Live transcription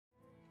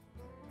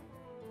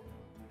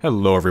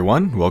Hello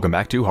everyone, welcome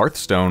back to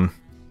Hearthstone.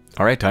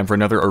 Alright, time for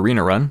another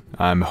arena run.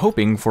 I'm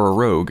hoping for a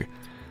rogue.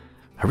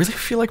 I really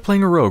feel like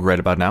playing a rogue right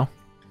about now.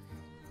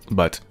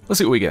 But, let's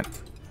see what we get.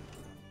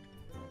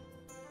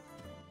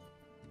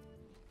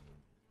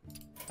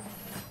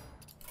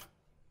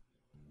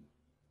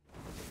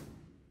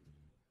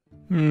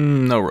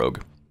 No rogue.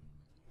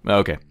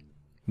 Okay.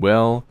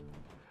 Well...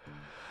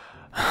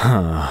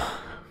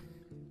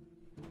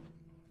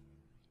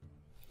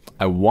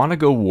 I want to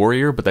go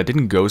warrior, but that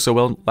didn't go so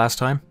well last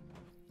time.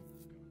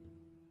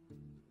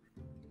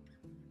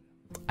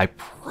 I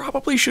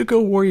probably should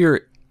go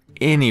warrior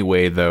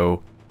anyway,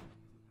 though.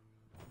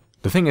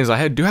 The thing is,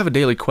 I do have a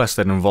daily quest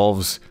that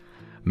involves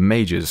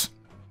mages.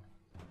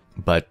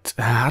 But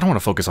I don't want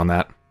to focus on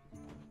that.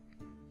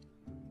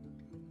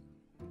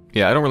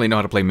 Yeah, I don't really know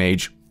how to play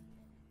mage.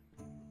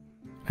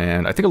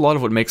 And I think a lot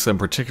of what makes them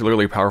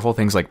particularly powerful,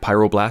 things like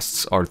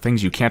pyroblasts, are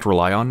things you can't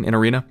rely on in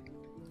arena.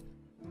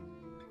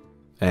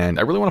 And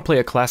I really want to play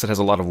a class that has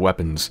a lot of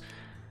weapons,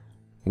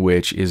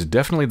 which is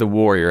definitely the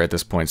warrior at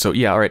this point. So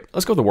yeah, alright,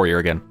 let's go the warrior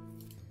again.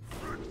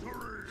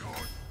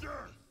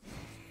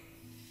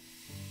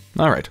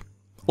 Alright.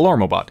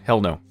 Alarmobot,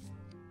 hell no.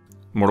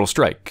 Mortal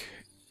Strike.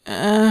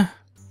 I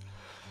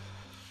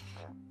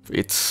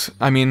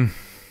mean,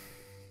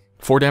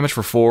 4 damage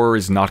for 4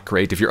 is not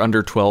great. If you're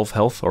under 12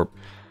 health, or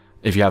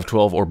if you have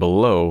 12 or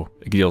below,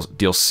 it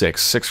deals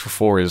 6. 6 for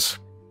 4 is...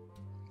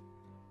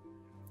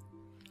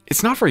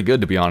 It's not very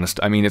good, to be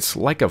honest. I mean, it's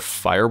like a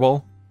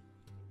fireball.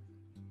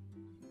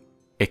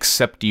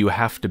 Except you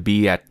have to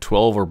be at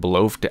 12 or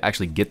below to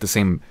actually get the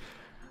same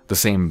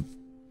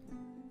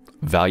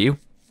value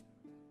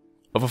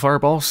of a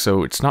fireball,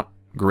 so it's not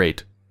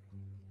great.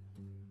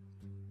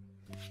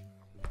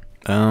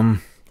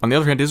 On the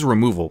other hand, it is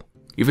removal.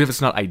 Even if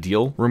it's not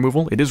ideal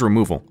removal, it is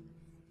removal.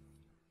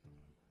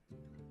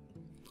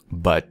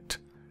 But...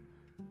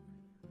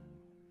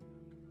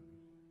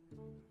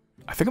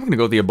 I think I'm going to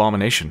go with the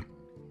Abomination.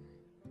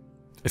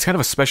 It's kind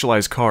of a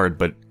specialized card,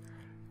 but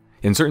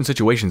in certain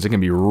situations it can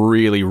be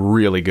really,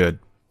 really good.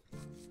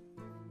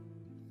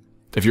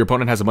 If your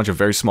opponent has a bunch of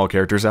very small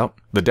characters out,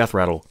 the Death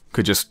Rattle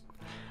could just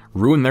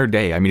ruin their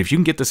day. I mean, if you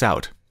can get this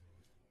out,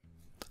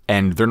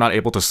 and they're not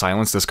able to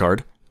silence this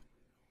card,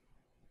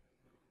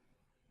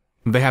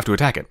 they have to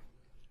attack it.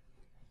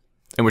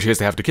 In which case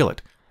they have to kill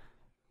it.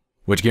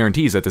 Which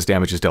guarantees that this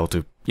damage is dealt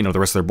to, you know, the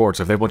rest of their board.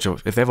 So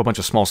if they have a bunch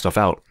of small stuff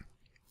out,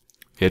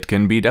 it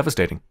can be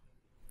devastating.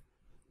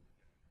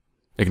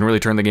 It can really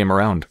turn the game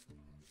around.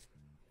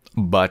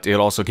 But it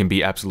also can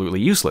be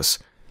absolutely useless.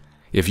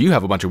 If you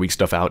have a bunch of weak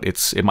stuff out,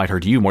 it might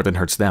hurt you more than it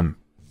hurts them.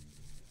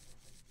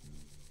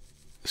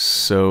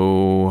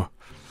 So...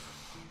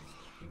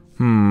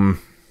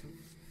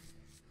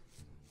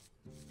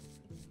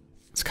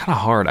 It's kind of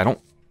hard. I don't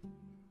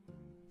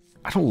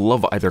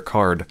love either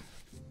card.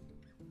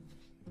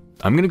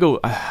 I'm gonna go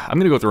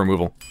with the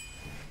removal.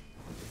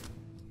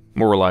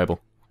 More reliable.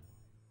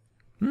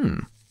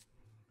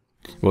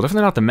 Well,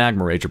 definitely not the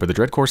Magma Rager, but the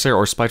Dread Corsair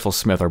or Spiteful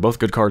Smith are both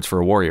good cards for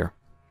a warrior.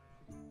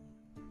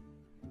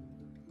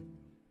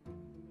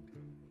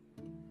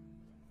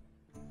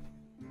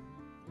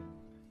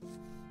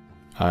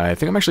 I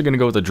think I'm actually going to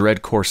go with the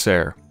Dread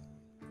Corsair.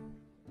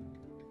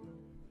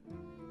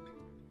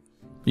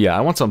 Yeah,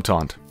 I want some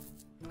Taunt.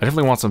 I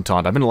definitely want some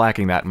Taunt. I've been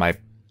lacking that in a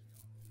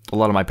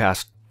lot of my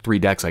past 3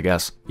 decks, I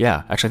guess.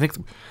 Yeah, actually,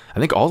 I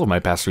think all of my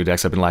past 3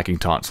 decks have been lacking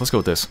Taunt, so let's go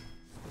with this.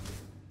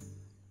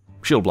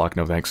 Shield block,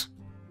 no thanks.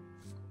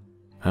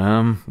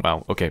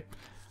 Wow, okay.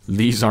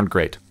 These aren't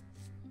great.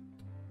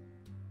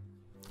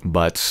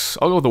 But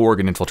I'll go with the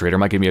Worgen Infiltrator.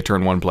 Might give me a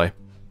turn 1 play.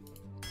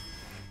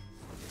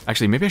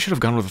 Actually, maybe I should have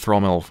gone with the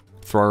Thrallmarl,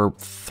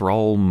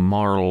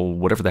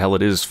 whatever the hell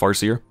it is,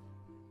 Farseer.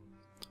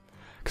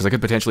 Because I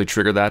could potentially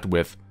trigger that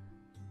with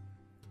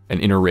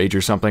an Inner Rage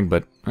or something,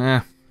 but,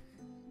 Well,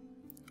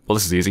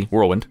 this is easy.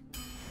 Whirlwind.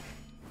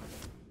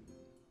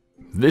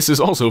 This is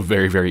also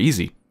very, very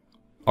easy.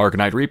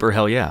 Arcanite Reaper,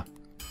 hell yeah.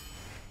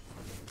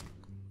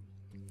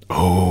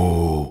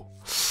 Oh.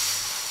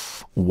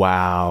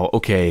 Wow,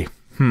 okay.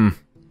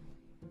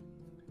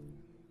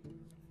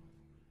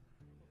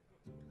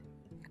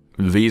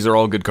 These are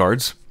all good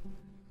cards.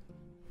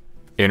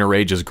 Inner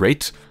Rage is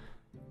great.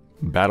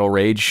 Battle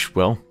Rage,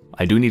 well,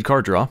 I do need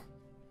card draw.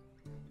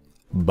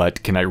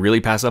 But can I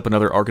really pass up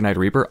another Arcanite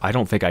Reaper? I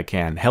don't think I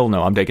can. Hell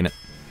no, I'm taking it.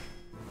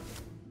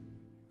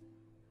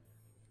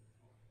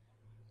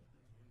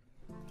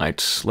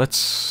 Alright,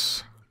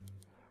 let's...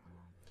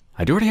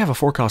 I do already have a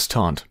 4-cost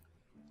Taunt.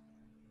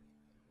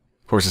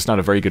 Of course, it's not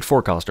a very good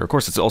 4-coster. Of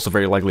course, it's also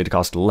very likely to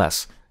cost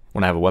less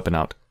when I have a weapon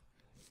out.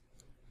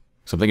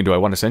 So I'm thinking, do I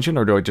want Ascension,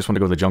 or do I just want to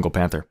go with the Jungle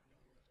Panther?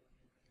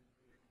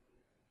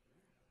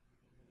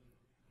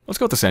 Let's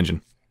go with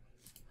Ascension.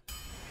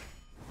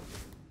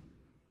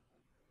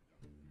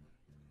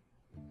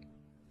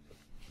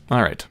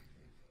 Alright.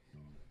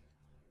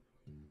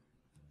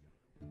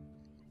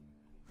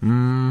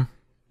 I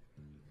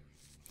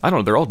don't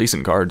know, they're all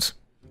decent cards.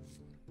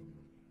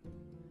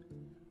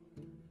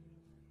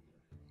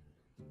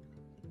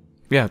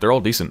 Yeah, they're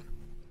all decent.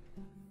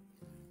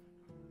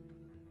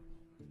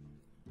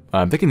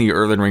 I'm thinking the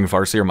Earthen Ring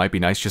Farseer might be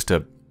nice just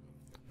to...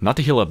 Not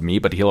to heal up me,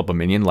 but to heal up a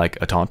minion, like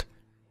a taunt.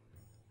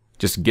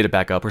 Just get it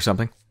back up or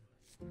something.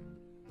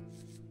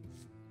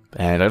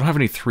 And I don't have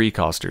any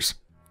 3-costers.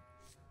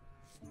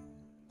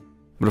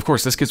 But of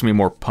course, this gives me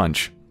more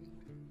punch.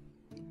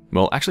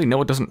 Well, actually,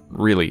 no, it doesn't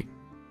really.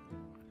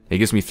 It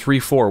gives me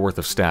 3-4 worth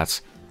of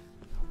stats.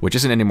 Which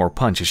isn't any more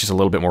punch, it's just a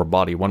little bit more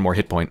body, 1 more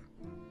hit point.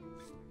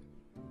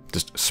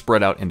 Just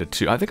spread out into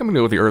 2. I think I'm going to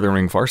go with the Earthen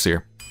Ring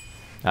Farseer.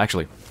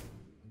 Actually.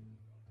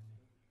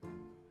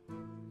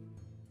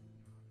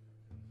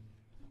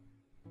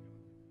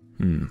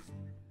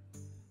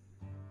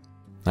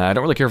 I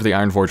don't really care for the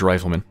Ironforge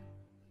Rifleman.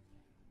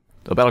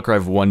 The Battlecry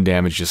of 1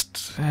 damage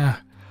just... I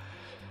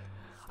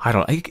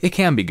don't know. It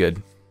can be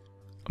good.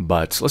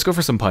 But let's go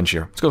for some punch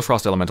here. Let's go with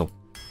Frost Elemental.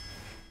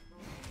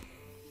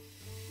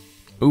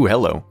 Ooh,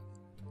 hello.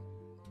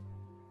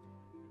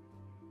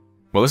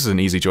 Well, this is an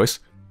easy choice.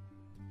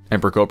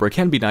 Emperor Cobra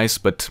can be nice,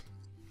 but...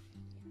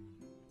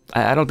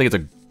 I don't think it's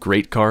a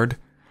great card.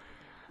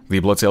 The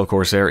Bloodsail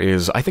Corsair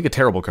is, I think, a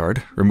terrible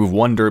card. Remove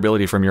 1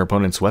 durability from your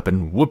opponent's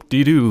weapon.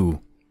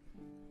 Whoop-de-doo.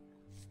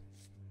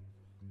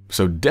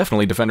 So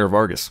definitely Defender of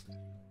Argus.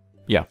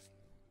 Yeah.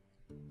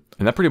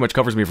 And that pretty much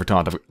covers me for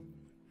taunt.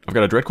 I've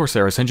got a Dread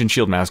Corsair, Ascension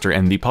Shieldmaster,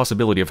 and the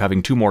possibility of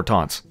having 2 more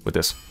taunts with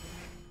this.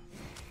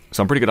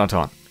 So I'm pretty good on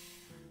taunt.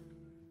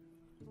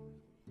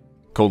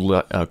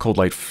 Cold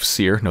Light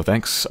Seer, no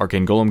thanks.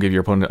 Arcane Golem, give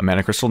your opponent a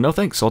mana crystal, no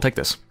thanks, I'll take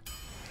this.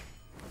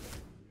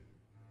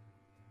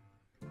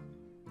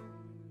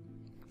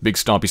 Big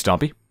Stompy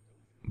Stompy.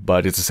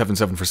 But it's a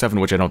 7/7 for 7,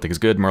 which I don't think is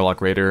good. Murloc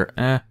Raider,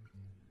 I'll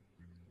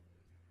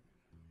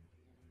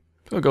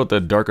go with the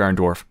Dark Iron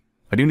Dwarf.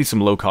 I do need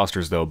some low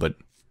costers though, but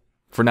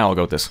for now I'll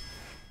go with this.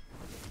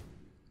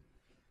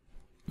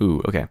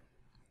 Ooh, okay.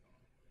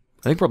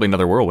 I think probably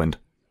another Whirlwind.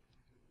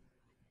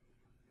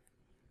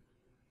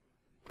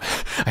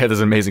 I had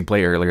this amazing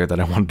play earlier that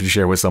I wanted to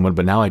share with someone,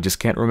 but now I just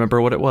can't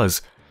remember what it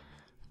was.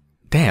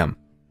 Damn.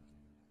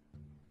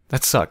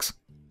 That sucks.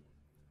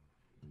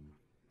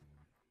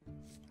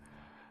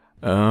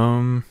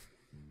 2/2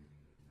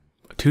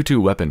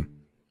 weapon.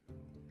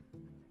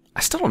 I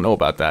still don't know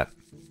about that.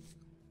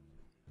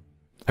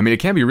 I mean,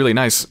 it can be really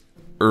nice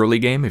early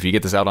game if you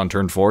get this out on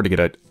turn 4 to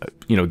get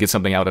get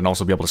something out and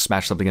also be able to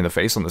smash something in the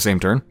face on the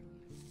same turn.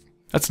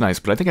 That's nice,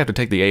 but I think I have to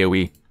take the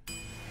AoE.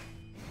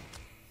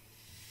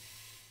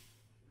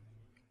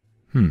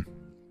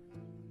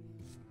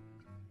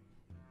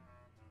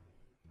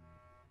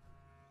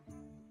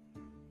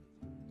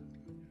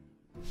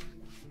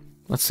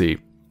 Let's see.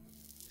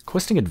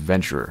 Questing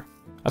Adventurer.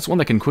 That's one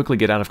that can quickly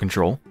get out of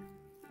control.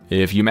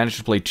 If you manage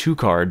to play 2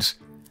 cards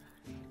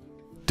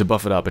to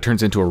buff it up, it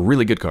turns into a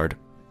really good card.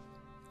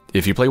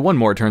 If you play 1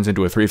 more, it turns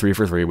into a 3/3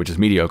 for 3, which is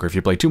mediocre. If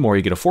you play 2 more,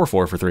 you get a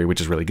 4/4 for 3,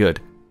 which is really good.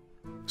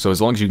 So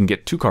as long as you can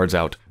get 2 cards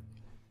out,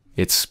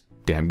 it's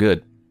damn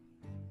good.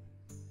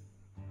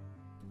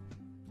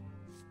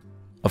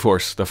 Of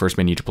course, the first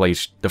minion you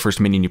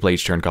play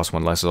each turn costs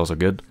 1 less is also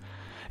good.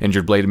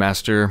 Injured Blade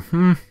Master,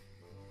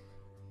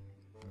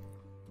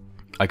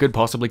 I could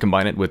possibly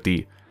combine it with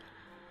the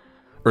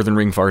Earthen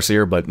Ring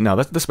Farseer, but no,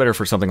 that's better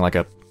for something like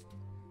a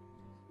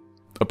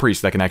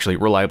priest that can actually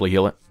reliably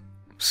heal it.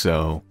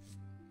 So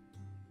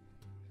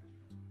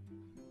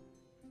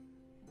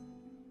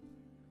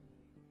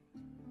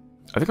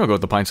I think I'll go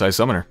with the Pint-Sized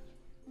Summoner.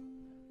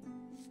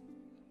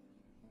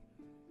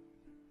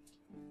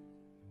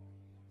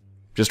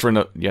 Just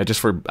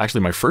for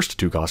actually my first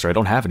 2-coster. I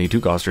don't have any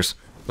 2-costers.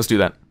 Let's do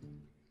that.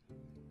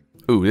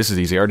 Ooh, this is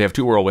easy. I already have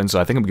 2 Whirlwinds, so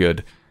I think I'm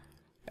good.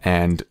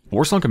 And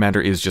Warsong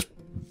Commander is just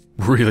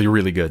really,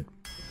 really good.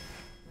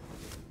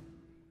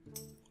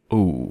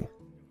 Ooh.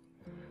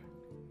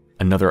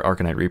 Another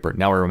Arcanite Reaper.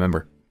 Now I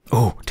remember.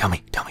 Oh, tell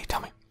me.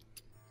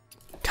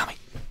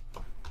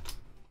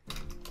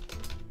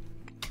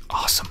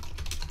 Awesome.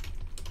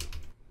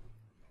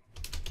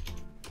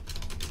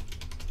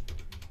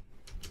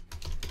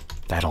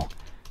 That'll.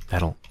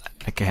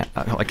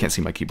 I can't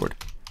see my keyboard.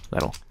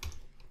 That'll.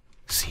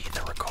 See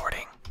the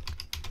recording.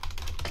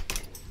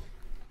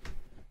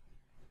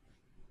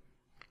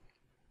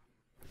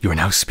 You are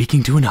now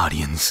speaking to an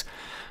audience.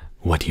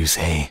 What do you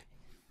say?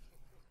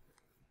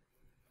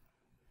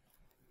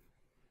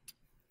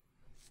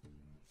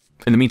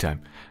 In the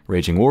meantime,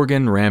 Raging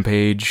Worgen,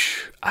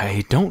 Rampage.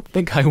 I don't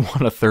think I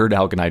want a 3rd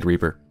Alkanite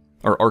Reaper.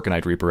 Or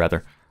Arcanite Reaper,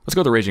 rather. Let's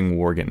go with the Raging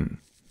Worgen.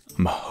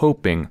 I'm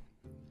hoping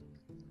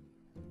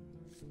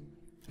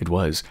it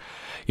was.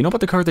 You know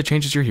about the card that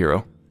changes your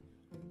hero?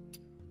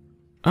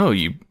 Oh,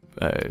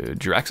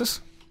 Jiraxis?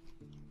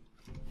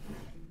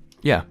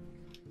 Yeah.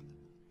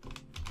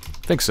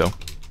 Think so.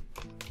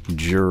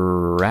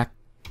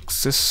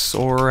 Jiraxis,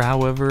 or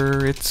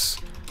however it's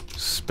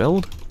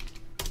spelled?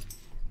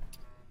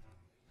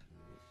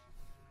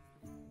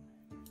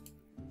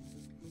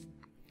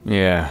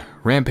 Yeah,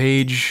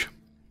 Rampage.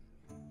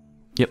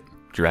 Yep,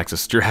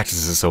 Jiraxis.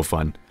 Jiraxis is so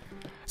fun.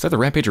 Is that the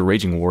Rampage or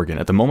Raging Worgen?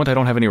 At the moment, I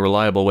don't have any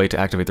reliable way to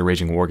activate the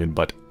Raging Worgen,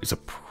 but it's a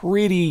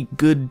pretty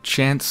good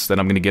chance that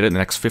I'm going to get it in the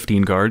next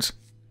 15 cards.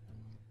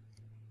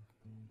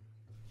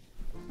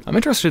 I'm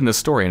interested in this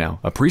story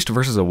now. A priest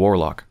versus a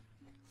warlock.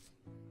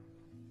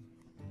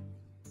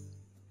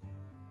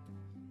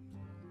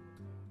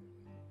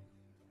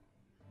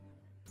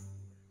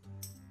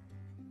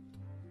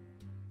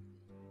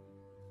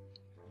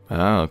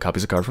 Oh,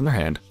 copies a card from their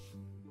hand.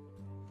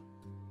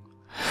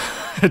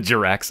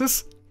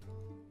 Jiraxis?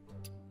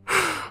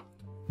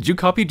 Did you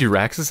copy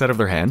Jiraxis out of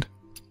their hand?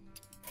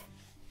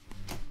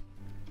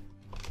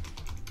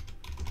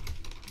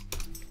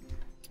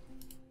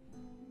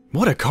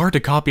 What a card to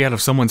copy out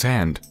of someone's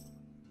hand.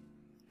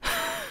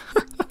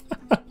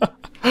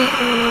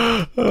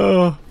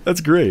 Oh, that's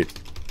great.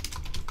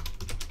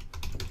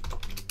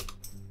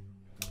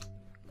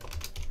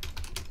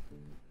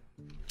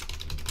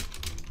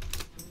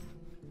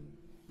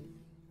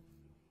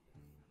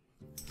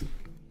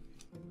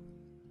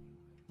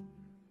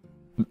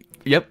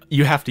 Yep,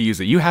 you have to use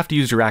it. You have to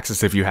use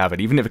Jiraxis if you have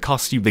it. Even if it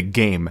costs you the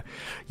game,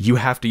 you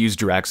have to use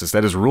Jiraxis.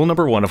 That is rule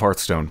number 1 of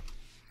Hearthstone.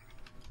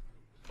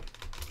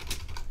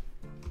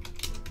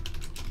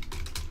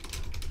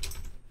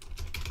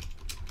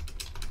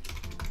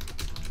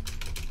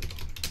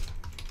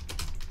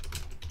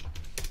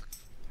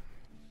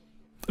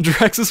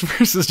 Jiraxis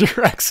versus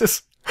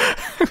Jiraxis.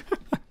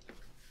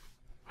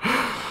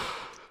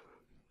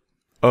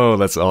 Oh,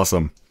 that's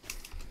awesome.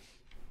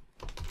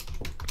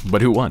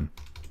 But who won?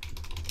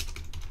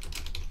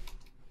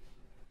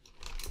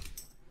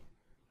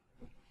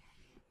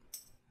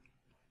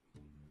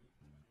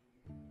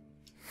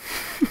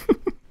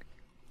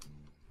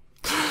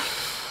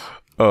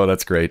 Oh,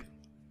 that's great.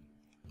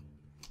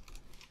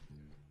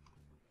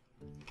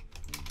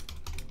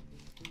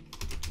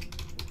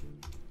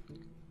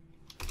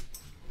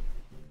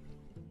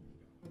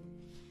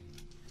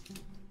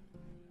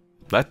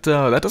 That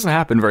doesn't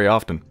happen very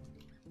often.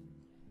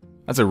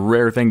 That's a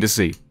rare thing to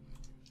see.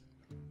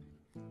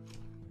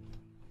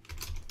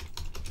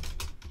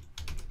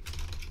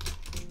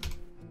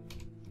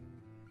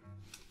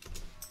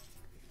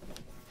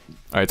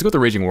 Alright, let's go with the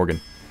Raging Worgen.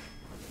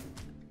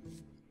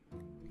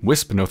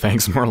 Wisp, no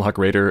thanks. Murloc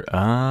Raider.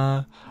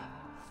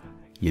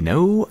 You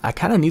know, I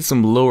kind of need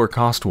some lower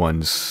cost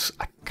ones.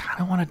 I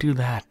kind of want to do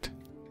that.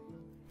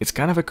 It's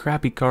kind of a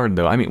crappy card,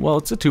 though. I mean, well,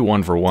 it's a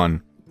 2-1 for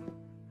 1.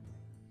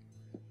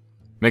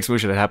 Makes me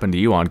wish it had happened to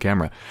you on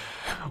camera.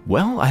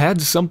 Well, I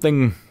had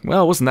something...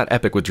 Well, it wasn't that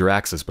epic with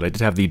Jiraxis, but I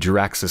did have the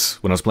Jiraxis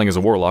when I was playing as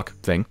a Warlock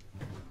thing.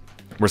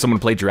 Where someone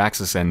played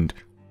Jiraxis and...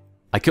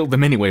 I killed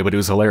them anyway, but it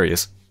was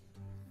hilarious.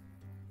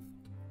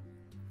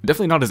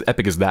 Definitely not as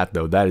epic as that,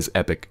 though. That is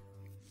epic.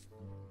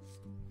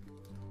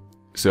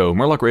 So,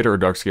 Murloc Raider or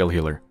Darkscale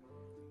Healer.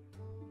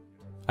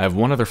 I have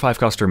one other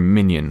 5-coster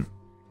minion.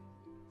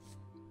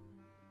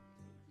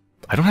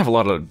 I don't have a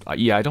lot of...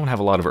 yeah, I don't have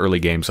a lot of early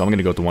game, so I'm going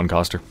to go with the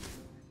 1-coster.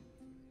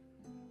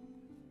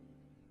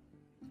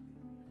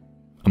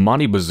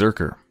 Amani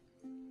Berserker.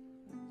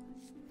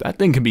 That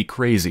thing can be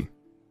crazy.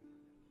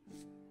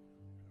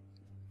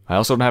 I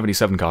also don't have any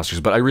 7-costers,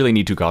 but I really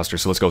need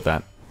 2-costers, so let's go with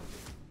that.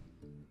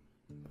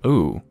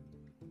 Ooh.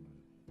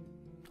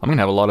 I'm going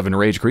to have a lot of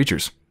enraged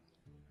creatures.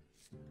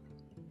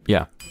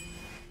 Yeah.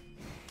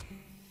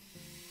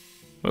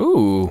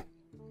 Ooh.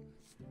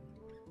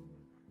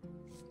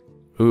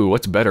 Ooh,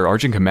 what's better,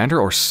 Argent Commander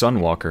or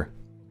Sunwalker?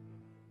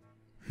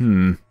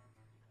 They're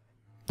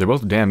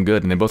both damn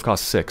good, and they both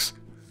cost 6.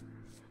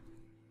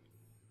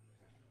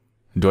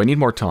 Do I need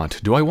more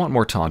taunt? Do I want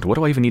more taunt? What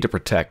do I even need to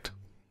protect?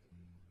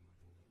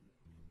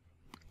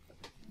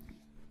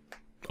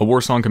 A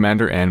Warsong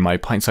Commander and my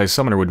Pint-Sized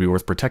Summoner would be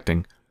worth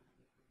protecting.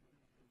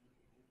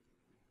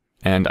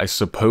 And I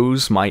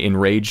suppose my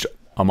Enraged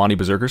Amani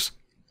Berserkers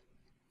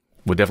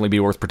would definitely be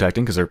worth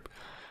protecting, because they're,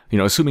 you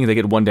know, assuming they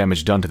get 1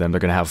 damage done to them, they're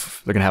gonna have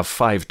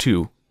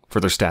 5/2 for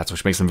their stats,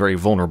 which makes them very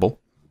vulnerable.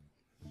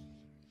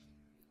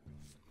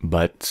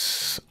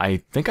 But I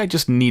think I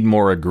just need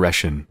more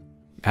aggression.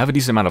 I have a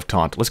decent amount of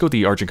taunt. Let's go with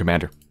the Argent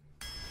Commander.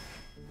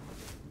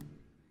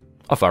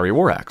 A Fiery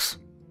War Axe.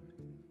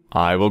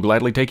 I will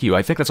gladly take you.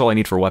 I think that's all I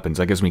need for weapons.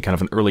 That gives me kind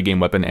of an early game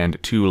weapon and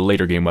 2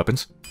 later game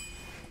weapons.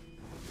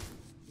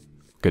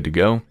 Good to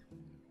go.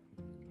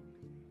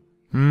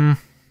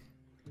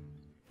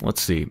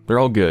 Let's see. They're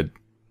all good.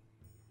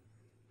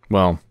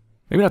 Well,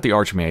 maybe not the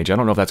Archmage. I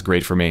don't know if that's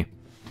great for me.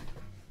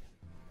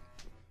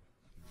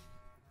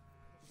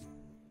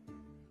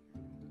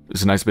 This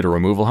is a nice bit of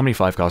removal. How many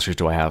 5-costers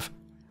do I have?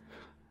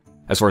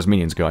 As far as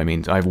minions go, I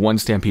mean, I have 1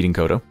 Stampeding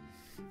Kodo.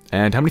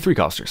 And how many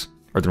 3-costers?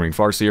 Earthen Ring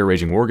Farseer,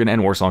 Raging Worgen,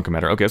 and Warsong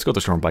Commander. Okay, let's go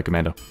with the Stormpike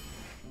Commando.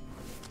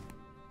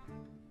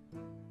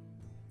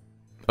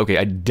 Okay,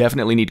 I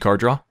definitely need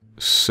card draw,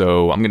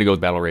 so I'm going to go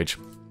with Battle Rage.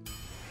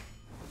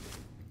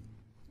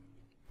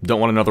 Don't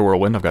want another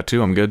Whirlwind. I've got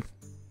 2. I'm good.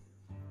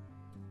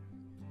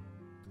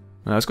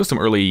 Let's go with some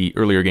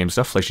earlier game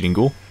stuff. Flesh-Eating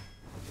Ghoul.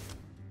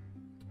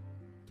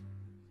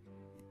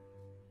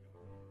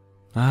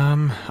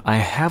 I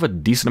have a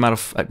decent amount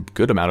of... a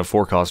good amount of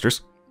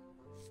 4-costers.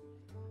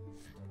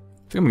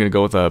 I think I'm going to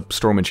go with a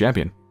Stormwind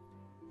Champion.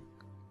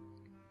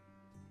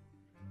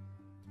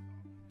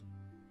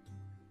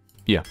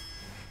 Yeah.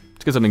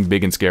 Let's get something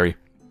big and scary.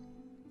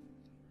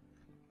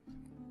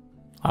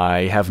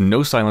 I have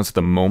no silence at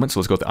the moment, so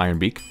let's go with the Iron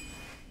Beak.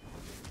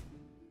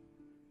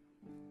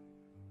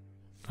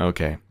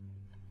 Okay.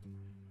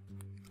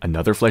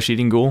 Another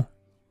flesh-eating ghoul?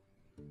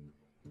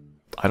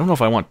 I don't know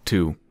if I want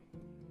two.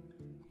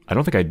 I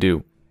don't think I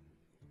do.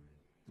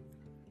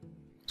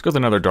 Let's go with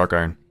another Dark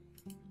Iron.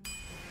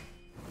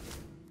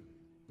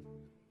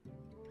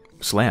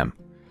 Slam.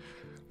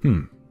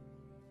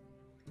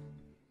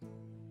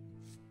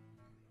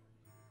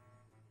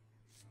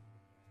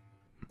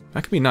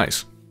 That could be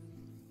nice.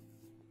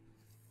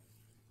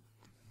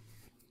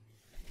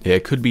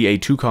 It could be a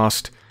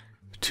 2-cost,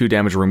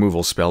 2-damage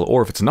removal spell,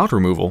 or if it's not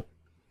removal,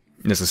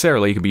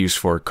 necessarily, it could be used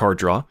for card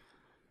draw.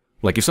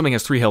 Like, if something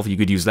has 3 health, you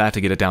could use that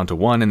to get it down to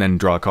 1, and then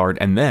draw a card,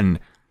 and then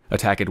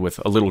attack it with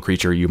a little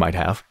creature you might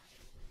have.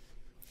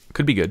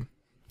 Could be good.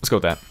 Let's go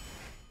with that.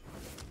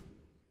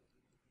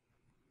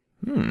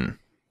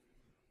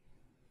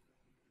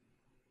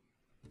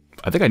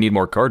 I think I need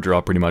more card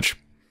draw, pretty much.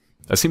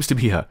 That seems to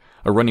be a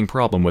running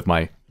problem with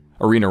my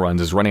arena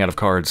runs, is running out of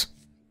cards.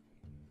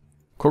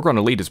 Kor'gron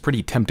Elite is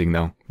pretty tempting,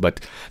 though.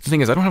 But the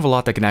thing is, I don't have a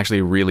lot that can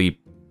actually really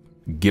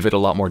give it a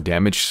lot more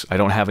damage. I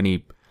don't have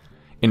any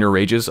Inner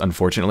Rages,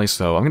 unfortunately,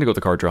 so I'm going to go with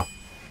the card draw.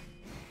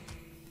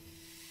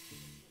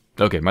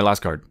 Okay, my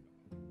last card.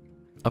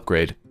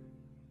 Upgrade.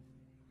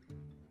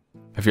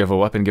 If you have a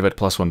weapon, give it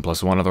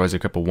 +1/+1, otherwise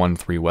equip a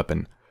 1/3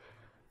 weapon.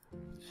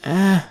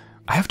 I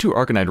have 2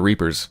 Arcanine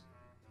Reapers.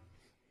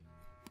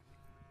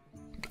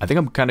 I think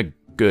I'm kind of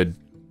good.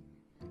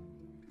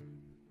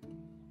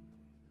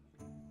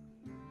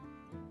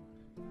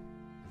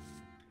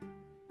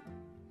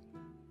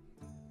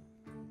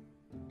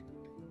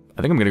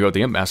 I think I'm going to go with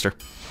the Imp Master.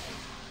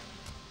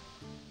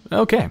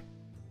 Okay.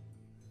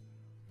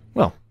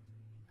 Well.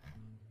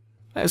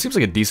 It seems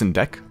like a decent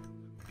deck.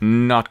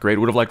 Not great.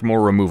 Would have liked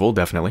more removal,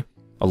 definitely.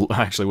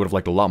 I actually would have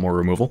liked a lot more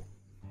removal.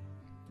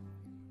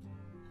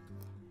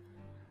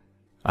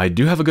 I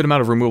do have a good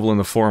amount of removal in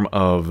the form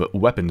of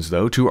weapons,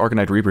 though. 2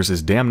 Arcanine Reapers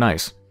is damn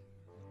nice.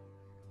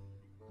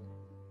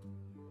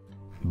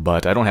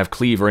 But I don't have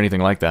Cleave or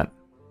anything like that.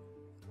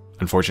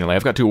 Unfortunately,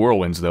 I've got 2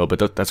 Whirlwinds, though,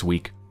 but that's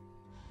weak.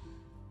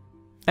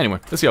 Anyway,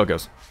 let's see how it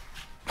goes.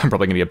 I'm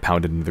probably going to get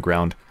pounded into the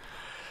ground.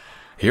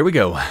 Here we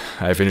go.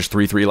 I finished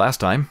 3-3 last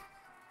time.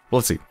 Well,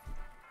 let's see.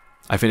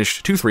 I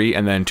finished 2-3,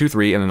 and then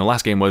 2-3, and then the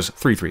last game was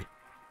 3-3.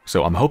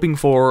 So I'm hoping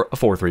for a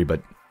 4-3,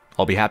 but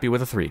I'll be happy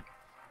with a 3.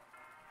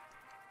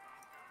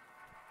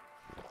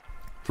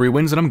 3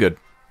 wins and I'm good.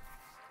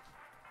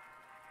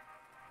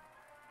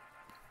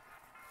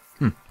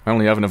 I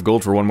only have enough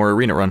gold for 1 more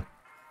arena run.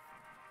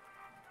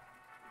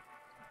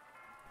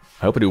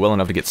 I hope I do well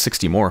enough to get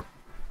 60 more.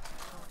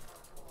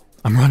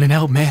 I'm running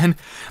out, man.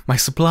 My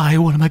supply,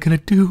 what am I gonna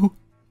do?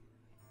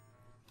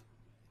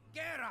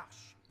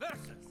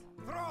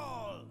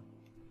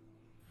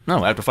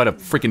 No, I have to fight a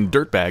freaking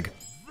dirtbag.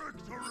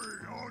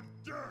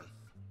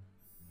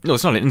 No,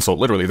 it's not an insult,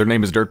 literally. Their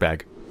name is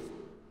Dirtbag.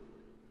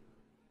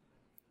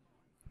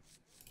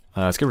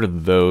 Let's get rid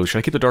of those. Should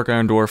I keep the Dark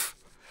Iron Dwarf?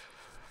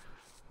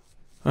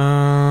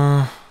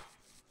 Nah.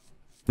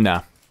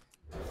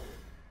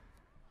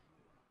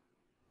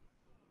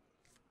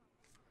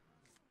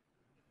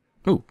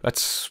 Ooh,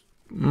 that's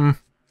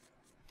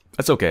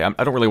okay. I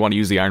don't really want to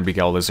use the Iron Beak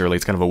Owl this early.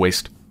 It's kind of a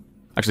waste.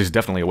 Actually, it's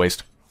definitely a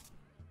waste.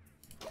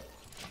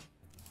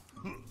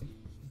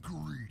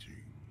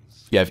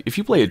 Yeah, if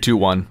you play a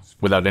 2-1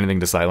 without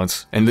anything to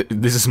silence, and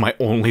this is my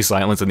only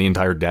silence in the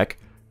entire deck,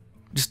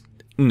 just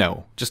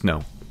no. Just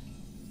no.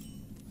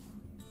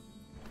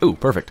 Ooh,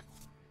 perfect.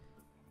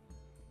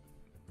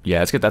 Yeah,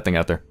 let's get that thing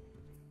out there.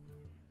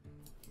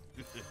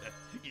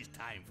 It's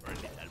time for a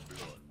little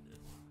blood.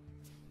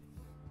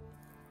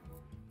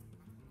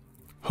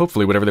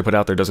 Hopefully whatever they put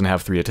out there doesn't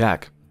have 3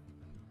 attack.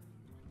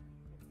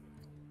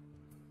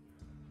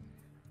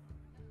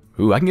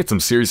 Ooh, I can get some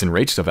serious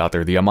enraged stuff out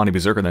there. The Amani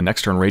Berserker and the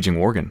next turn Raging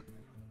Worgen.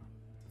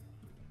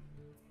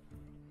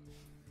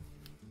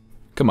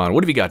 Come on,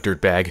 what have you got,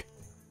 Dirtbag?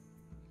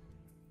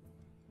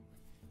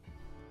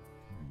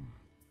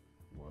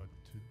 What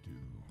to do?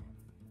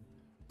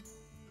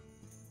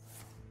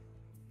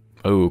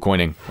 Oh,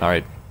 coining.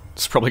 Alright.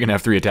 It's probably gonna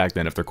have 3 attack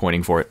then if they're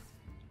coining for it.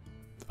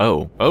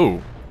 Oh.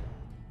 Oh.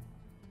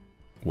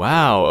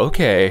 Wow,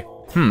 okay.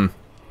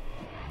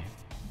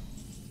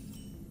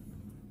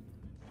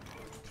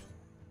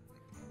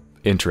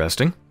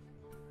 Interesting.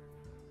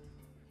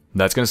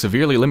 That's gonna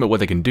severely limit what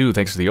they can do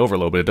thanks to the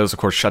overload, but it does of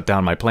course shut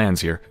down my plans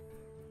here.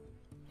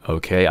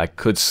 Okay, I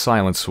could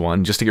silence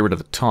one just to get rid of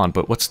the taunt,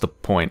 but what's the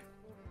point?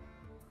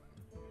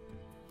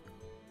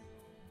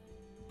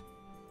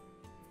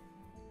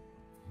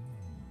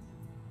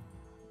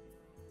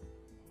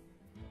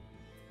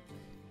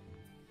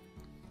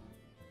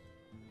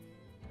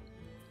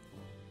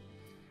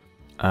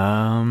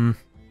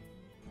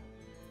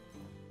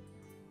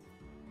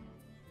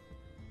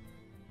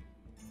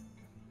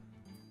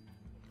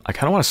 I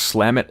kind of want to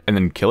slam it and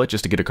then kill it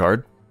just to get a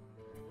card.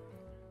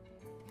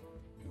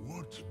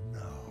 What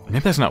now? Maybe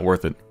that's not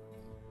worth it.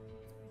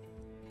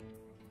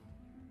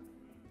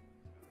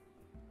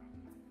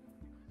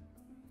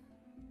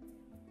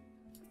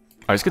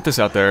 let's get this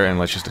out there and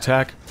let's just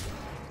attack.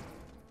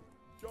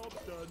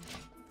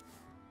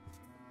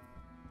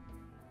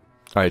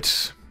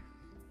 Alright.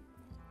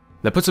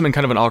 That puts them in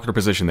kind of an awkward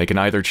position. They can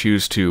either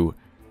choose to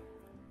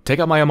take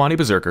out my Amani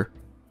Berserker,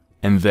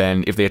 and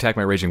then if they attack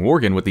my Raging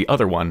Worgen with the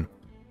other one,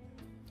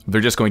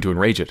 they're just going to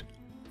enrage it.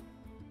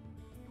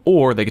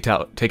 Or they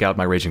could take out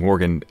my Raging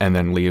Worgen and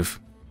then leave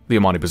the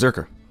Amani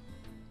Berserker.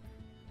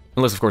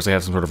 Unless, of course, they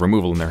have some sort of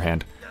removal in their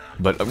hand.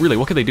 But really,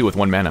 what can they do with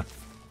 1 mana?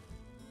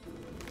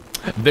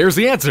 There's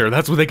the answer!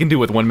 That's what they can do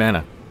with 1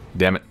 mana.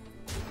 Damn it.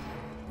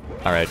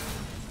 Alright.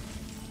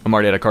 I'm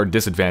already at a card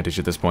disadvantage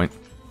at this point.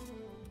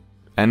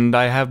 And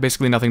I have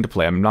basically nothing to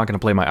play. I'm not going to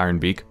play my Iron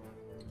Beak.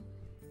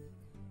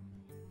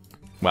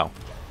 Well.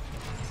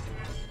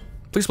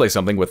 Please play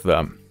something with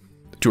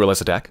 2 or less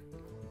attack.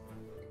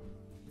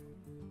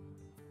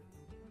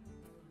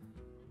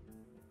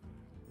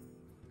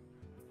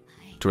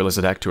 Two or less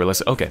attack, 2 or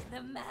less. Okay.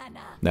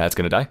 That's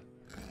gonna die.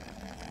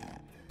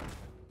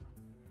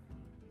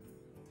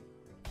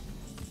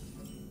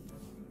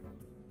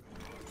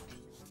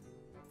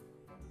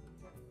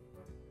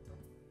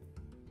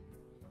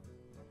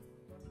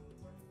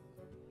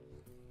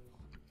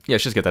 Yeah,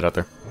 let's just get that out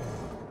there.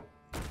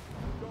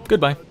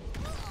 Goodbye.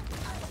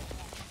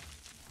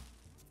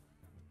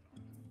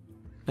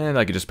 And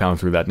I could just pound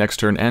through that next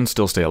turn and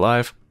still stay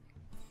alive.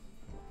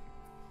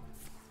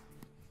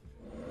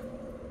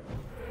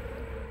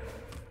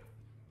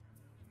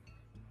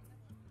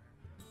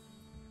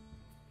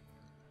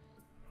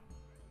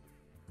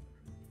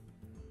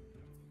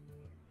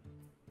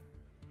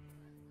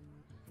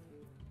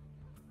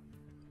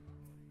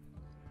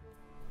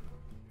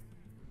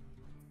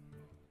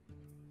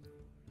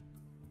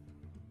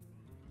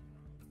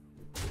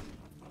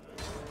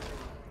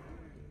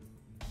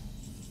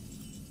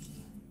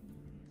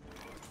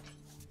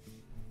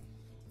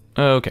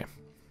 Okay.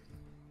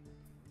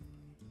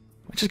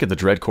 Let's just get the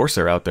Dread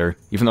Corsair out there,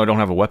 even though I don't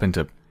have a weapon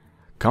to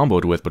combo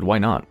it with, but why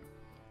not?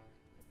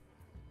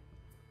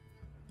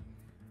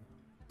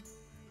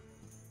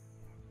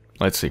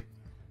 Let's see.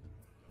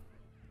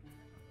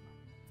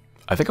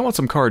 I think I want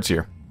some cards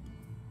here.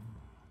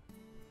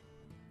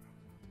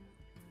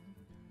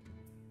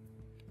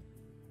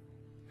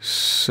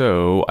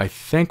 So, I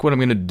think what I'm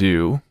going to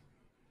do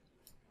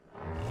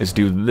is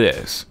do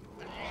this.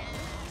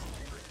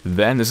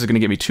 Then this is going to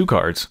get me 2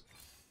 cards.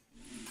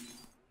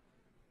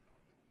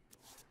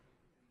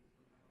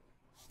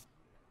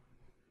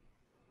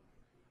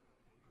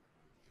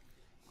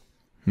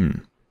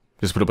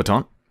 Just put up a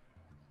taunt?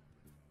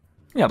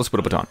 Yeah, let's put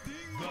up a taunt.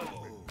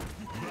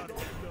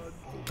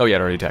 Oh yeah,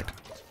 it already attacked.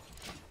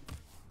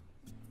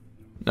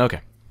 Okay.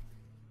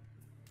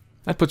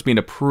 That puts me in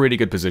a pretty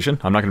good position.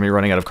 I'm not going to be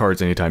running out of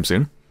cards anytime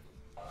soon.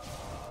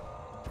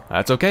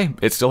 That's okay.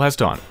 It still has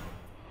taunt.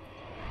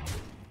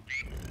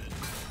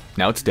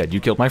 Now it's dead.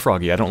 You killed my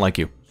froggy. I don't like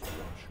you.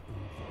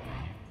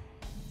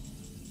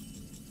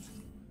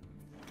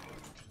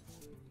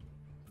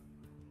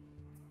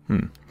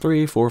 Hmm.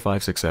 3, 4,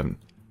 5, 6, 7.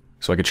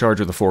 So I could charge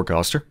with a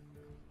 4-coster.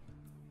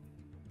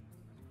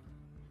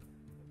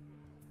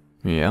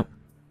 Yep.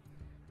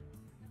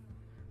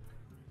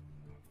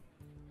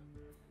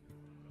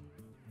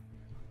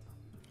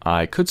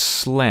 I could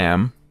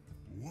slam.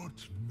 What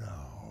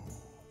now?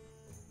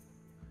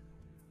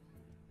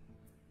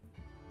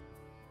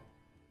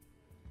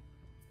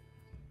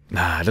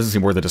 Nah, it doesn't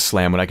seem worth it to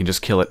slam when I can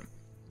just kill it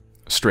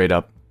straight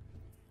up.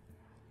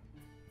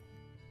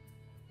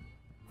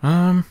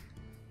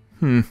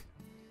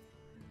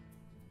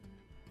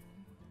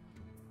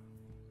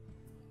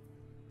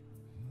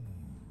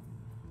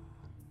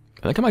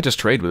 I think I might just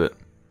trade with it.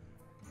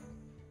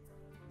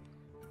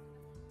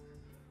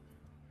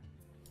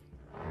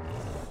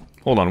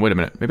 Hold on, wait a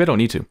minute. Maybe I don't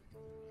need to.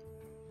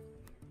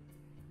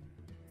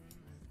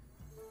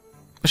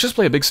 Let's just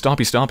play a big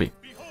stompy stompy.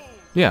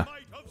 Yeah.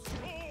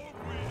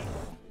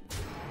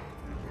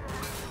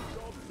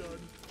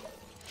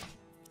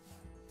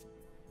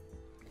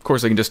 Of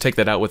course, I can just take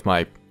that out with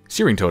my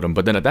Searing Totem,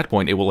 but then at that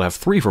point it will have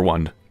 3 for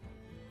 1.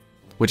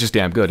 Which is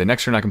damn good. And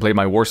next turn I can play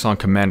my Warsong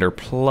Commander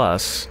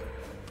plus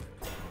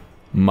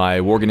my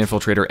Worgen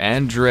Infiltrator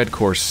and Dread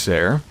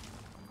Corsair.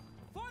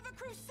 For the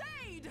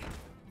crusade!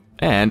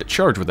 And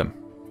charge with them.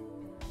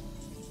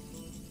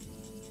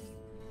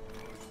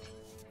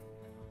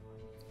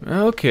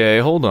 Okay,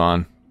 hold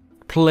on.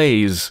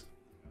 Plays.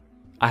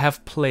 I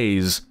have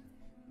plays.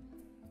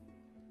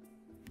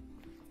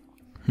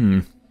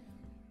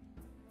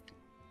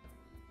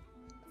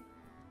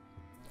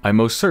 I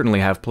most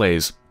certainly have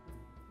plays.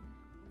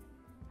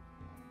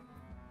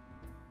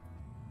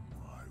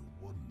 I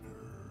wonder.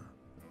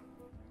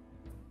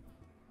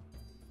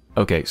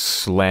 Okay,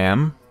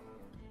 slam.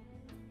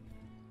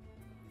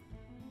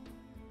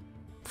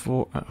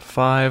 4,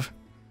 5.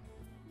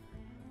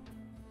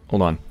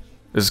 Hold on.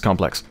 This is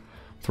complex.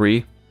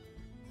 3,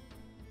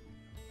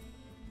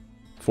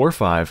 4,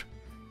 5.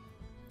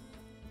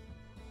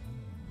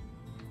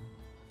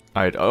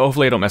 Alright,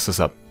 hopefully I don't mess this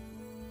up.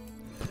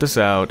 Put this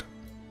out.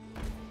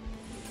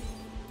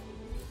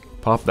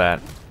 Pop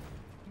that.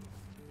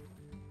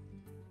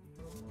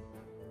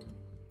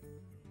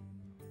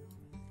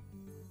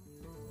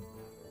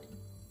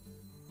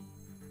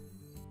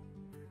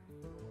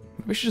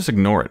 We should just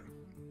ignore it.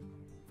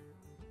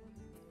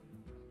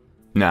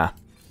 Nah.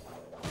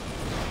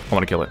 I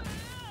want to kill it.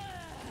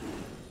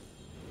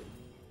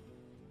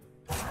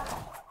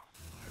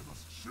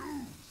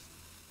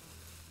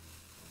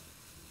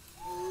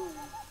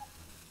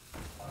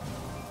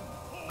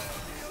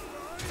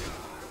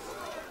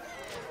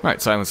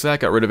 Alright, silence that,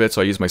 got rid of it,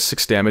 so I used my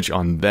 6 damage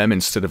on them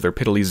instead of their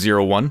piddly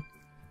 0-1.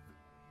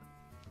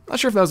 Not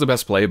sure if that was the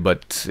best play,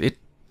 but it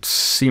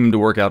seemed to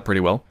work out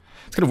pretty well.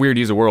 It's kind of weird to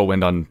use a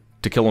whirlwind on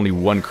to kill only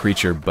one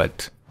creature,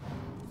 but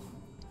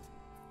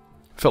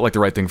felt like the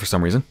right thing for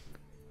some reason.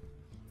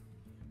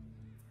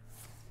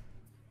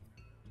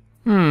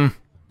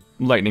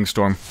 Lightning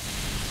storm.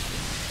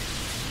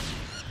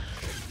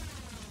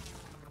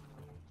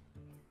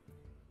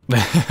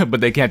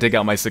 But they can't take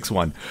out my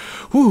 6-1.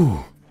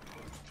 Whew.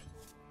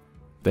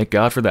 Thank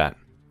God for that.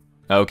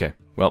 Okay,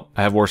 well,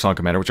 I have War Song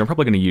Commander, which I'm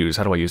probably going to use.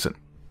 How do I use it?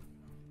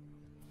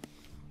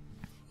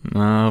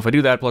 If I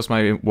do that, plus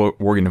my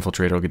Worgen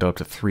Infiltrator, I'll get up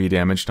to 3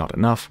 damage, not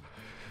enough.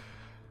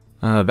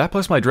 That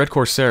plus my Dread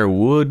Corsair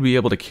would be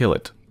able to kill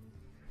it.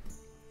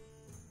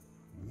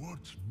 What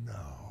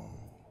now?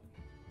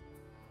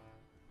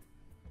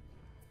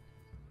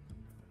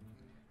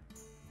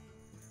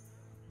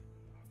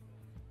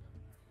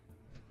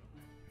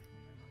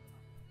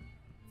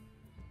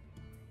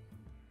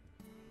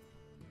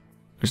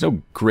 There's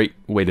no great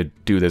way to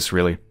do this,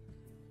 really.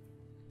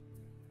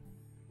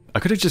 I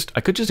could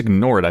just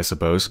ignore it, I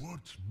suppose. What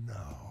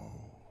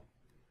now?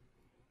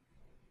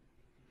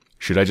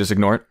 Should I just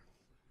ignore it?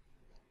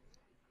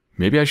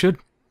 Maybe I should.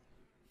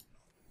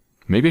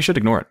 Maybe I should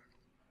ignore it.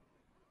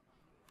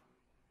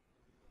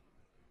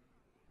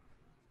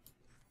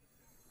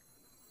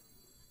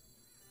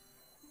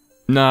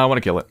 No, I want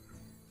to kill it.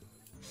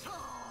 Charge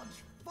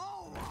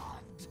forward!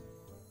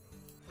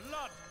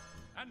 Blood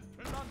and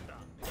plunder!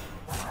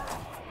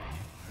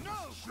 No!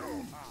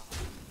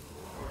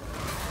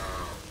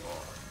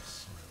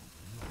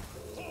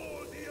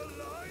 For the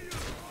Alliance!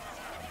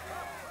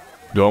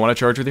 Do I want to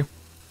charge with you?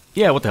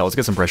 Yeah, what the hell, let's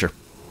get some pressure.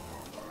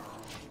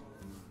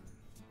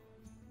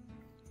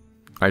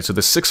 Alright, so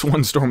the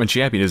 6-1 Storm and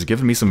Champion is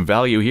giving me some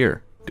value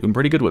here. Doing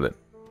pretty good with it.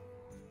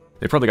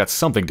 They probably got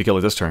something to kill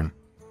it this turn.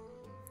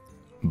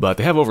 But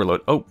they have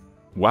overload. Oh,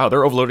 wow,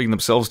 they're overloading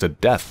themselves to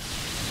death.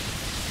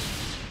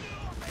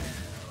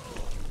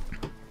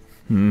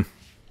 Doesn't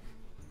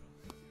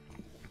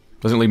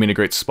leave me in a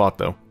great spot,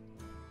 though.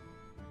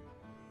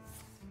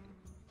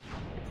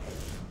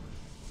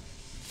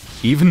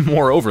 Even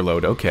more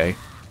overload, okay.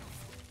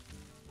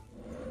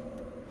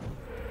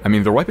 I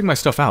mean, they're wiping my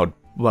stuff out,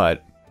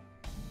 but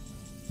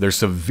they're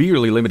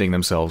severely limiting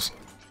themselves.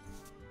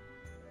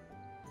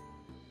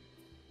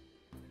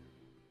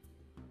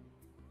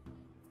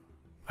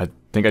 I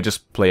think I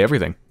just play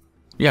everything.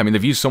 Yeah, I mean,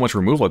 they've used so much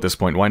removal at this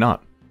point, why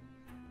not?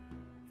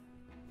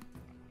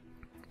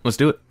 Let's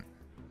do it.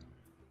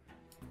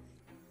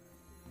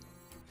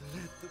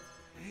 Let the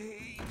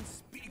pain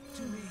speak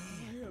to me.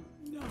 I am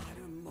not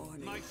a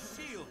morning. My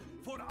shield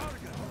for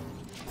Argon.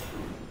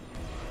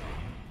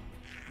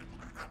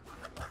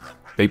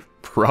 They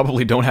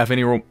probably don't have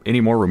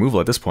any more removal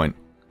at this point.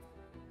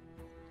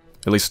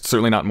 At least,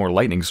 certainly not more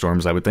lightning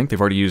storms, I would think.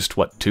 They've already used,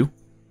 what, 2?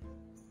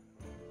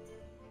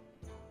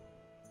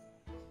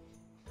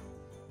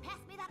 Pass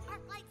me that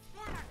arc light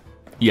spanner.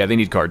 Yeah, they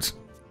need cards.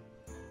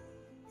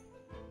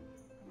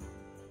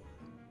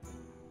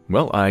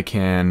 Well, I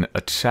can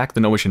attack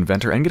the Gnomish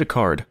Inventor and get a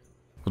card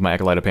with my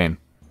Acolyte of Pain.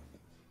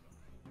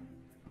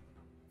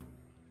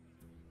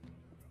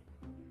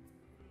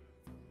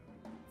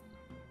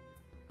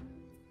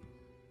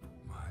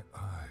 My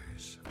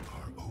eyes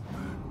are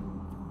open.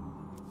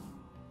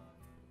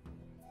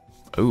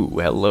 Oh,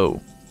 hello.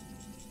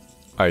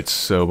 Alright,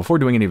 so before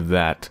doing any of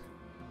that...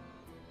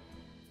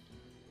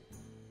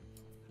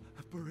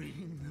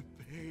 Bring the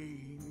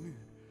pain.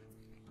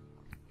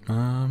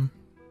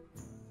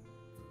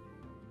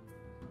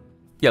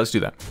 Yeah, let's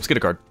do that. Let's get a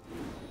card.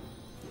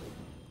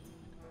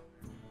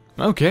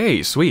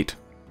 Okay, sweet.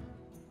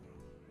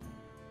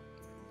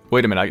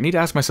 Wait a minute, I need to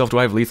ask myself, do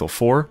I have lethal?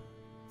 4,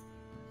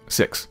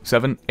 6,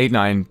 7, 8,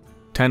 9,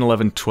 10,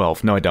 11,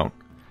 12. No, I don't.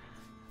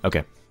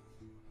 Okay.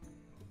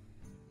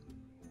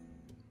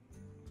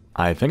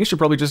 I think I should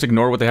probably just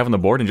ignore what they have on the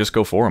board and just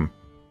go for them.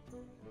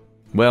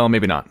 Well,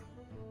 maybe not.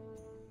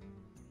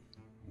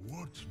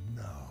 What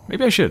now?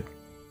 Maybe I should.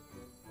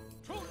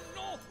 To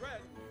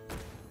Northred.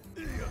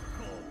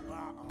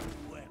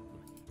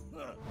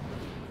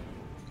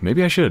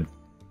 Maybe I should.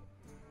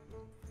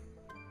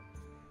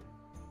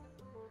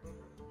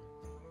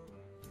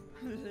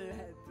 Let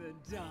the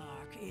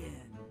dark in.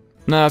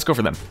 Nah, let's go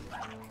for them.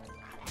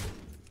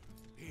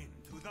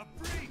 Into the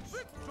breach.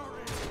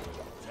 Victory.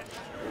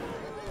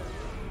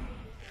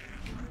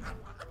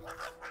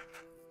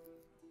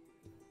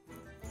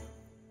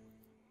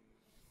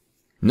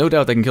 No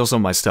doubt they can kill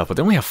some of my stuff, but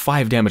they only have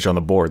 5 damage on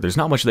the board. There's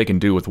not much they can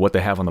do with what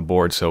they have on the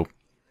board, so...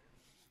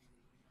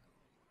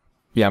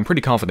 Yeah, I'm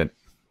pretty confident.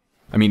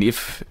 I mean,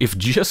 if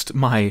just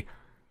my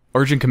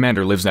Urgent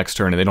Commander lives next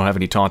turn and they don't have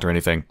any taunt or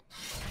anything,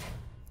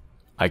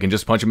 I can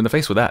just punch him in the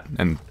face with that,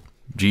 and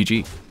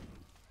GG.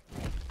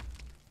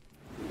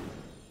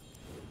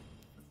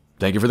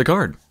 Thank you for the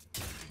card.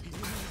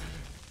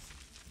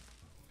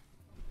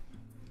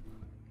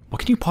 What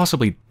can you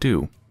possibly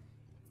do?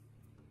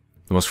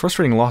 The most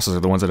frustrating losses are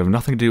the ones that have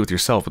nothing to do with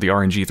yourself, with the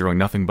RNG throwing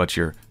nothing but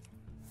your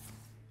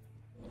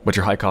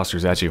high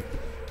costers at you.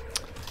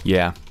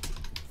 Yeah.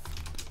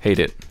 Hate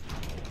it.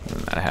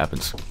 When that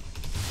happens.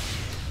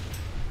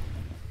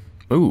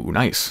 Ooh,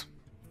 nice.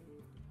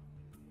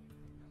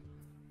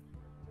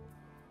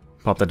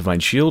 Pop that Divine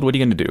Shield. What are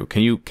you gonna do?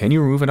 Can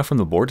you remove enough from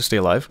the board to stay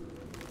alive?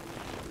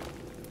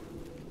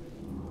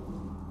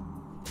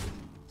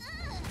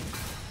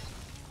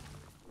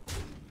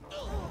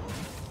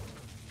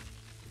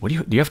 What do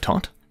you have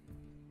taunt?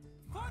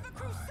 For the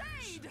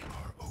crusade!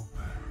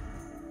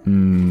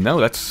 No,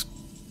 that's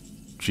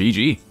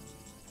GG.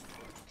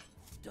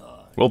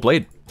 Well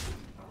played.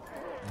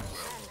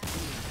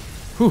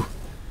 Whew.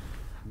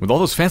 With all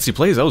those fancy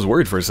plays, I was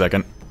worried for a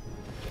second.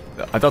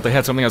 I thought they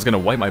had something I was going to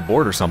wipe my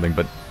board or something,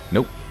 but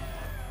nope.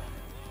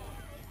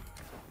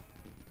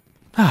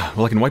 Ah,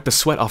 well, I can wipe the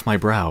sweat off my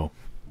brow.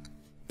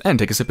 And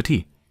take a sip of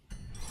tea.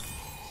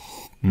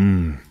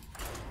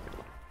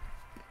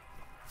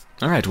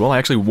 Alright, well, I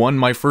actually won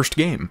my first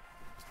game.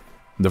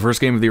 The first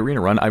game of the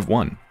arena run, I've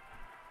won.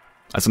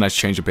 That's a nice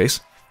change of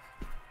pace.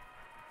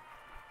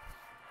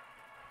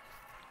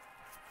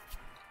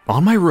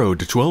 On my road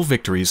to 12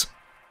 victories.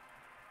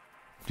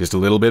 Just a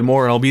little bit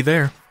more and I'll be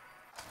there.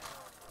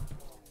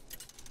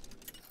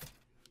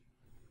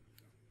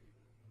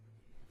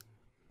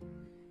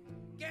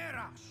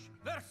 Garrosh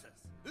versus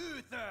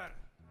Uther.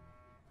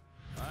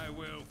 I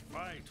will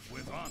fight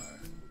with honor.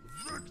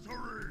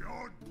 Victory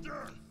or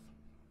death!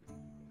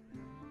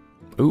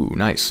 Ooh,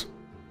 nice.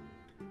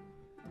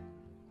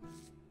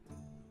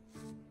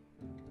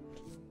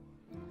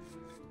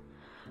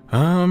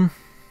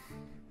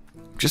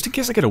 Just in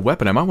case I get a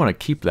weapon, I might want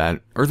to keep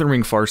that. Earthen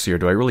Ring Farseer,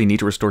 do I really need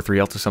to restore 3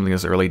 health to something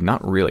this early?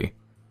 Not really.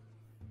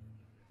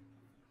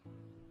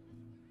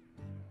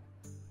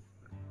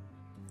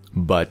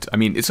 But, I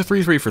mean, it's a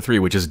 3-3 for 3,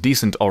 which is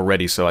decent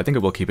already, so I think I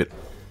will keep it.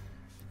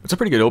 It's a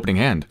pretty good opening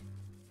hand.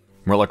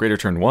 Murloc Raider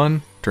turn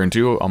 1, turn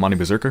 2, Almani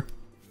Berserker.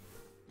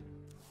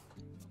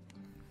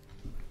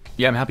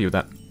 Yeah, I'm happy with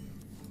that.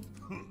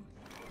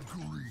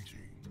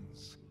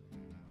 Greetings.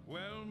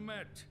 Well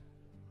met.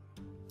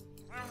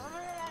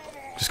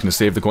 Just gonna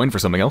save the coin for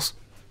something else.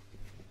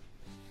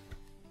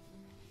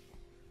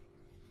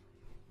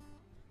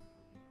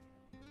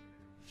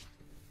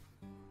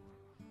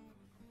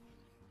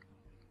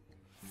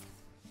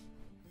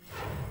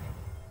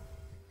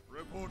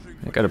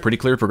 I got a pretty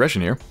clear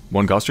progression here.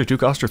 1 coster, 2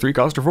 coster, 3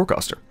 coster, 4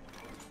 coster.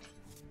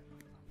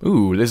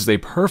 Ooh, this is a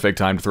perfect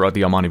time to throw out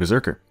the Almani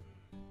Berserker.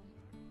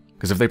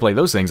 Because if they play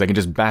those things, I can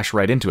just bash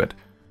right into it.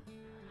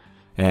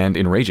 And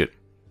enrage it.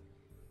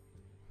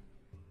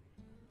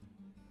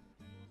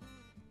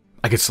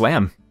 I could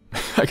slam.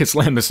 I could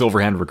slam the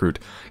Silver Hand Recruit.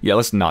 Yeah,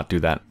 let's not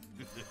do that.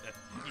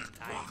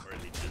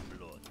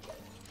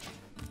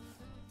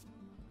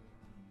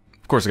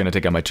 Of course, they're going to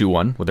take out my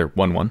 2-1 with their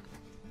 1-1.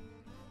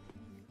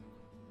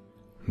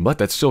 But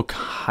that still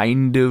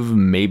kind of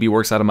maybe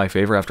works out in my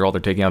favor after all they're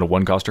taking out a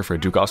 1-coster for a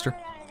 2-coster.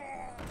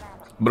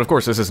 But of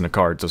course, this isn't a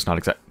card, so it's not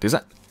exact. Is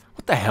that...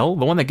 What the hell?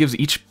 The one that gives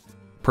each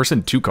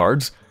person 2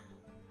 cards?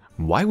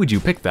 Why would you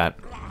pick that?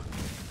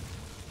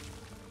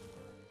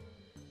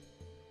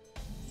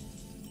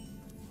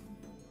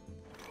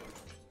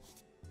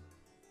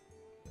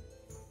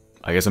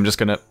 I guess I'm just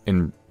gonna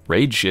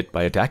enrage shit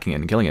by attacking it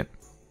and killing it.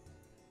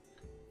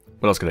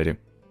 What else could I do?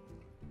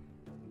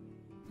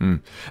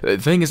 The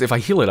thing is, if I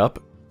heal it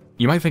up,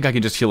 you might think I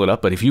can just heal it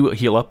up, but if you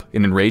heal up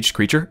an enraged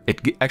creature,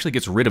 it actually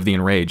gets rid of the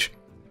enrage.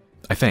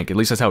 I think. At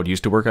least that's how it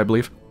used to work, I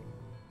believe.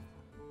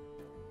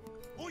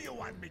 Who you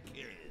want me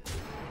killed?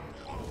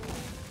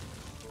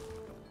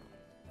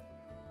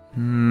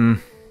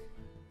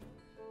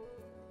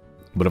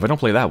 But if I don't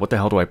play that, what the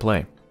hell do I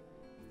play?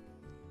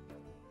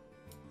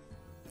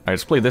 Alright,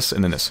 let's play this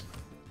and then this.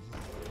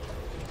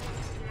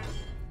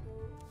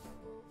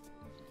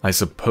 I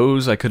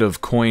suppose I could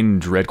have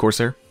coined Dread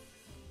Corsair,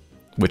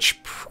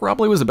 which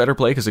probably was a better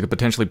play because it could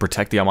potentially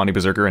protect the Almani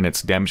Berserker and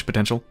its damage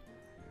potential.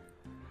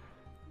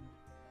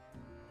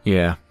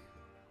 Yeah.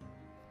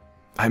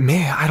 I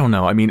don't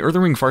know. I mean,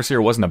 Earthen Ring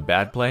Farseer wasn't a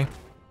bad play.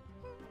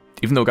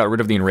 Even though it got rid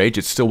of the enrage,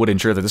 it still would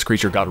ensure that this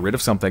creature got rid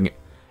of something,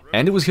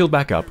 and it was healed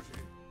back up.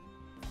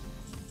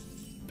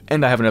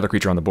 And I have another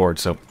creature on the board,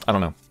 so I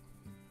don't know.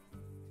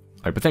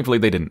 Alright, but thankfully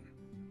they didn't.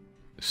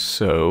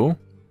 So...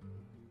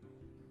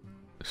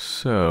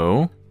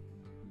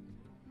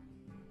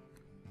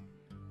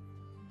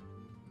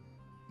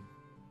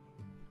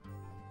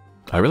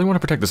 I really want to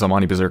protect this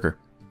Almani Berserker.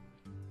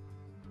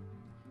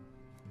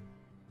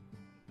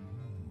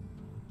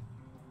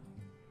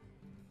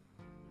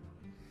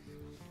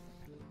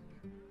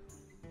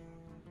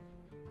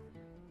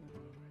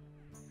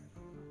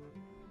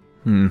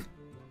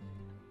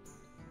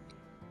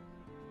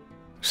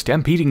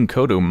 Stampeding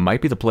Kodo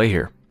might be the play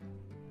here.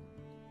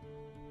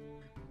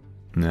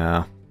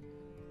 Nah.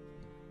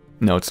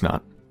 No, it's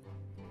not.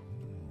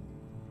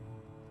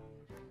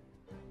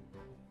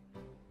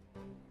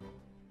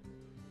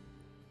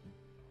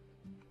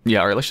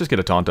 Yeah, alright, let's just get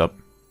a taunt up.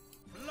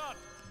 Blood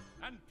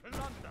and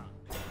plunder.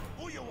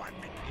 Who you want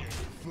me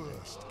kill?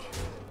 First.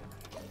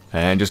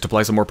 And just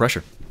apply some more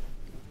pressure.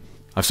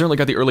 I've certainly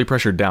got the early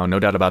pressure down, no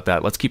doubt about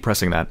that. Let's keep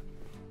pressing that.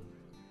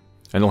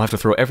 And they'll have to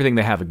throw everything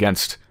they have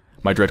against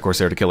my Dread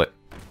Corsair to kill it.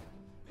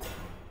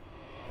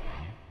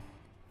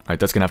 Alright,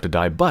 that's gonna have to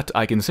die, but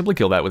I can simply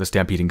kill that with a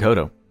Stampeding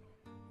Kodo.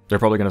 They're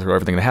probably gonna throw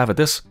everything they have at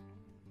this.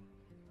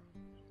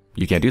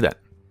 You can't do that.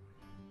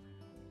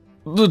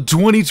 The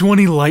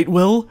 2020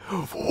 Lightwell?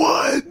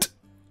 What?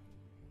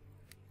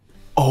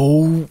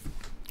 Oh,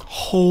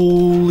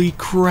 holy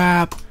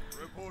crap.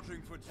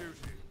 Reporting for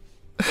duty.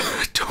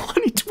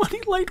 2020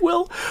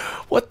 Lightwell?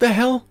 What the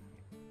hell?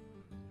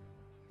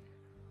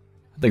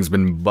 That thing's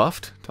been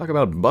buffed. Talk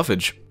about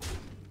buffage.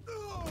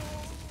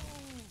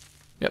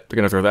 Yep, they're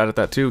gonna throw that at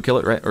that too. Kill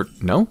it, right? Or,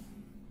 no?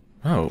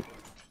 Oh.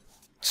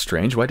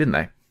 Strange, why didn't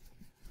I?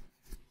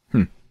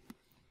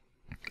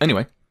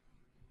 Anyway.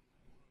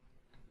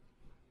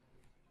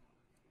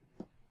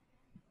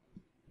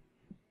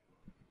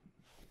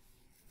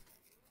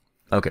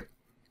 Okay.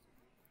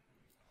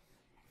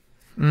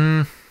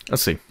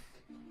 Let's see.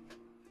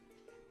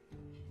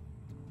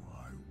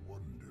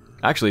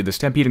 Actually, the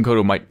Stampeding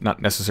Kodo might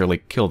not necessarily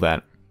kill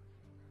that.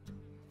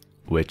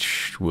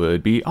 Which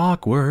would be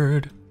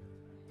awkward.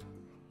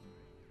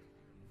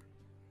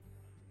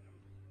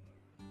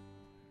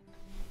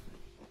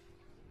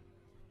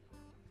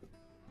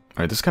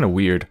 Alright, this is kind of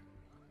weird.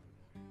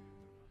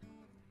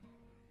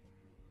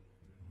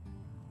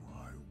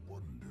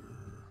 What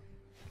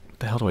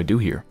the hell do I do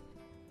here?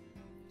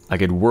 I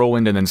could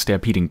Whirlwind and then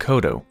Stampeding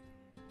Kodo,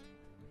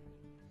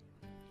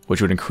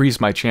 which would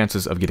increase my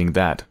chances of getting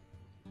that.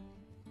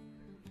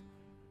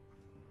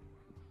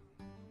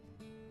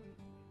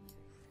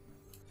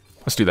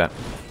 Let's do that.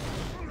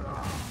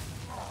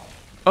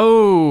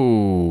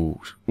 Oh!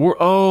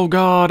 Oh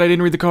god, I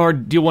didn't read the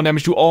card. Deal 1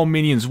 damage to all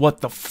minions.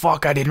 What the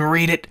fuck? I didn't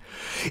read it.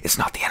 It's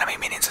not the enemy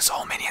minions, it's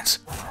all minions.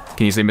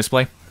 Can you say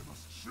misplay?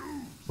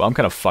 Well, I'm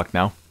kind of fucked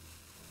now.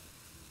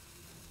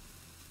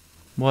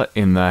 What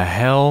in the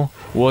hell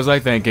was I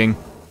thinking?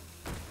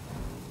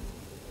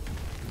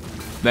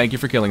 Thank you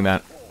for killing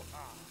that.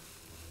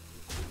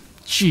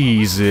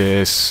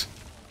 Jesus.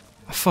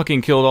 I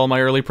fucking killed all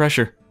my early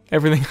pressure.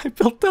 Everything I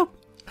built up.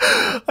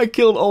 I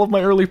killed all of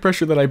my early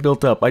pressure that I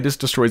built up. I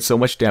just destroyed so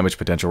much damage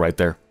potential right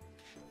there.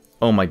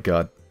 Oh my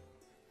god.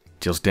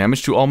 Deals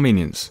damage to all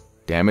minions.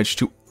 Damage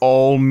to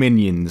all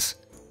minions.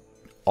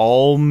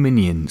 All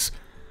minions.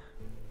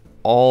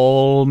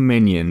 All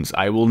minions.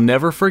 I will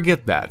never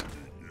forget that.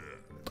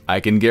 I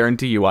can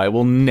guarantee you I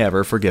will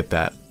never forget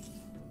that.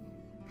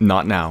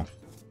 Not now.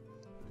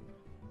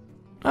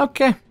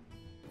 Okay.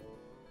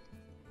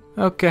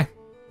 Okay.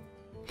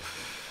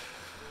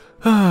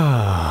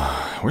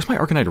 Where's my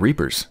Arcanite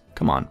Reapers?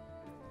 Come on.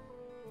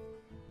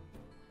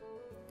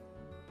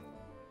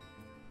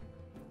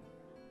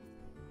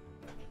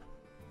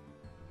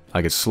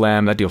 I could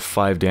slam, that deal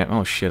 5 damage.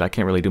 Oh shit, I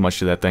can't really do much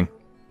to that thing.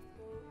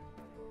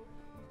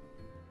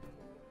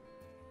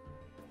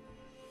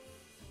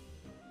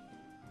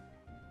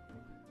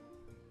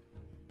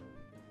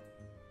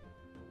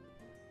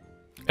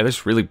 Yeah,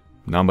 there's really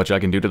not much I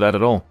can do to that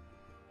at all.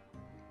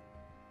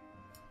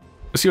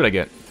 Let's see what I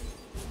get.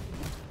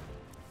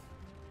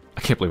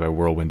 I can't believe I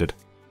whirlwinded.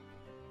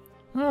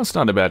 Well, it's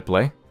not a bad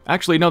play.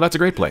 Actually, no, that's a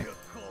great play.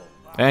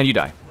 And you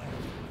die.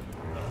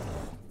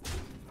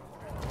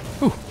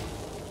 Whew.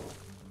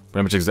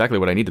 Pretty much exactly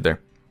what I needed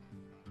there.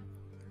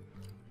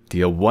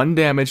 Deal 1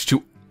 damage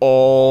to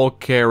all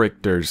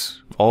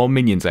characters. All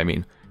minions, I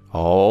mean.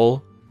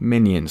 All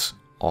minions.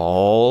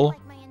 All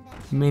Like my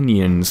invention.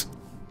 minions.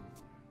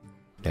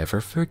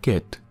 Never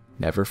forget.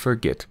 Never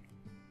forget.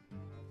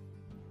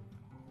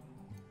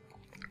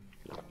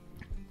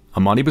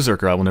 Amani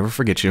Berserker, I will never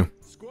forget you.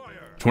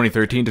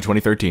 2013 to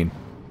 2013.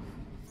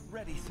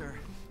 Ready, sir.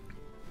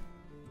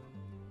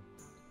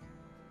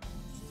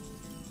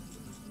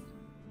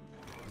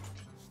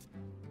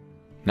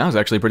 Now is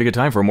actually a pretty good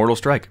time for a Mortal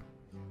Strike.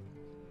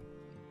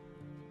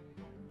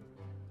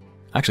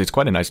 Actually, it's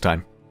quite a nice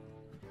time.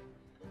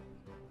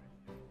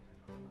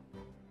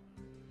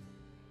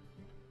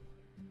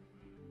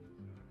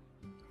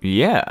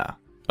 Yeah.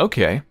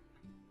 Okay.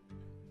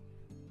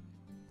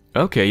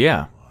 Okay,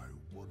 yeah.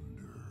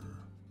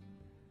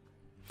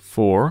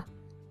 4,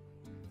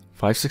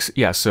 5, 6.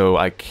 Yeah, so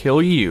I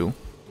kill you.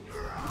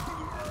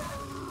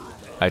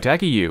 I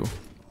attack you.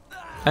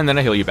 And then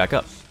I heal you back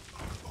up.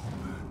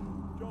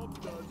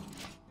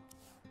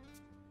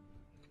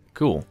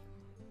 Cool.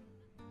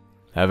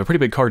 I have a pretty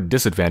big card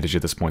disadvantage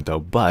at this point, though,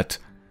 but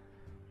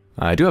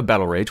I do have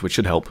Battle Rage, which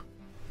should help.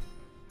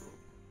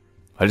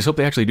 I just hope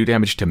they actually do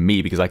damage to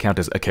me, because I count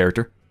as a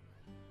character.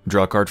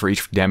 Draw a card for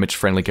each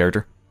damage-friendly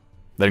character.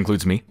 That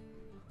includes me.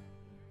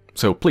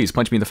 So please,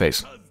 punch me in the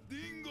face.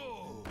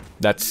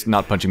 That's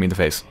not punching me in the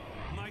face.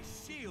 My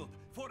shield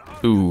for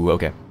Ooh,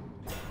 okay.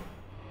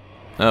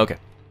 Okay.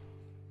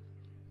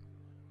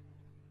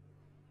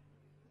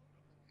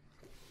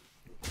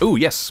 Ooh,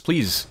 yes,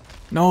 please.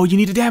 No, you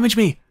need to damage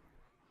me.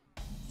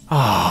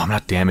 Oh, I'm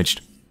not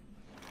damaged.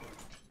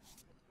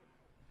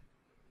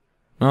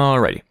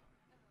 Alrighty.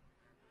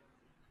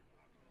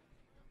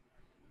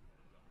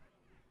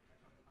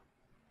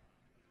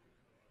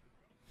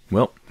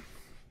 Well,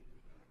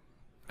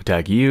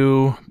 attack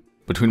you.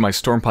 Between my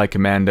Stormpike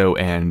Commando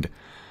and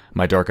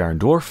my Dark Iron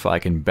Dwarf, I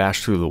can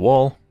bash through the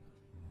wall.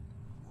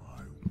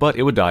 But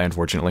it would die,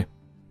 unfortunately.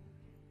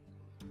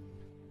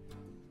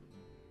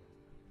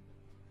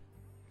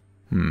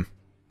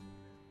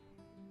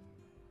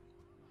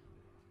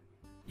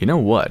 You know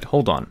what?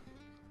 Hold on.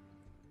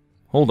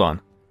 Hold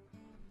on.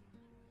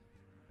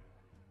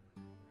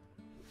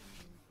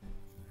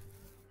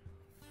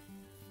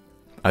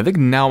 I think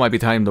now might be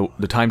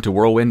the time to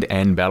Whirlwind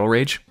and Battle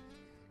Rage.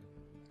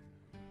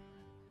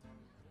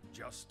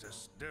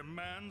 Justice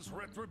demands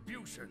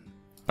retribution.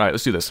 Alright,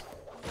 let's do this.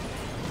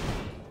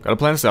 Gotta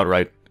plan this out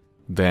right.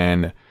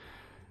 Then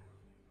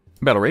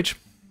Battle Rage.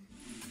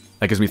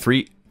 That gives me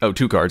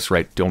 2 cards,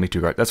 right? Only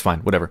 2 cards. That's fine,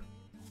 whatever.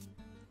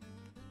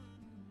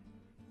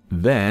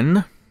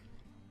 Then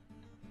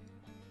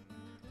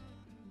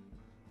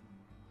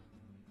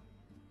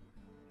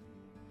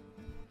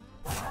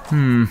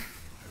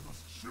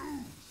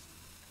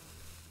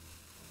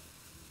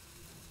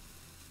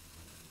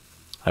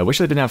I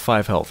wish I didn't have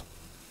 5 health.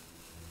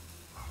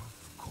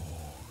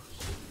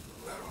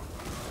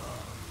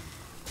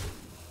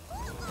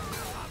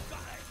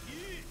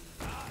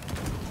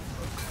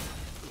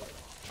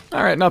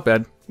 Alright, not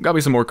bad. Got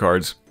me some more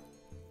cards.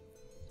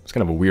 It's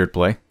kind of a weird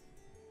play.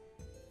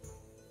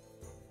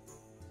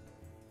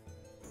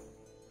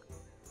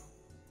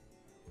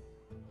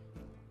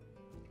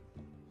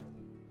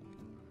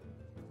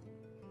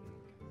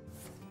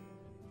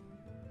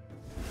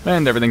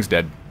 And everything's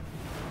dead.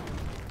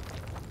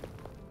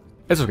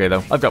 It's okay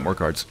though, I've got more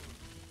cards.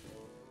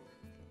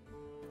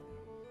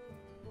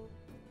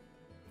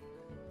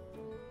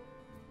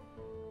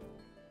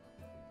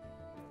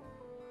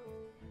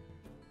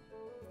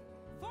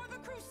 For the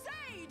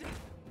crusade!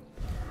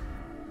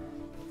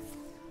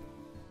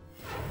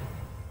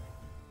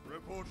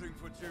 Reporting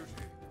for duty.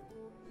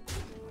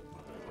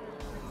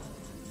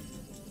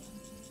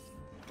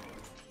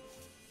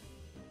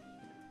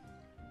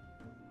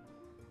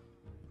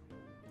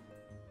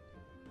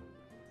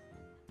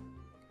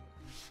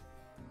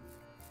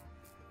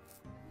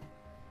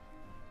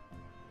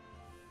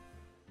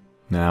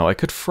 Now, I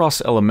could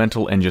Frost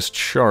Elemental and just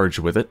charge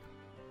with it.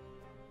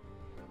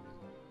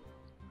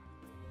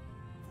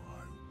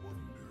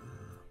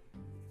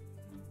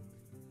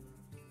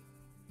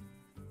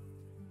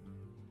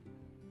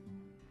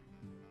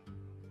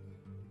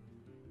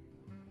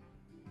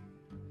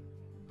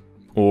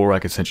 Or I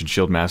could Sentient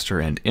Shield Master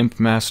and Imp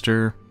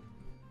Master.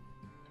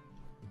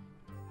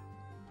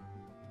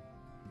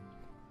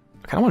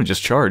 I kind of want to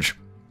just charge.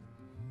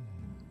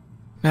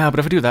 Nah, but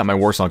if I do that, my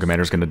Warsong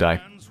Commander's gonna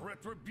die.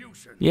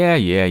 Yeah.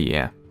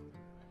 Yeah,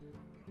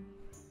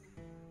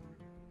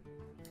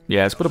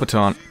 let's put up a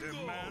taunt.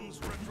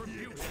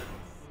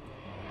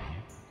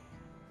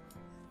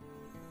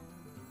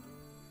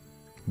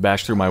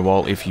 Bash through my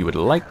wall if you would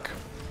like.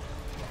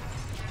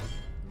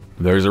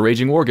 There's a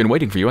Raging Worgen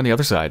waiting for you on the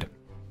other side.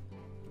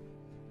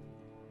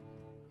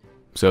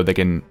 So they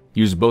can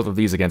use both of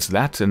these against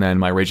that, and then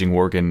my Raging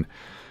Worgen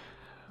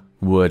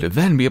would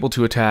then be able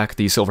to attack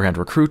the Silverhand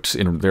Recruit,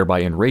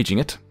 thereby enraging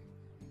it.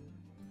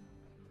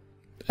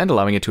 And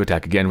allowing it to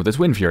attack again with its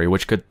Wind Fury,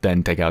 which could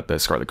then take out the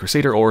Scarlet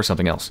Crusader or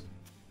something else.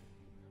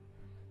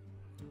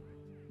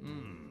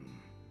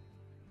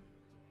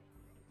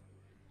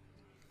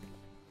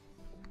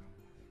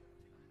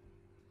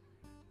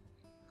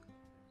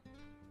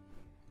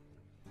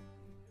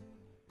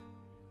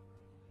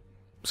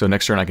 So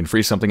next turn I can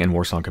freeze something and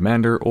Warsong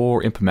Commander,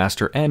 or Imp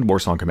Master and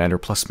Warsong Commander,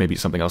 plus maybe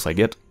something else I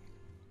get.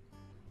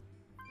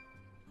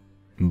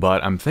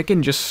 But I'm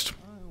thinking just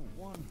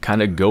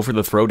kind of go for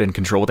the throat and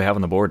control what they have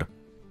on the board.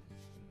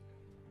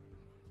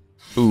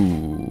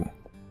 Ooh.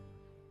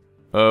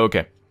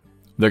 Okay.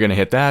 They're going to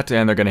hit that,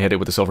 and they're going to hit it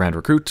with the Silverhand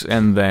Recruit,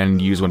 and then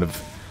use one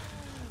of...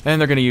 And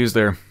they're going to use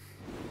their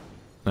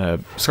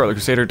Scarlet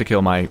Crusader to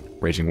kill my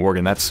Raging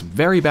Worgen. That's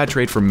very bad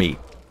trade for me.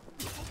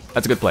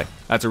 That's a good play.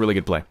 That's a really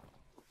good play.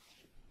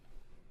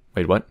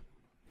 Wait, what?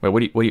 Wait,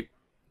 what do you...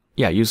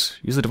 Yeah, use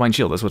the Divine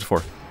Shield. That's what it's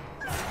for.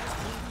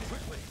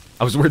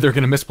 I was worried they were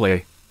going to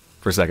misplay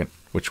for a second,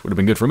 which would have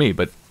been good for me,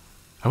 but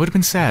I would have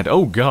been sad.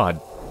 Oh, God.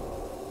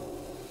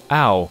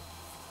 Ow.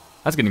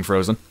 That's getting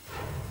frozen.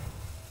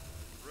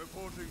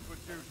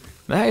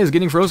 That is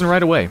getting frozen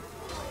right away.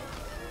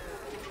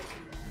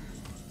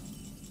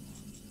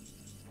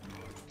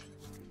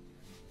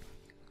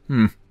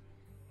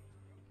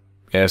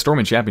 Yeah,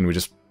 Storm Champion would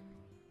just...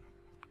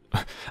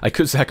 I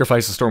could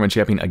sacrifice the Storm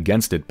Champion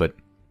against it, but...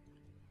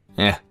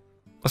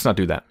 let's not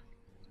do that.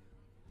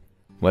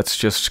 Let's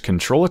just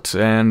control it,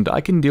 and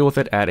I can deal with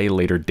it at a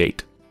later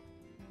date.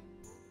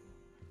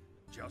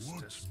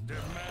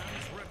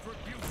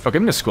 Okay,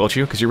 I'm gonna squelch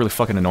you, because you're really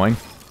fucking annoying.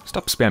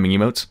 Stop spamming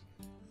emotes.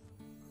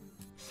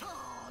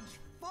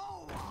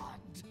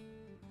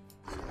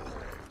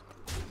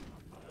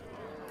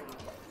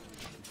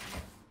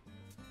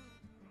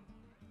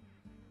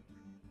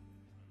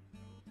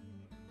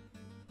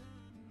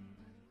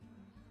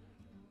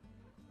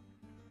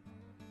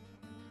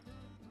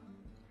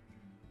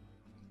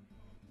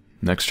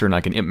 Next turn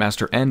I can Imp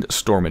Master and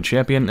Storm and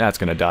Champion. That's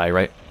gonna die,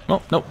 right? Oh,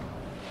 nope.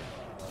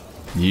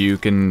 You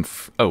can...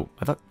 oh,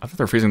 I thought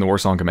they were freezing the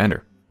Warsong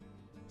Commander.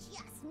 Just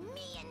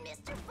me and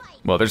Mr. Fight.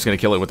 Well, they're just gonna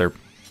kill it with their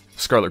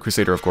Scarlet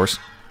Crusader, of course.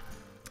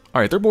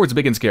 Alright, their board's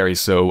big and scary,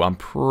 so I'm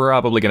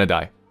probably gonna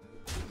die.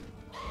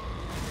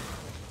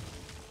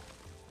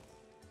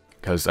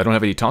 Because I don't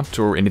have any taunt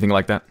or anything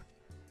like that.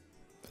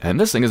 And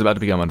this thing is about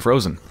to become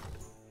unfrozen.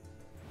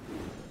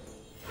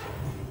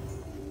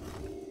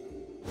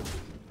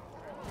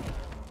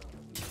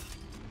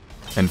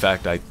 In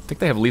fact, I think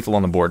they have lethal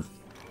on the board.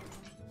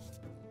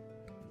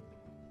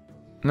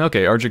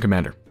 Okay, Argent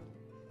Commander.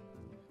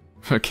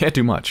 Can't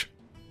do much.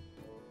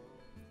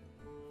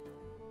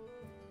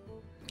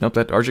 Nope,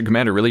 that Argent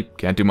Commander really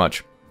can't do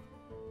much.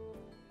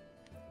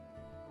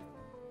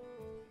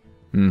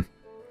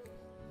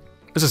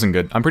 This isn't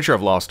good. I'm pretty sure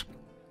I've lost.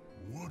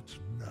 What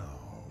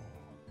now?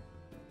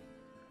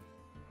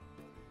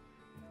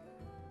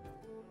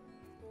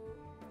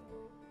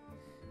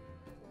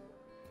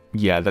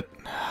 Yeah, that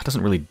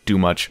doesn't really do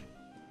much.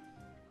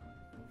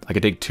 I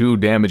could take 2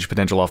 damage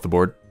potential off the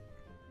board.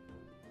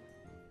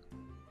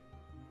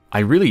 I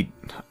really...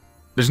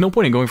 there's no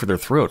point in going for their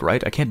throat,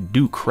 right? I can't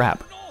do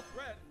crap.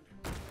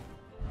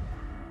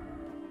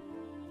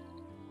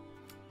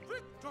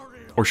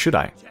 Or should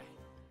I?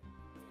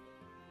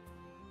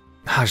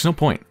 There's no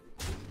point.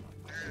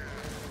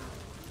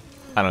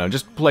 I don't know,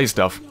 just play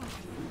stuff.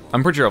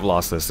 I'm pretty sure I've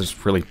lost this.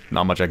 There's really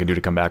not much I can do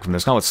to come back from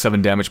this. Not with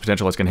 7 damage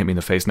potential that's going to hit me in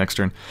the face next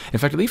turn. In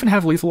fact, do they even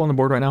have lethal on the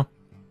board right now?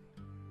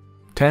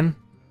 10?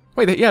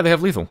 Wait, yeah, they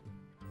have lethal.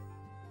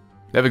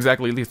 They have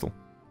exactly lethal.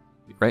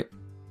 Right?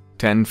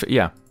 10,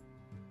 yeah.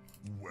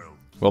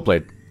 Well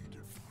played.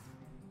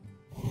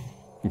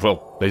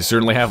 Well, they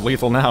certainly have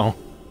lethal now.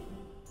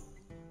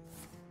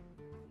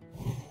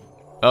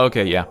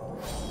 Okay, yeah.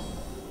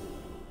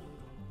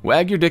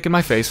 Wag your dick in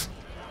my face.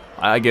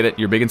 I get it,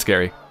 you're big and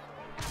scary.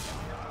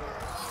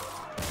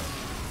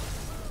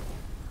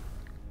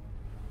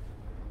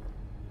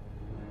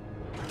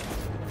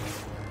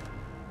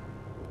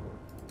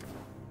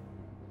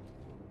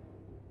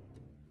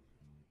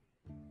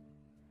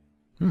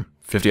 Hmm.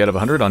 50 out of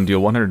 100 on deal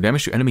 100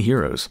 damage to enemy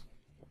heroes.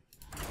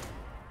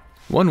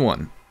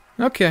 1-1.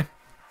 Okay.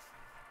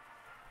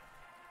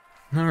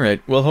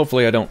 Alright, well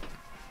hopefully I don't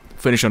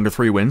finish under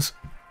 3 wins.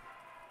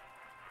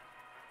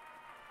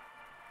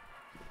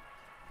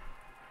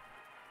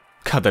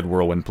 God, that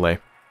whirlwind play.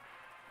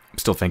 I'm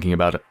still thinking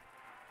about it.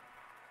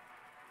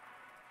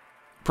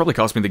 Probably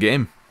cost me the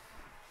game.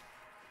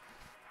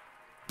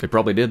 It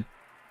probably did.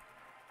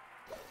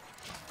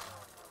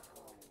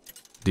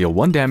 Deal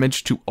 1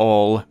 damage to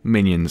all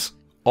minions.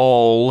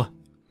 All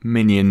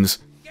minions.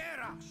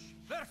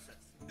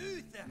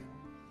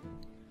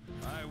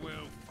 I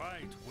will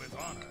fight with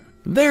honor.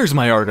 There's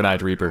my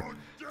Arcanite Reaper.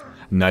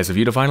 Nice of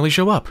you to finally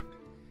show up.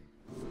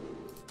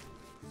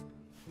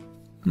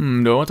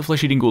 Do I want the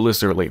flesh-eating ghoul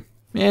this early?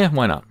 Eh,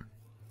 why not?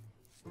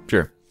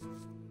 Sure.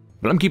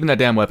 But I'm keeping that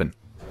damn weapon.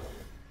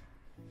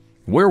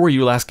 Where were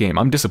you last game?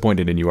 I'm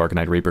disappointed in you,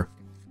 Arcanite Reaper.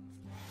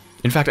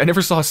 In fact, I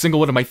never saw a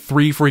single one of my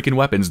 3 freaking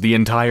weapons the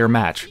entire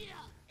match.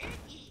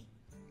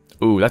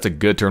 Ooh, that's a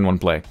good turn 1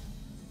 play.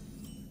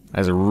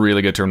 That's a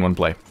really good turn 1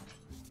 play.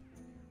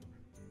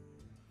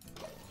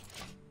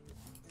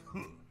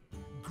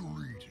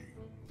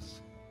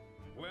 Greetings.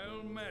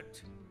 Well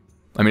met.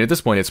 I mean, at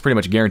this point, it's pretty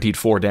much guaranteed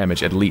 4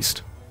 damage at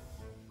least.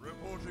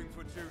 Reporting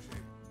for duty.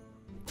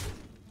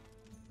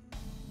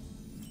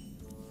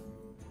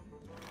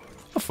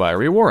 A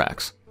fiery war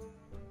axe.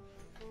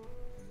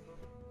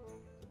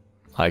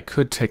 I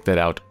could take that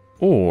out,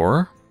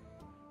 or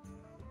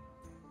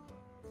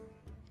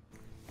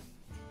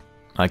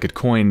I could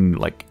coin,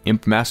 like,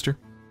 Imp Master.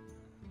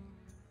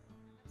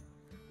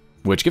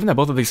 Which, given that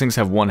both of these things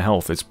have 1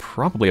 health, is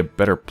probably a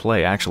better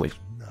play, actually.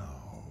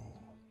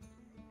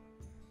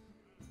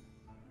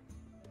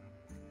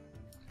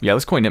 Yeah,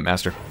 let's coin Imp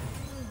Master.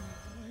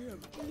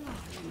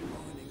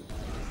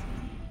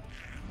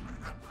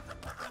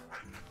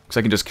 Because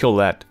I can just kill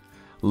that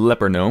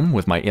leper gnome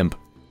with my Imp.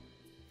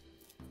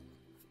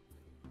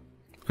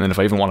 And then if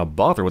I even want to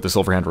bother with the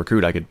Silverhand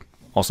Recruit, I could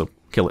also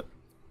kill it.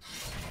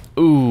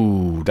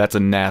 Ooh, that's a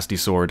nasty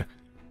sword.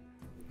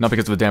 Not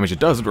because of the damage it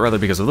does, but rather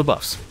because of the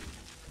buffs.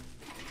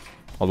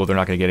 Although they're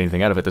not going to get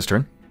anything out of it this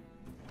turn.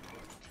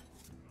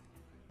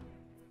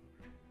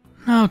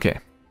 Okay.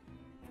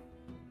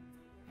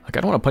 Like, I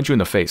don't want to punch you in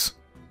the face.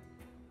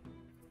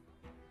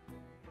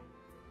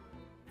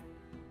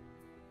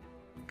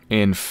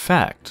 In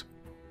fact,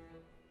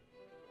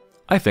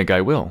 I think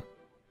I will.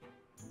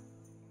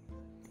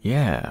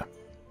 Yeah.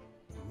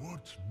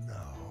 What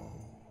now?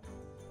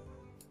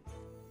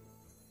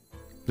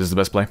 This is the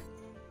best play?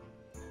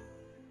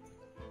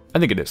 I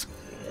think it is.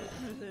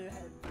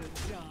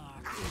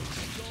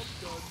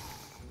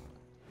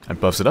 That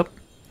buffs it up.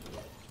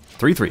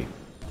 3-3.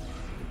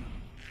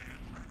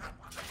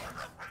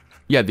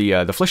 Yeah,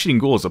 the Flesh-Eating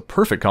Ghoul is a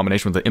perfect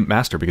combination with the Imp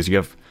Master because you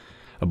have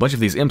a bunch of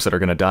these imps that are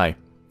going to die.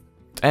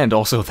 And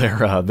also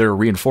they're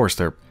reinforced.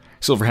 Their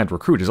Silverhand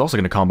Recruit is also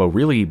going to combo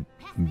really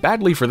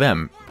badly for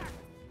them.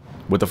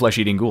 with the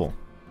flesh-eating ghoul.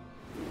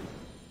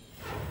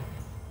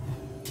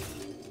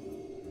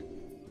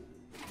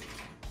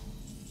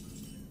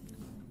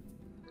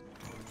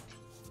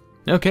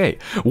 Okay,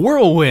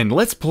 Whirlwind,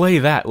 let's play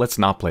that. Let's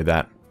not play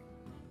that.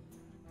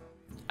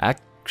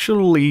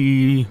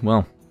 Actually,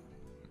 well,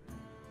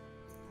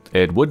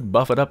 it would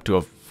buff it up to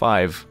a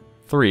 5-3,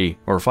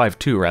 or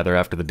 5-2 rather,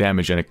 after the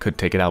damage, and it could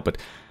take it out, but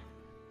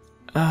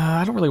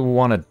I don't really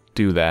want to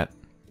do that.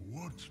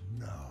 What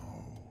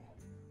now?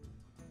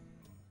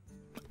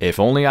 If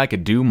only I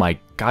could do my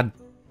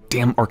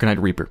goddamn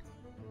Arcanite Reaper.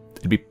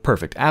 It'd be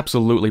perfect,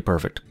 absolutely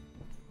perfect.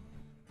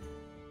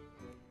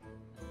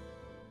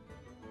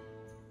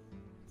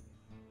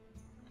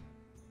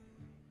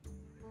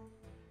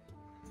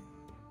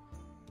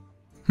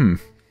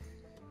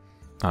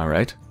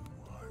 Alright.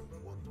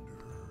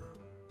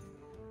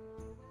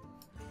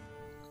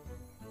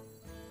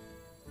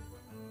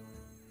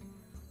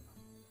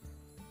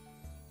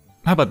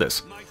 How about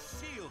this? My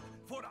shield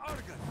for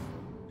Argus.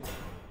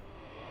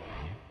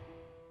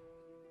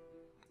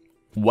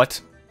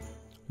 What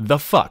the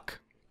fuck?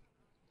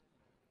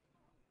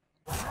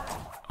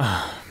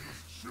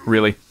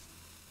 Really?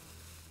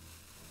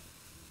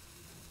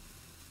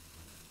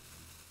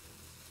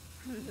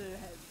 Let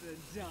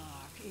the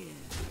dark in.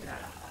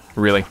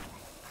 Really?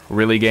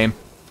 Really, game?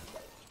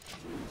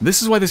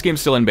 This is why this game's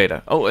still in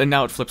beta. Oh, and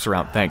now it flips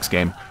around. Thanks,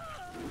 game.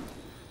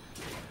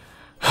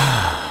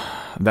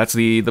 That's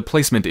the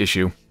placement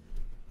issue.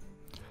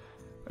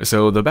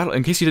 So the battle,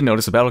 in case you didn't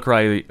notice, the battle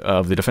cry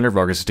of the Defender of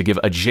Argus is to give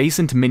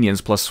adjacent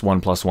minions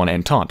 +1/+1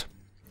 and taunt.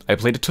 I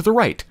played it to the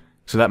right,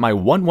 so that my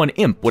 1/1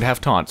 imp would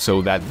have taunt,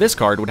 so that this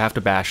card would have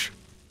to bash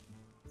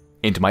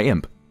into my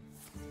imp.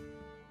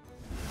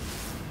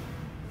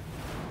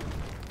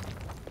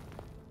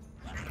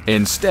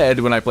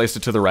 Instead, when I placed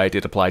it to the right,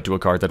 it applied to a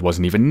card that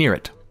wasn't even near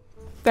it.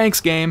 Thanks,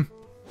 game.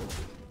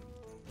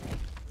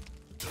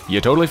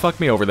 You totally fucked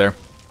me over there.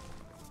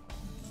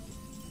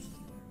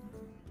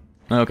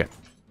 Okay.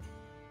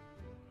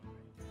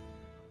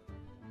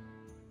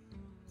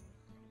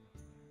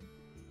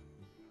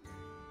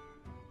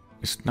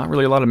 There's not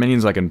really a lot of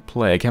minions I can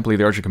play. I can't play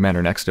the Archer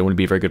Commander next. It wouldn't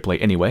be a very good play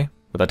anyway,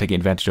 without taking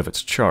advantage of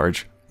its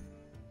charge.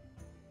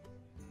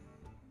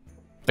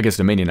 Against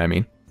a minion, I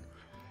mean.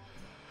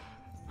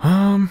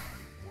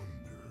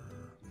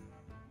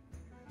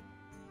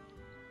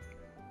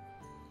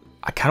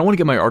 I kind of want to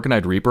get my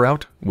Arcanite Reaper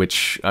out,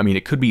 which, I mean,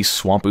 it could be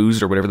Swamp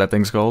Oozed or whatever that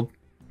thing's called.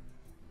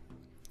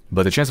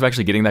 But the chance of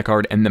actually getting that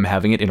card and them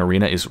having it in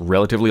Arena is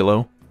relatively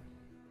low.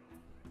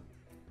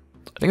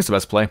 I think it's the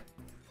best play.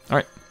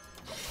 Alright.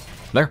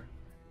 There.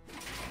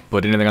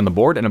 Put anything on the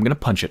board, and I'm going to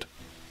punch it.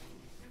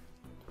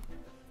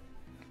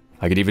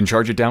 I could even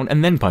charge it down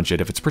and then punch it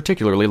if it's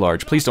particularly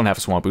large. Please don't have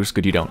a Swamp Ooze.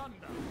 Good you don't.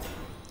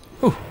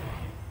 Ooh.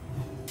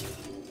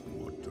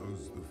 What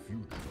does the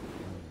future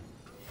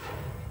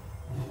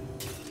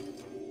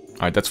hold?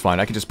 Alright, that's fine.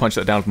 I can just punch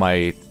that down with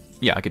my...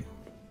 Yeah,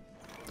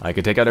 I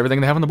could take out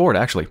everything they have on the board,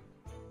 actually.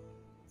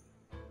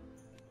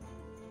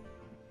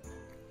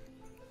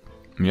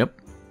 Yep.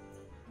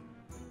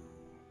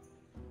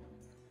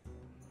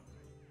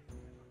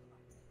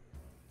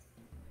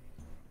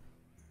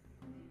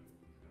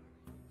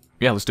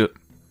 Yeah, let's do it.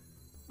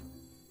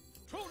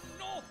 To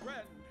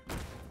Northrend.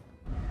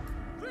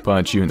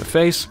 Punch you in the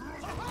face.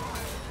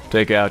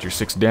 Take out your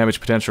 6 damage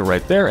potential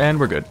right there, and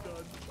we're good.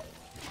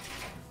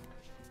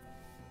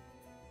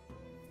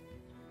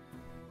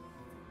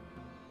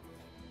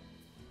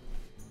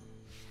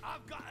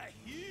 I've got a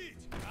huge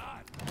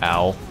card.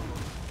 Ow.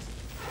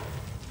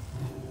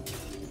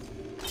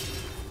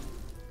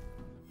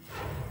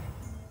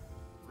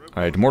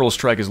 Alright, Mortal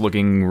Strike is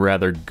looking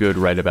rather good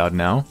right about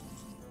now.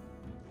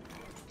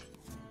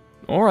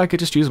 Or I could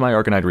just use my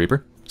Arcanite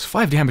Reaper. It's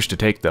 5 damage to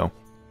take, though.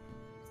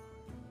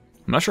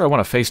 I'm not sure I want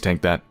to face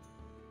tank that.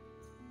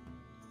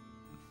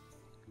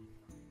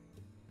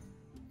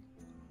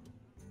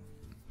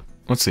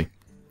 Let's see.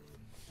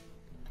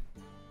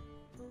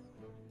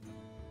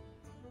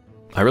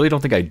 I really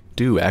don't think I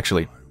do,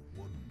 actually.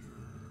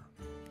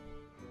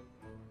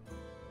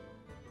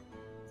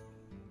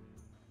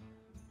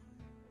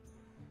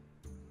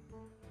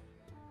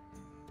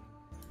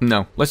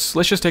 No, let's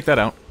just take that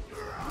out.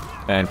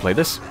 And play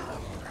this.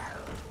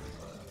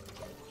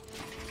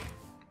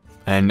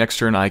 And next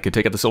turn I could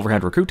take out the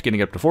Silverhand Recruit,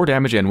 getting up to 4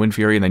 damage, and Wind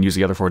Fury, and then use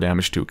the other 4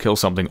 damage to kill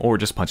something, or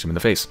just punch him in the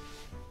face.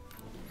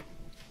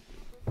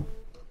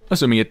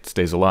 Assuming it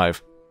stays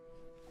alive.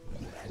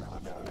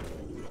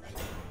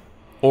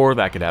 Or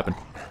that could happen.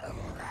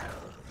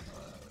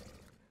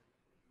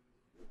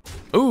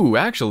 Ooh,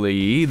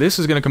 actually, this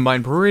is going to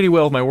combine pretty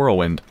well with my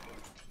Whirlwind.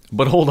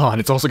 But hold on,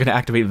 it's also going to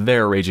activate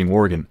their Raging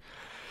Worgen.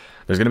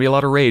 There's going to be a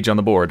lot of rage on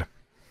the board.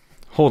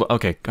 Hold on,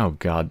 okay, oh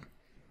god.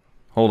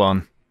 Hold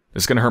on.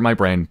 This is going to hurt my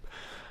brain.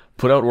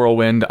 Put out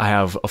Whirlwind, I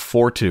have a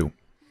 4-2.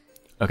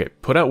 Okay,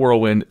 put out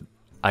Whirlwind,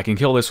 I can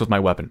kill this with my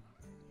weapon.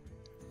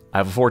 I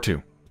have a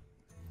 4-2.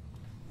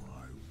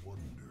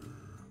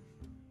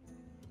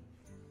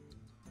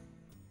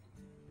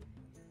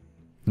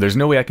 There's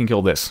no way I can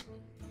kill this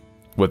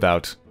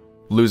without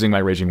losing my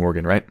Raging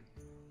Worgen, right?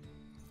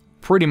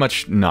 pretty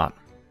much not.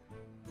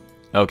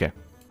 Okay.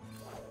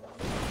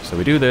 So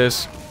we do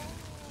this.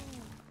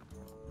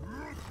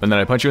 And then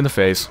I punch you in the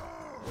face.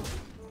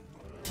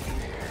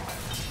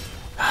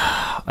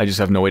 I just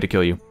have no way to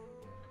kill you.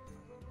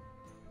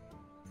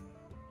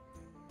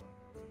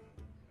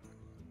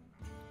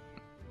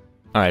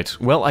 Alright,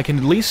 well, I can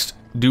at least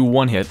do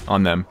one hit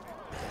on them.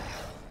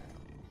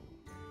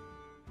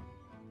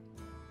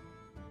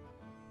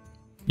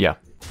 Yeah.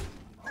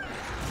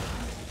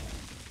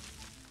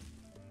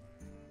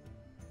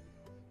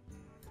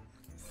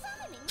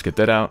 Let's get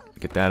that out,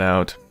 get that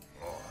out,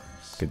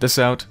 get this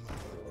out.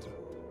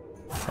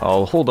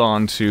 I'll hold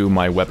on to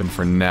my weapon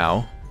for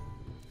now.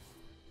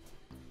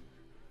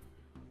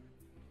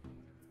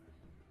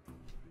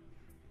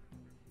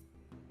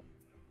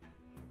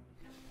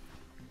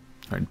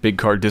 Alright, big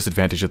card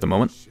disadvantage at the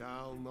moment.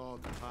 Shall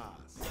not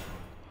pass.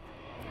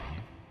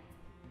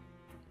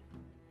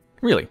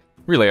 Really?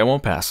 Really, I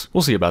won't pass.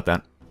 We'll see about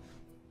that.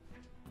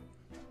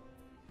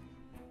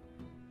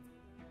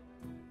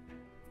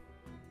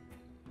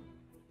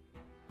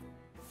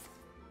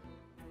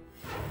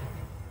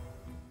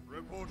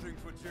 Reporting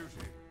for duty.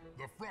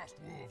 The Frost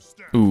Wolves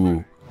stand.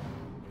 Ooh.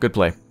 Good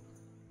play.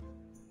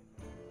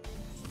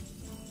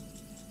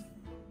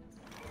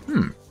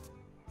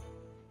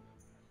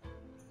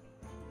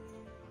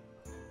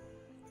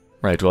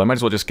 Right, well, I might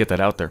as well just get that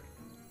out there.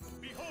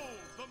 Behold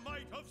the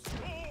might of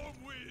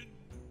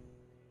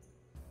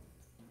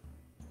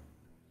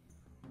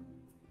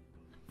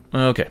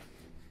Stormwind. Okay.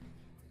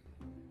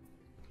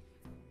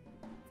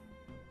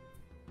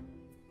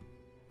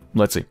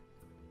 Let's see.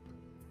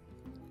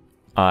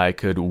 I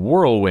could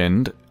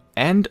Whirlwind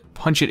and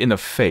punch it in the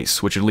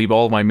face, which would leave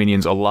all of my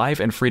minions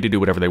alive and free to do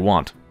whatever they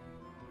want.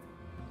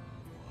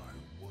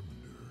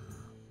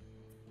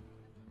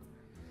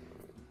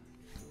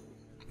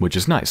 Which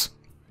is nice.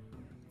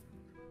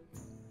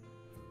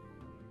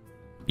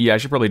 Yeah, I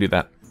should probably do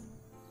that.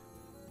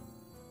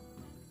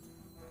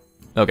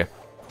 Okay.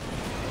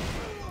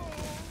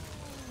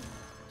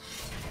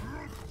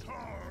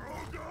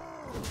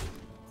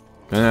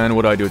 And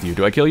what do I do with you?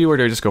 Do I kill you or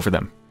do I just go for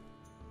them?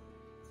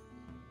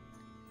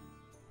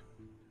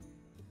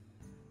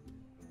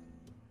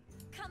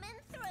 Coming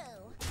through.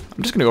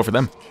 I'm just gonna go for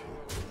them.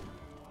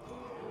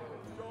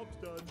 Job's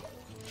done.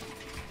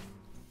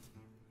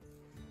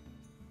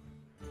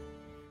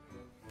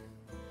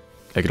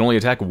 I can only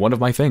attack one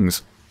of my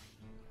things.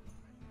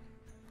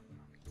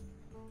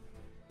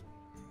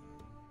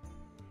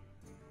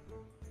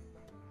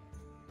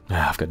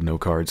 Ah, I've got no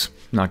cards.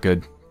 Not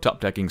good. Top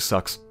decking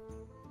sucks.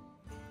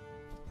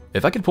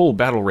 If I could pull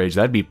Battle Rage,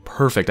 that'd be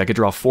perfect. I could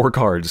draw 4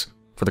 cards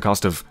for the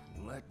cost of...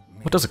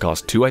 What does it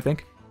cost? 2, I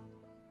think?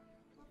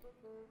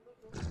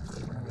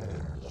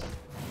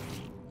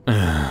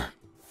 They're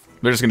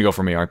just gonna go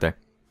for me, aren't they?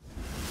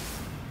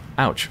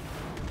 Ouch.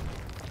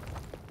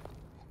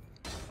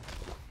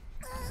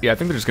 Yeah, I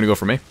think they're just gonna go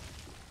for me.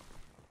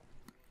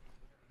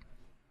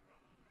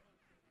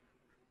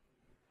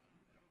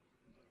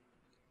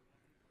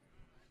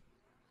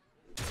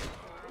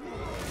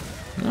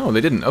 No,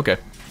 they didn't. Okay.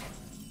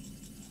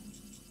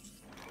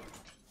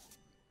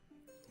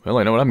 Well,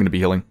 I know what I'm going to be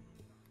healing.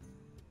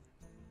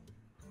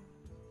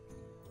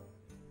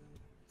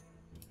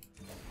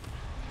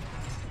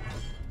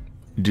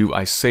 Do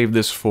I save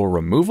this for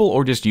removal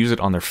or just use it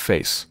on their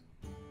face?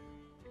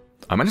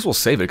 I might as well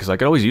save it because I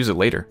could always use it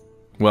later.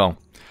 Well,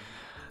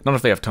 not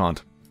if they have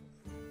taunt.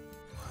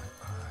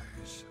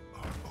 Eyes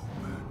are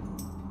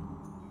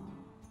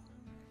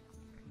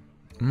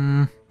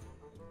open.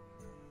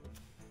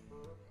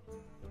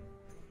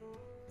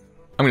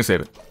 I'm going to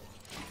save it.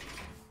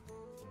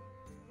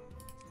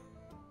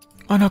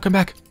 Oh no, come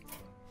back.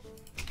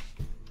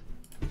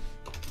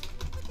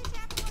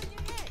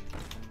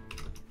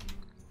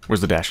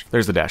 Where's the dash?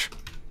 There's the dash.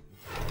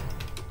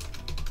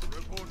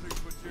 Reporting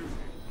for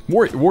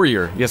duty.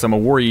 Warrior. Yes, I'm a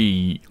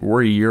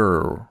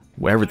warrior.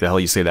 Whatever the hell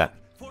you say that.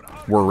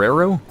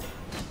 Warrero?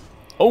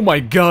 Oh my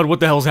god,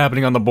 what the hell's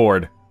happening on the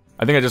board?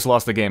 I think I just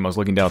lost the game. I was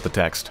looking down at the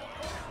text.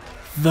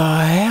 The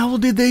hell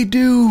did they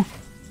do?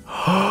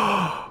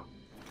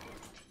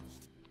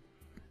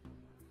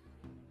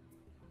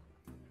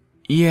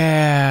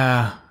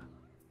 Yeah.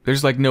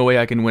 There's like no way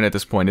I can win at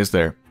this point, is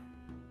there?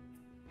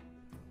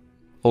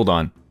 Hold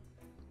on.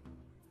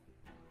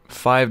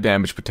 5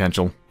 damage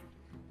potential.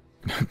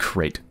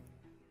 Great.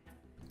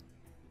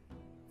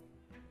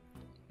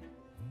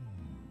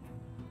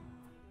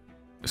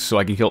 So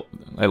I can kill...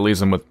 That leaves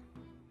them with...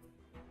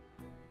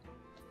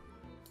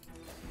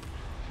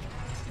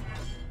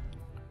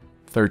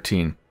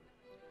 $13.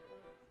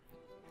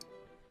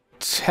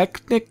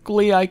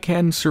 Technically, I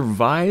can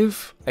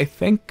survive, I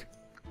think.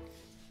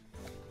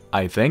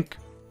 I've got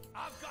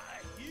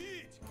a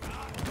huge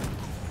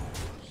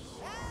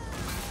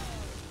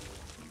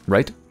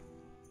Right?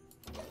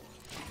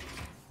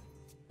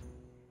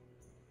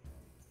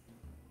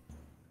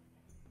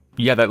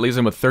 Yeah, that leaves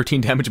him with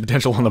 13 damage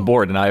potential on the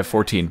board, and I have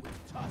 14.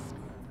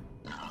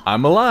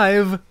 I'm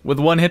alive with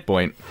 1 hit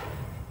point.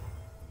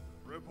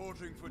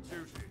 reporting for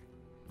duty.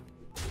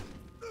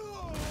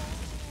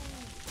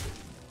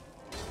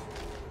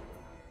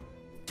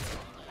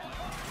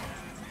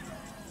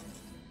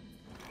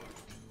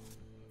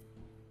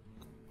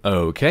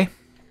 Okay.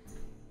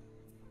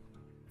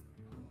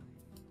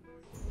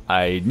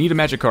 I need a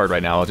magic card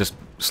right now. I'll just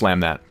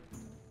slam that.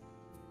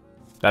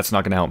 That's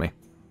not going to help me.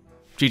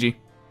 GG.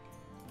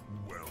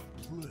 Well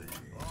played.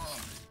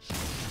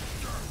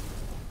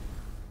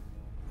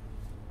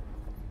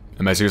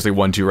 Am I seriously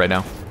 1-2 right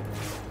now?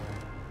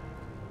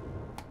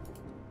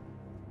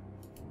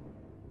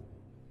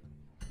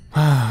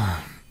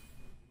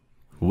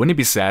 Wouldn't it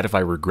be sad if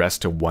I regressed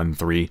to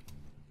 1-3?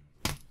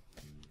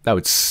 That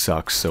would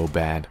suck so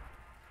bad.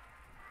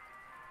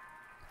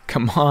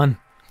 Come on.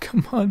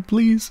 Come on,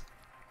 please.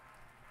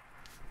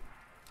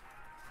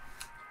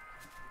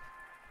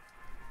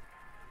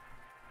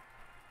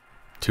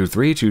 Two,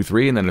 3,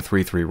 and then a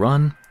 3-3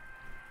 run.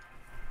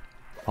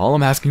 All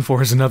I'm asking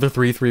for is another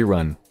 3-3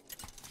 run.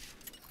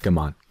 Come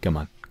on, come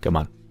on, come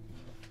on.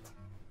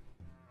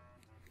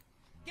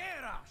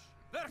 Garrosh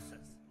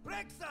versus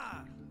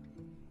Rexar.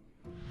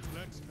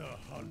 Let the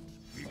hunt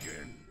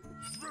begin.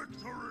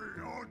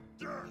 Victory or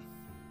death.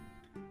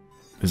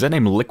 Is that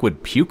name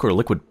Liquid Puke or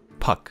Liquid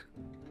Puck?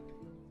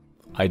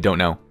 I don't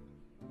know.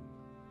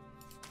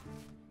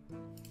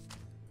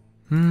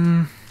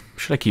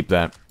 Should I keep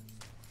that?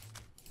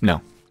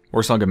 No.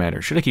 Warsong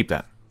Commander. Should I keep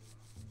that?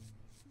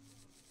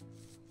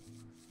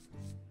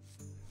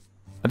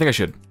 I think I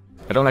should.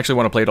 I don't actually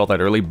want to play it all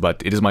that early,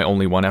 but it is my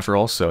only one after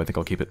all, so I think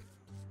I'll keep it.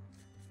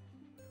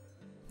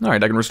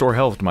 Alright, I can restore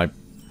health to my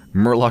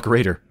Murloc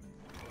Raider.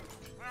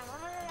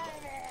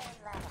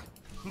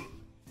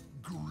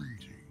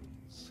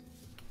 Greetings.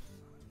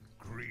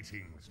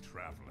 Greetings,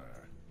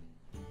 traveler.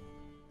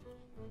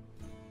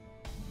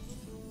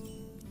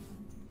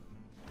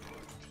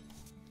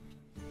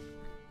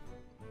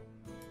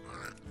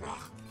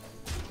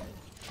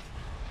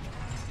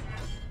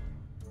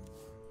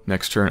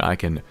 Next turn I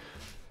can...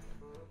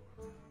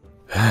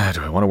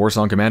 Do I want a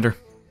Warsong Commander?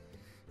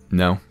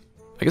 No.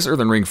 I guess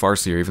Earthen Ring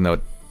Farseer, even though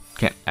it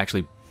can't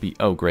actually be...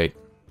 Oh, great.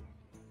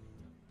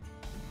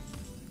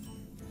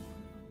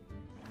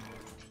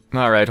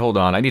 Alright, hold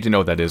on. I need to know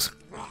what that is.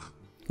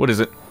 What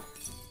is it?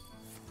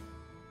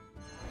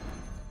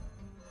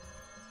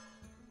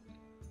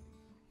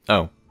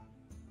 Oh.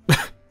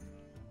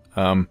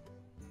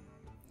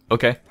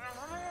 Okay.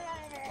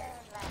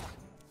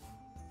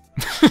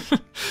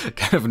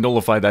 Kind of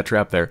nullified that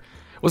trap there.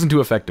 Wasn't too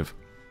effective.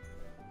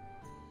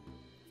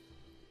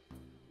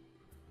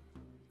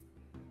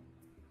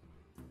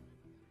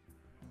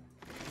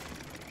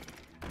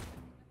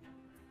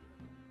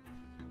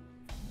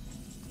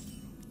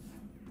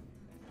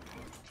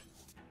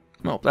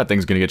 Well, that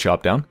thing's gonna get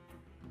chopped down.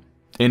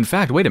 In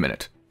fact, wait a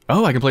minute.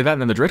 Oh, I can play that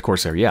and then the Dread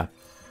Corsair, yeah.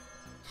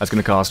 That's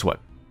gonna cost what?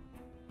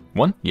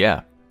 1?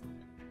 Yeah.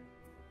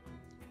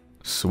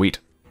 Sweet.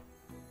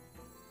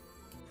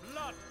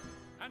 Blood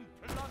and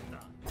plunder.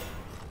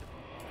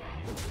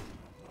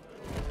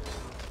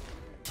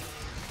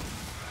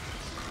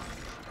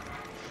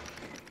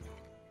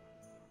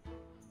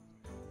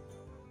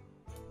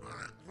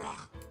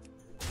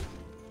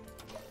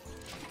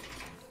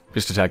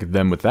 Just attack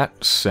them with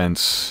that,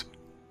 since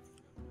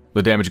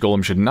the damage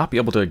golem should not be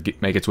able to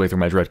make its way through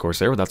my Dread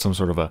Corsair without some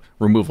sort of a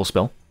removal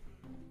spell.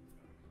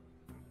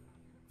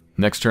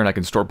 Next turn I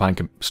can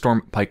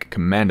Stormpike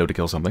Commando to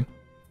kill something.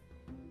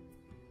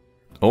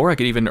 Or I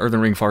could even Earthen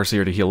Ring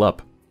Farseer to heal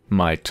up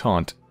my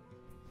taunt,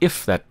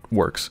 if that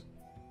works.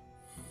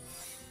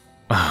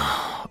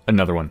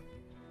 Another one.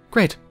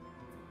 Great.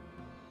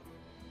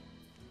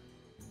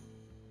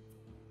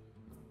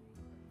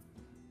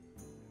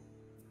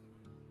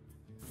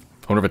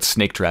 I wonder if it's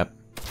Snake Trap.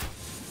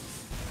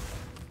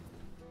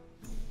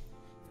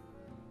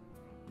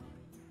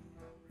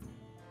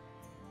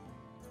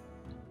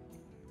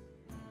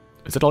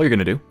 Is that all you're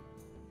gonna do?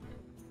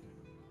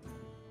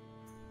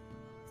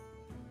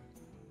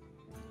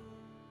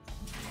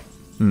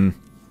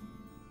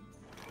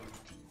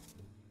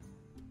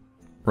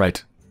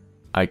 Right.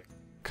 I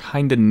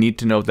kinda need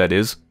to know what that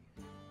is.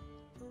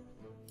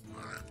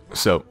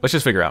 So, let's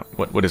just figure out.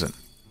 What is it?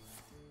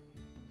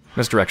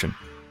 Misdirection.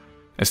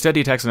 Instead,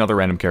 he attacks another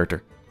random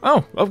character.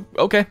 Oh,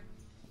 okay.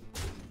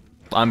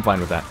 I'm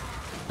fine with that.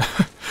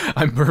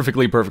 I'm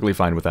perfectly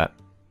fine with that.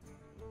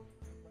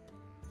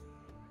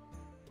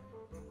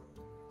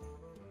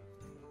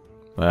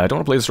 I don't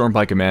want to play the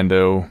Stormpike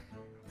Commando.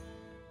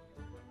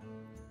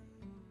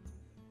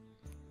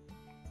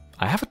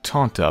 I have a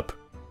taunt up.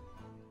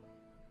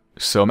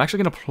 So I'm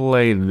actually going to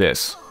play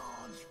this.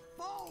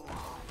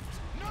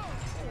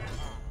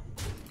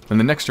 And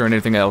the next turn,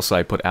 anything else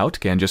I put out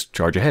can just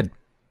charge ahead.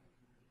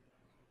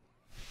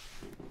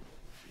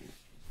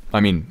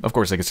 I mean, of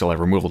course I could still have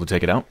removal to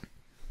take it out.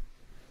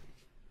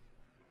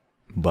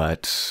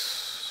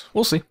 But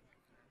we'll see.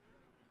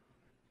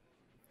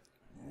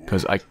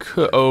 Because I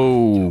could...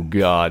 Oh,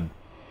 God.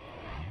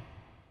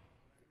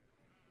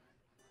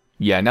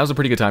 Yeah, now's a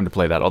pretty good time to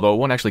play that, although it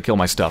won't actually kill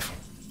my stuff.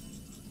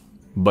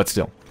 But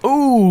still.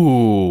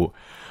 Ooh!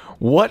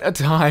 What a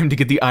time to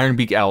get the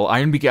Ironbeak Owl.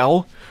 Ironbeak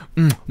Owl?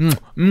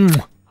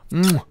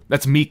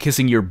 That's me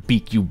kissing your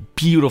beak, you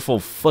beautiful,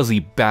 fuzzy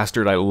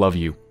bastard. I love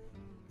you.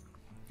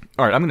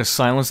 Alright, I'm going to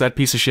silence that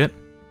piece of shit.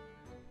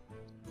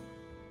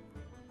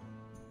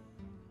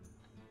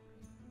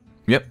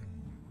 Yep.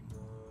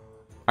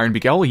 Iron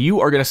Beak Owl, you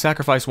are going to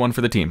sacrifice one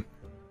for the team.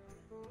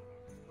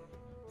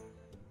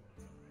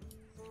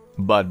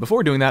 But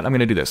before doing that, I'm going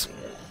to do this.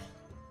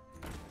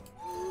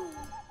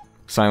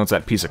 Silence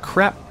that piece of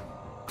crap.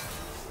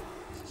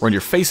 Run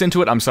your face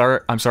into it. I'm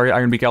sorry,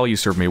 Iron Beak Owl, you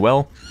served me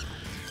well.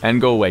 And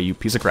go away, you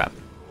piece of crap.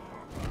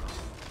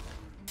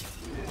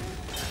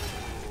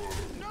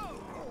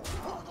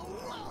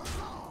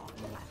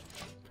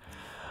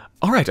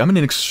 Alright, I'm in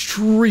an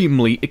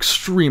extremely,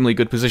 extremely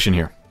good position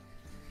here.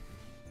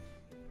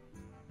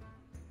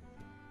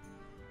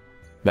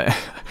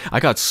 I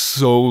got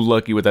so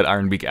lucky with that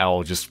Iron Beak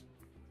Owl, just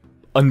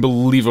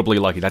unbelievably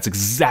lucky. That's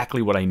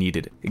exactly what I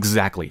needed.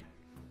 Exactly.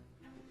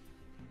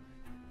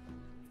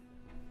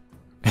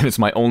 And it's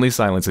my only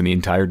silence in the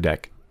entire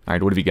deck.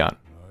 Alright, what have you got?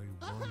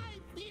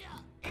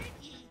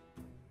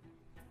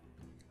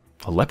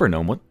 A Leper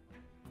Gnome?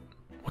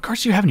 What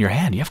cards do you have in your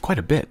hand? You have quite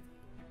a bit.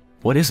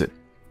 What is it?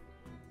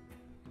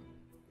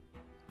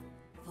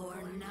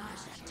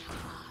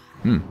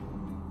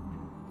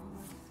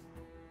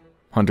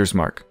 Hunter's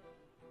Mark.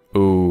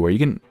 Ooh, are you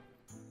getting...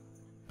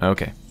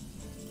 Okay.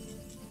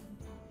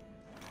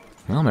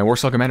 Well, my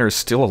Warsaw Commander is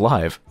still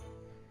alive.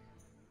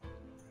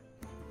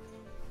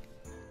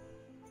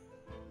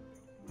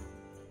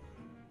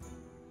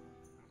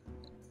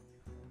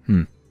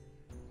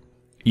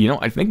 You know,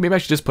 I think maybe I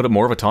should just put up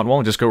more of a taunt wall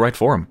and just go right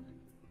for him.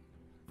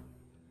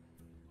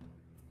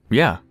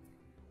 Yeah.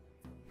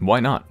 Why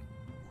not?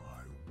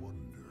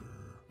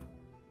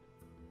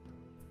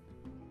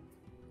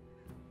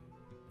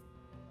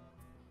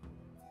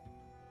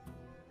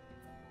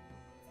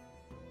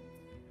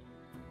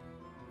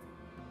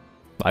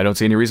 I don't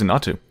see any reason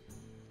not to.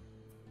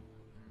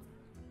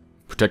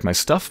 Protect my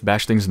stuff,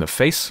 bash things in the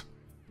face.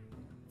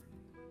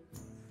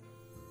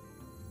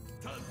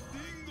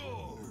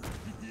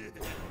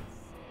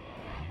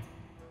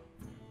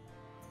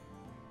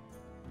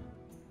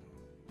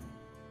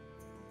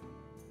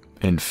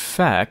 In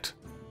fact,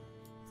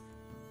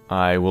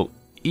 I will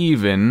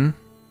even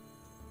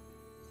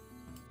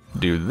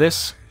do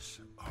this.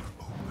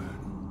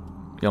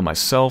 Heal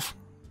myself.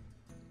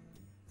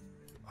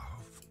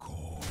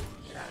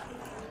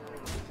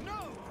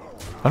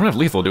 I don't have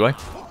lethal, do I?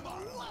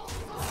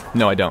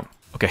 No, I don't.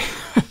 Okay.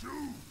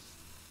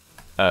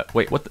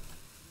 Wait, what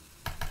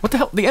the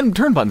hell? The end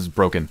turn button's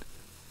broken.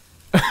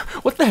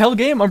 What the hell,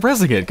 game? I'm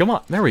pressing it. Come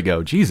on. There we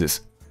go.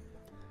 Jesus.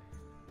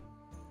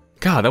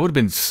 God, that would have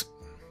been...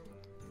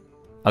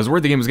 I was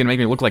worried the game was going to make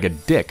me look like a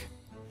dick.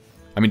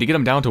 I mean, to get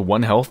him down to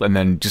 1 health and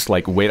then just,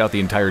 like, wait out the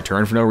entire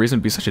turn for no reason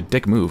would be such a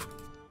dick move.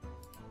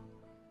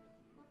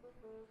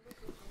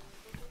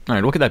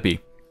 Alright, what could that be?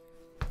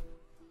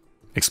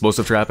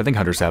 Explosive Trap. I think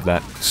hunters have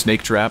that.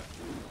 Snake Trap.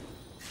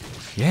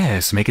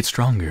 Yes, make it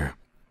stronger.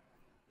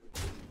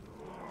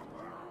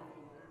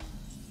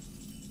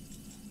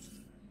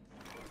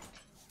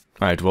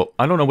 Alright, well,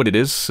 I don't know what it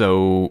is,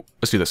 so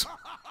let's do this.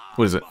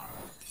 What is it?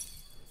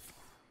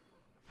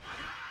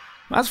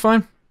 That's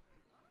fine.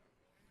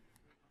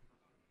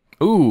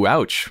 Ooh,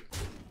 ouch.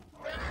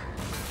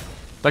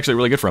 It's actually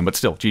really good for him, but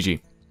still, GG.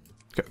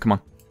 Come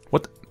on.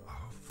 What the?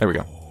 There we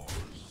go.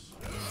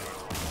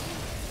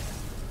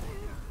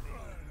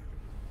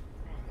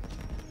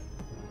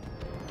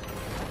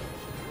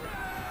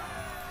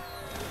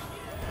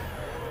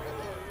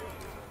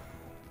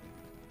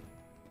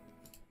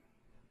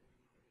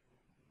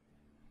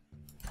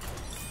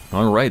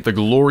 Alright, the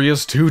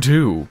glorious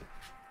 2-2.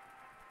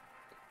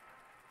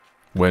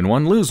 Win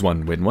one, lose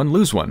one, win one,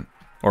 lose one.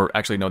 Or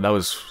actually, no, that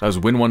was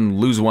win one,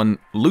 lose one,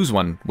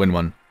 win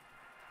one.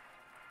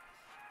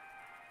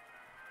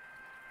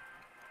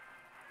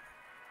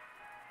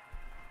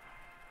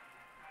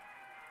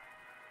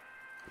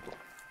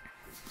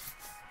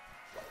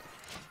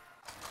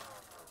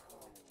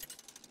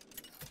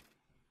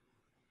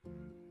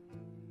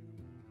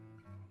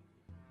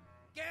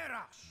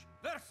 Garrosh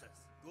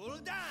versus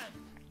Gul'dan.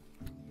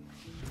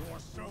 Your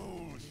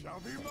soul shall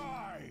be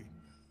mine.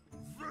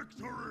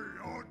 Victory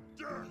or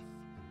death.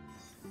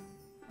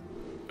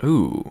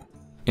 Ooh.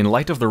 In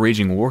light of the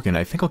Raging Worgen,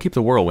 I think I'll keep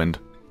the Whirlwind.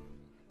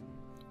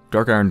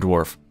 Dark Iron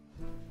Dwarf.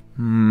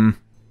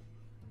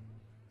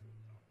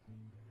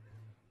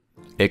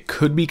 It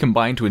could be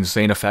combined to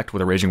insane effect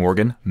with a Raging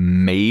Worgen.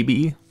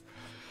 Maybe.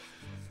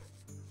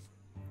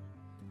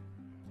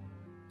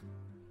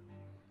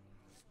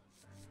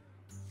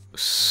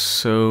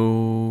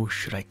 So,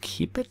 should I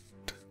keep it?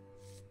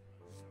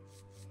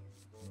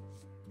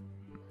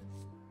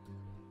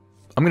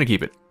 I'm gonna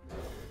keep it.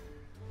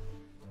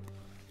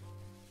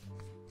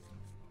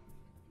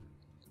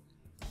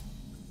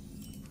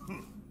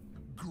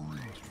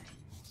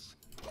 Greetings.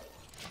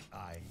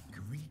 I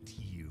greet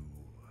you.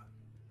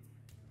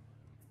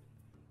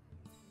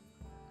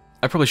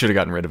 I probably should have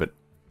gotten rid of it.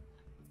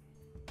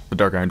 The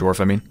Dark Iron Dwarf,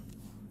 I mean.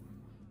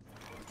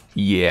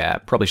 Yeah,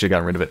 probably should have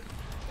gotten rid of it.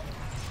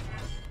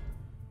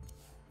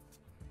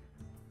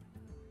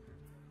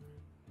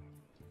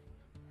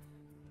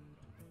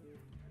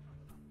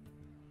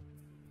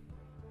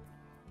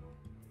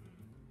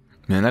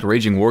 Man, that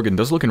Raging Worgen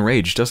does look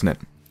enraged, doesn't it?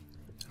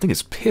 thing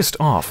is pissed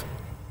off.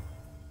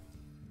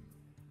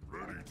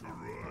 Ready to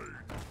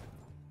ride.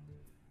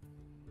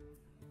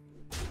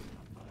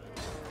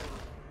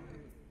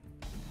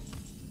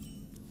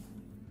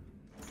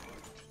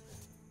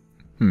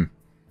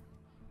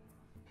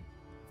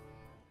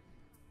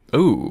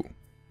 Ooh.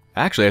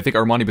 Actually, I think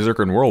Armani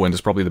Berserker and Whirlwind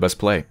is probably the best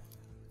play.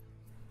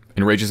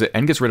 Enrages it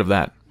and gets rid of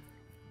that.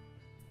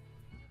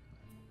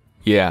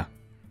 Yeah.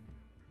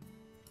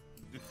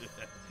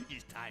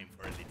 It's time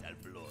for a little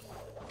blood.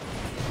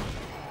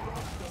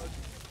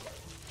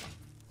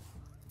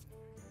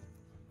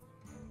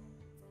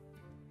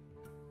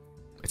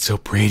 It's so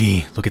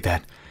pretty. Look at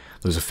that.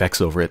 Those effects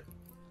over it.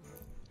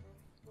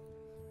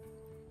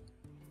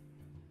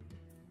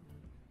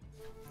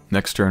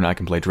 Next turn, I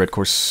can play Dread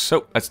Corsair.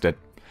 Oh, that's dead.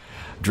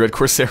 Dread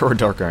Corsair or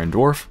Dark Iron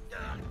Dwarf.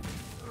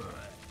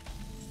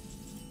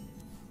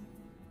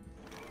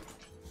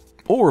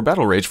 Or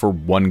Battle Rage for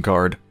 1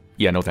 card.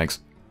 Yeah, no thanks.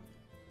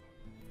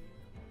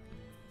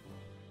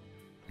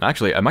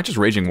 Actually, I might just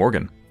Raging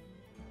Worgen.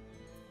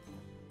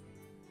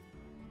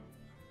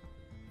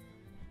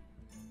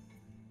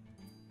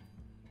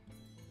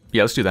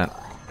 Yeah, let's do that.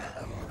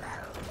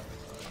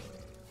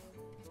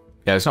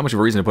 Yeah, there's not much of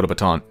a reason to put up a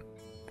taunt.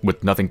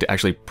 With nothing to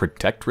actually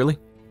protect, really?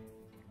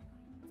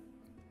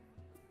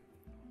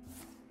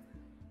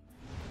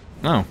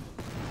 Oh.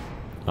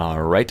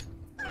 Alright.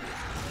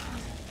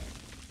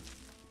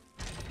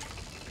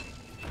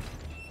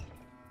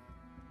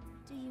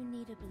 Do you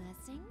need a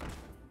blessing?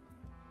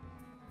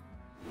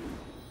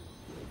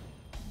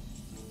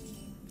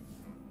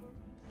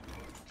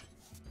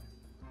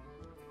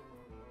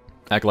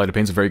 Acolyte of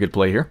Pain's a very good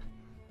play here.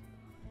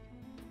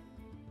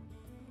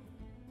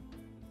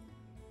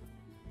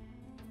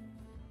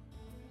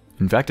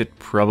 In fact, it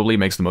probably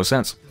makes the most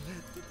sense.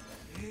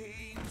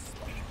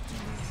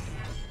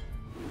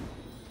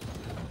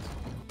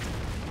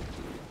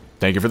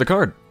 Thank you for the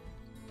card.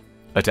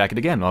 Attack it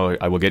again.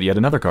 I will get yet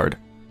another card.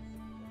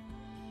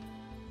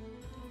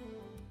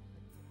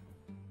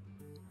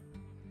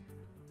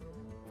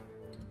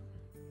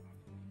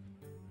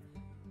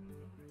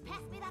 Pass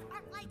me that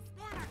arc light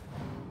spanner.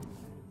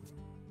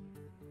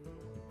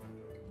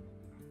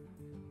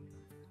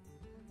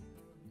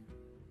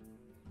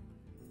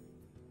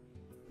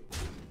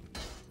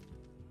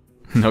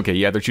 Okay,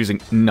 yeah, they're choosing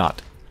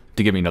not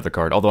to give me another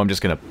card. Although I'm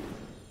just gonna,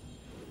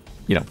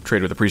 you know,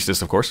 trade with the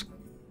Priestess, of course.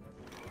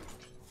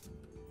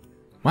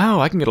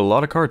 Wow, I can get a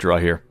lot of card draw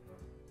here.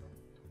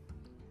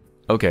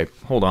 Okay,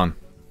 hold on.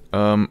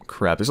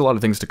 Crap, there's a lot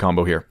of things to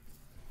combo here.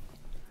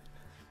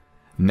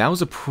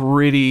 Now's a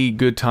pretty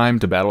good time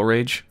to Battle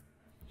Rage.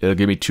 It'll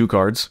give me 2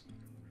 cards.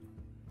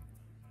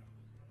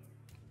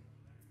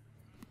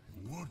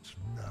 What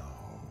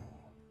now?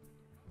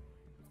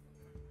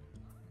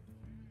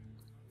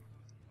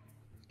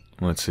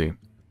 Let's see.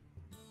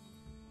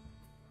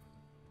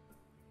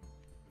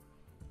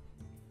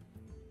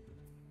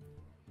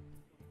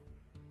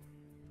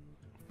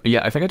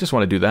 Yeah, I think I just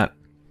want to do that.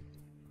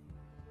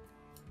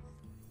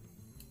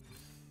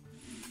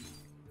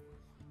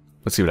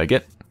 Let's see what I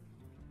get.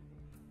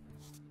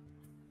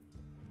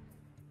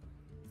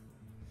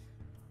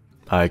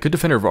 I could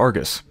Defender of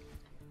Argus.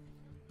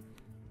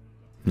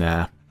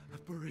 Nah.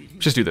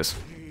 Just do this.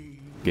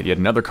 Get yet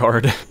another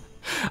card.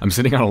 I'm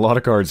sitting on a lot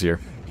of cards here.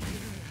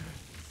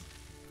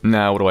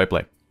 Now, what do I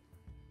play?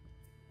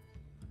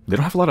 They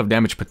don't have a lot of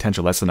damage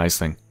potential, that's the nice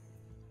thing.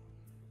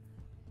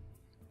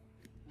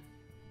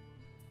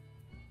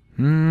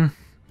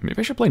 Maybe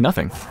I should play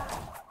nothing.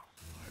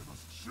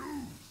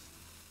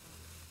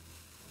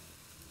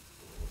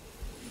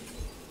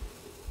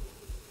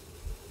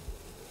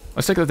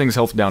 Let's take the thing's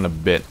health down a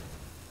bit.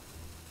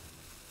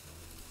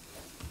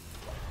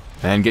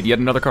 And get yet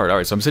another card.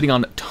 Alright, so I'm sitting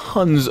on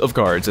tons of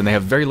cards, and they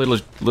have very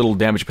little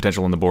damage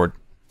potential on the board.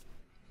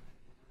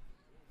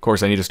 Of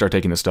course, I need to start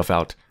taking this stuff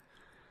out.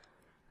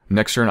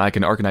 Next turn, I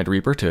can Arcanite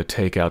Reaper to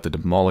take out the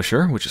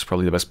Demolisher, which is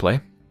probably the best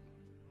play.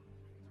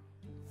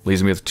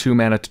 Leaves me with 2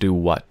 mana to do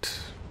what?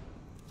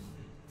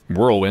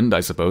 Whirlwind, I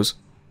suppose.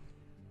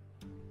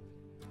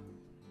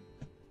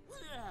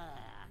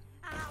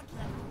 Out the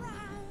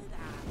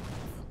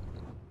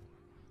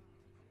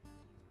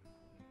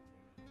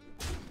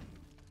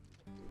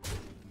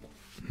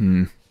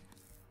crowd.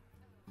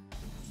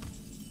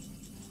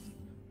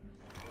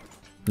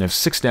 I have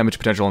 6 damage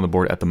potential on the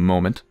board at the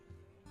moment.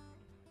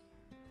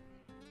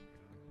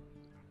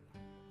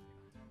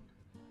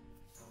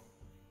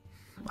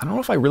 I don't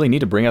know if I really need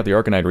to bring out the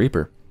Arcanite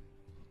Reaper.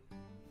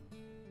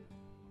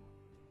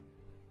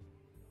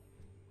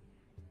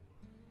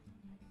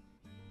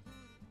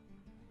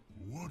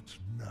 What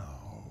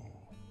now?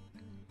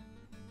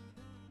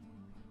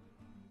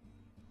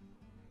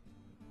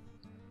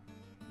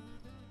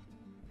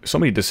 So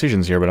many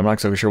decisions here, but I'm not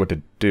exactly sure what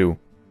to do.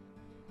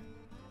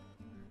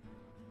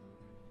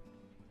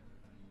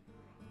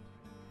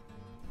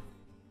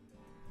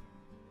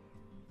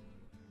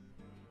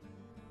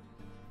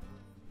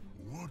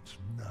 What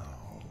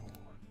now?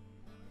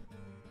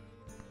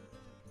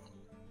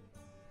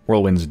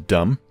 Whirlwind's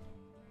dumb.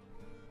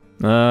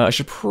 I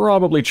should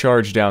probably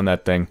charge down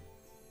that thing.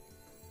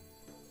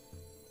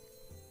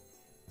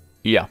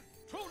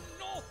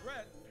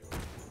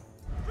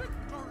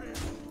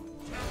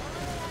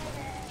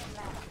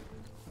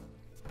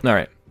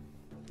 Alright.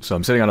 So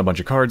I'm sitting on a bunch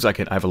of cards. I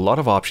have a lot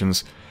of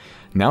options.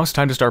 Now it's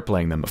time to start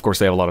playing them. Of course,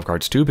 they have a lot of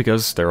cards too,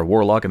 because they're a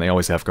warlock and they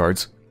always have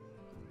cards.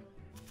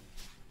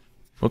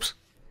 Whoops.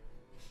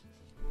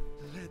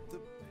 Let the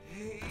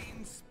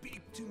pain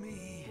speak to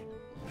me.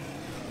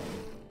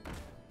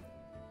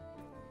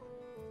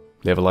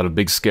 They have a lot of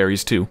big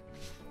scaries too.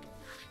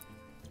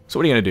 So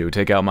what are you going to do?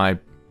 Take out my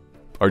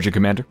Argent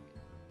Commander?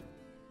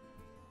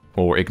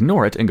 Or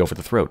ignore it and go for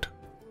the throat?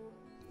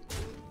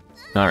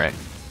 Alright.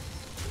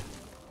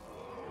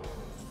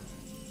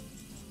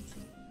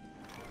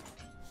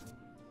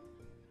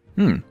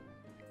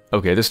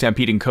 Okay, this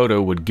Stampeding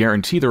Kodo would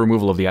guarantee the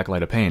removal of the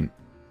Acolyte of Pain.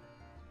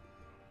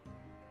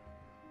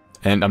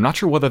 And I'm not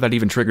sure whether that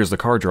even triggers the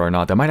card draw or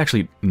not. That might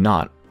actually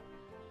not.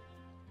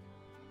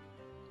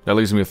 That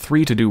leaves me with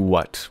 3 to do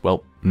what?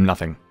 Well,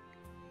 nothing.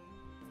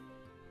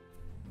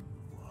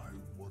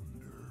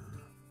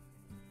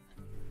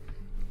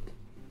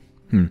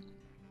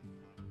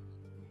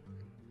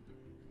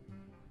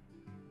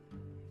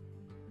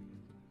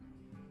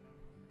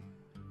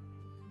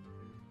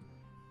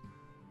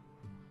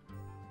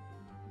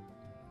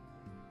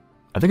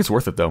 I think it's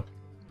worth it, though.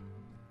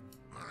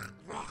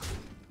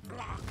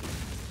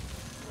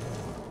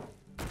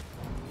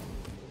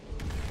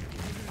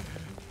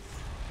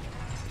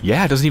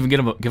 Yeah, it doesn't even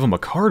give him a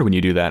card when you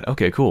do that.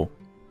 Okay, cool.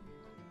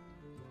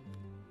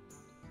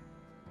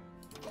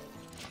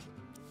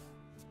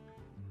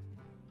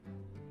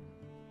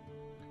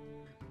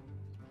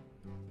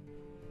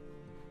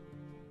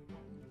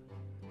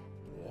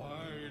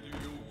 Why do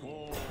you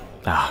call?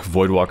 Ah,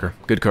 Voidwalker.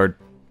 Good card.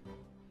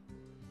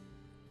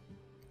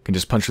 Can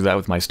just punch through that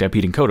with my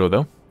Stampeding Kodo,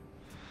 though.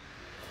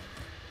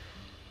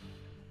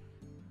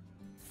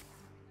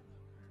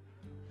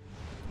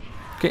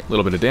 Okay, a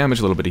little bit of damage,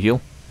 a little bit of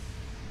heal.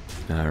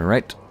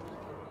 Alright.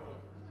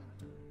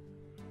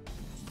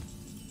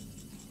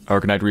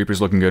 Arcanite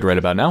Reaper's looking good right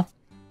about now.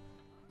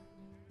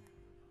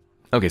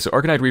 Okay, so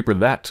Arcanite Reaper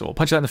that. So we'll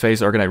punch that in the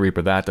face, Arcanite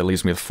Reaper that. That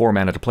leaves me with 4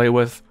 mana to play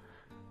with.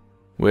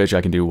 Which I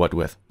can do what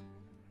with?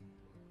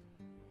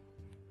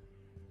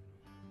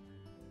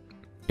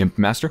 Imp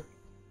Master?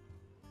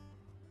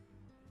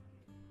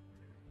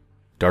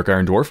 Dark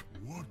Iron Dwarf?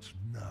 What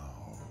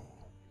now?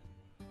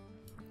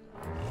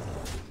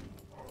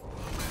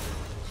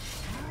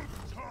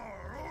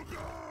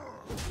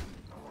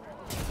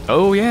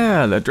 Oh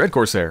yeah, the Dread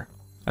Corsair.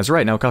 That's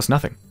right, now it costs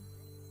nothing.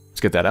 Let's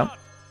get that out.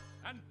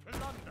 And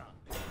plunder.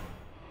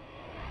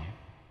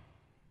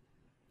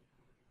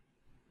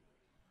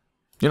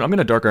 You know, I'm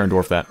gonna Dark Iron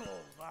Dwarf that.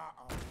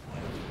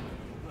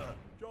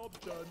 Job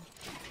done.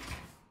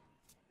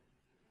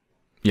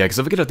 Yeah, because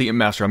if I get out the Imp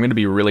Master, I'm gonna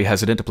be really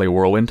hesitant to play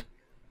Whirlwind.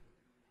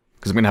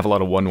 Because I'm gonna have a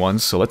lot of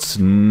 1/1s, so let's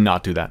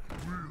not do that.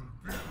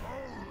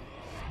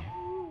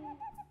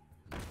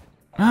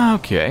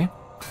 Okay.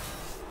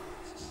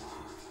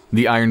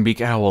 The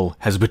Ironbeak Owl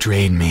has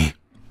betrayed me.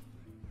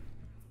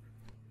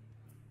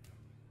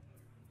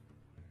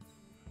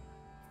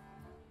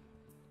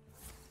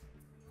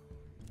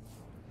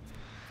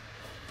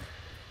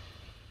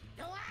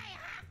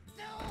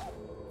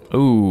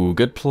 Ooh,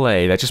 good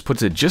play. That just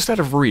puts it just out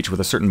of reach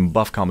with a certain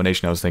buff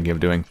combination I was thinking of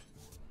doing.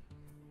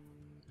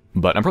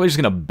 But I'm probably just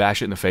going to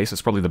bash it in the face.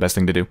 That's probably the best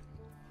thing to do.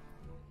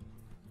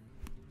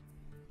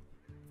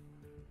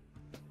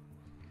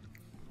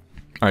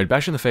 Alright,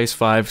 bash in the face,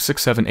 5,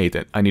 6, 7, 8.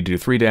 I need to do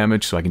 3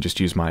 damage, so I can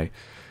just use my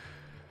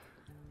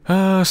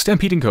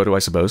Stampeding Kodo, I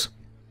suppose.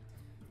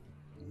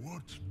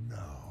 What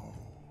now?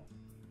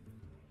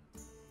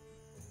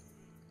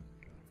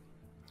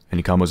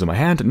 Any combos in my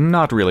hand?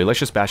 Not really. Let's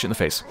just bash it in the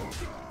face.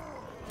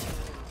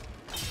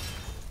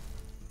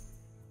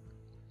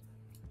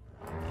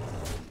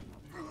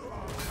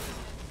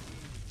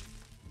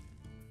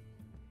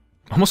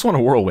 Almost want a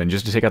Whirlwind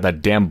just to take out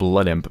that damn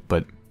Blood Imp,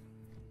 but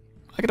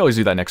I could always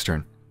do that next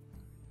turn.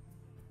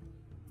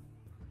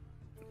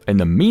 In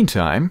the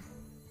meantime,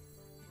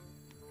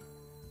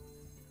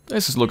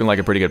 this is looking like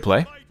a pretty good play.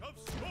 Light of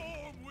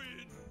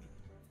Stormwind.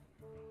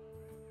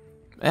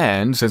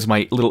 And since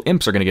my little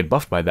imps are going to get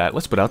buffed by that,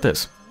 let's put out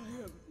this.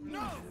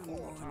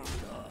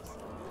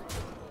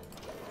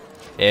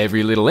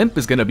 Every little imp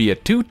is going to be a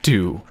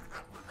 2/2.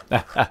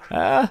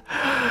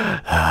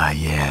 Ah,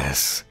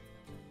 yes.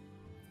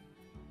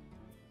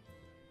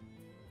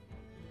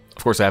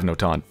 Of course, I have no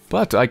taunt,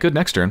 but I could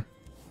next turn.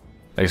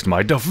 Thanks to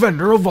my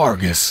Defender of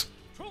Argus.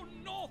 To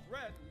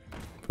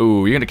Northrend.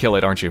 Ooh, you're gonna kill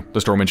it, aren't you?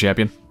 The Stormwind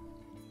Champion?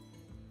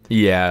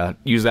 Yeah,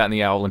 use that in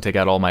the Owl and take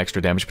out all my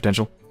extra damage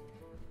potential.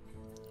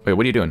 Wait,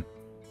 what are you doing?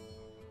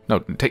 No,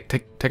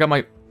 take out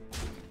my...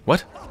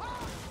 What?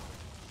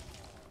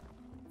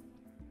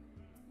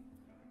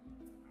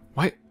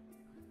 Why?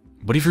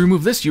 What if you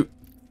remove this? You...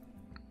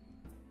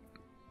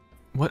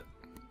 What?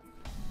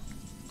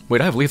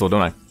 Wait, I have lethal,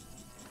 don't I?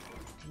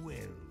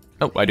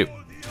 Oh, I do.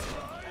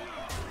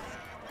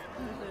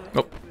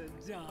 Oh.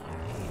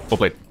 Well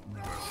played.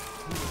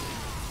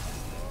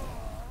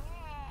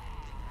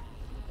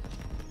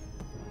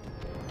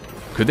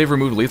 Could they have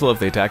removed lethal if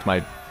they attacked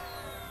my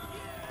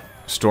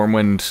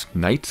Stormwind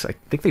Knight? I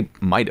think they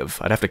might have.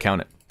 I'd have to count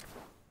it.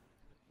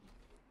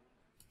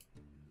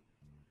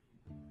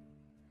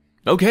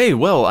 Okay,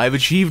 well, I've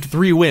achieved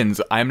 3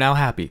 wins. I'm now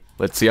happy.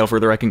 Let's see how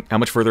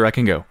much further I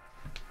can go.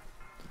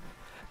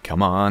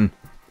 Come on.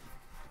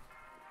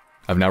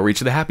 I've now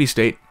reached the happy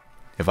state.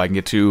 If I can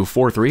get to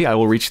 4-3, I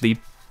will reach the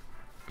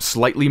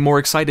slightly more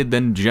excited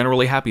than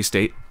generally happy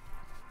state.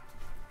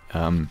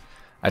 At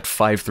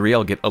 5-3,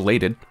 I'll get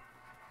elated.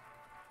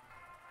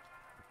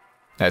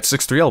 At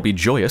 6-3, I'll be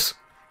joyous.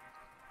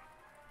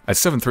 At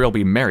 7-3, I'll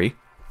be merry.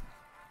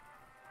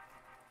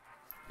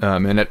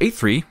 And at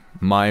 8-3,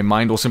 my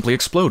mind will simply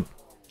explode,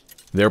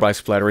 thereby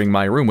splattering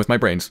my room with my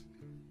brains.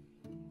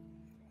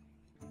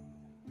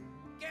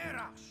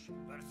 Garrosh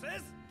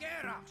versus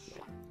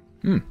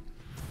Garrosh.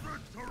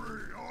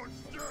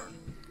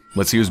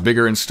 Let's use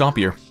bigger and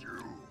stompier.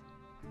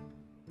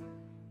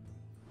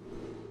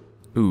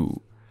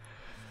 Ooh.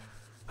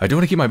 I do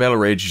want to keep my battle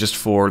rage just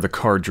for the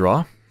card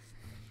draw,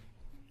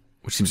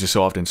 which seems to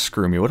so often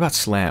screw me. What about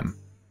slam?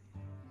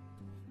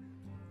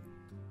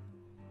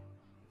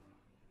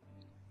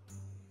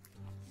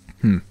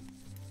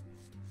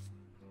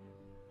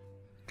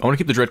 I want to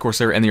keep the Dread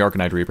Corsair and the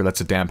Arcanine Reaper. That's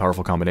a damn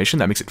powerful combination.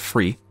 That makes it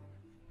free.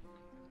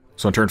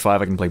 So on turn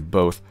 5, I can play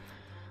both.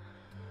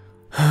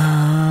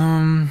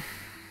 I'm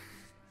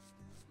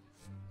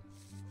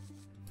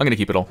going to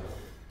keep it all.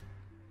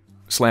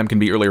 Slam can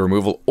be early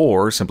removal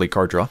or simply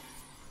card draw.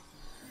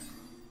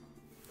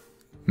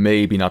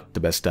 Maybe not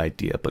the best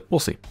idea, but we'll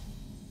see.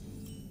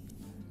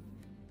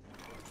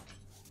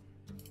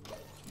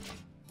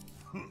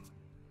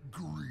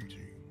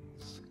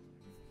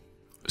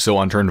 So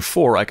on turn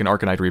 4, I can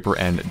Arcanine Reaper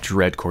and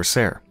Dread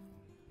Corsair.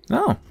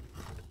 Oh.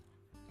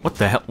 What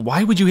the hell?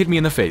 Why would you hit me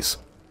in the face?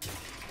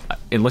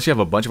 Unless you have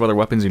a bunch of other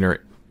weapons in your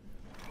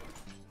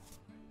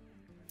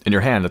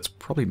hand, that's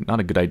probably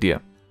not a good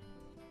idea.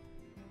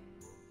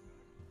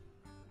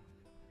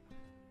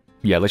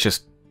 Yeah, let's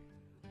just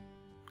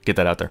get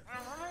that out there.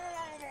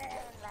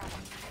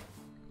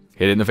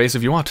 Hit it in the face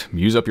if you want.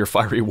 Use up your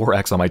Fiery War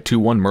Axe on my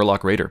 2-1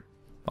 Murloc Raider.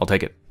 I'll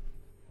take it.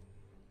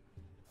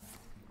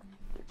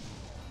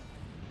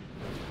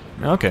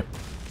 Okay.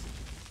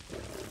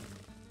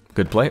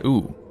 Good play.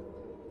 Ooh.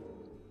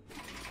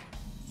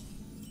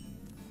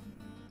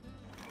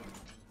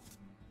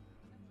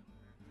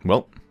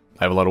 Well,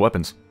 I have a lot of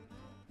weapons.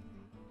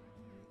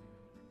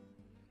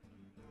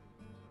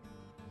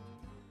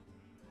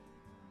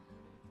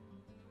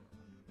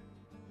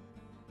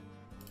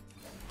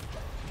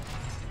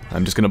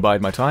 I'm just going to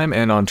bide my time,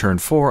 and on turn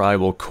 4, I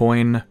will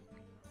coin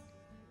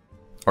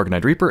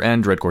Arcanine Reaper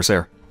and Dread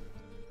Corsair.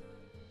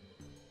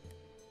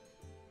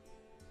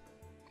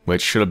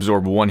 Which should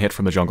absorb 1 hit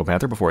from the Jungle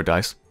Panther before it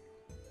dies.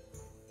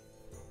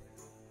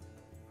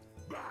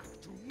 Back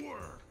to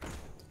work.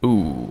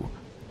 Ooh.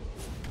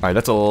 Alright,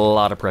 that's a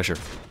lot of pressure.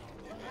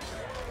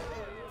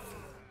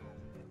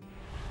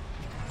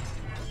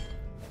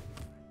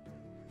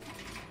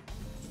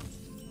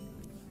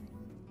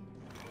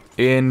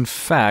 In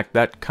fact,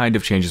 that kind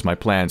of changes my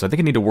plans. I think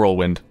I need a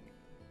Whirlwind.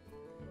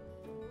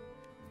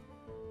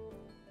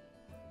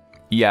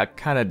 Yeah,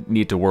 kind of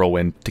need to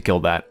Whirlwind to kill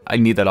that. I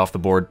need that off the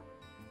board.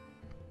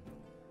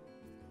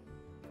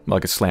 Well, I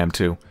could Slam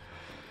too.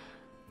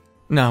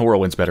 No,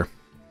 Whirlwind's better.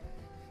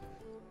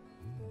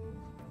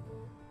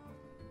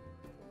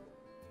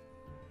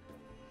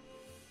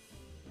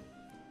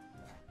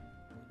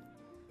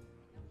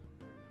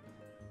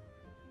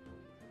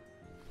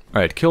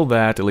 Alright, kill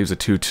that. It leaves a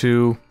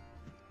 2-2.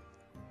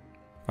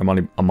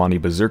 Amani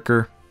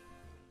Berserker.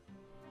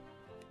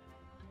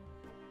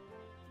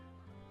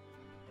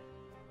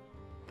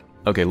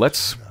 Okay,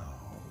 let's...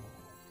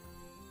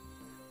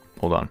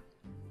 Hold on.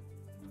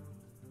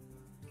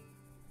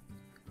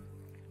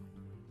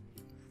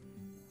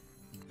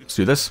 Let's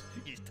do this.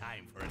 It's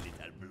time for a little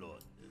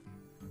blood.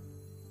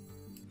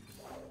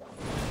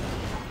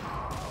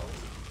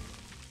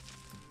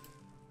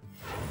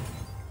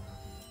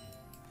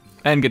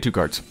 And get 2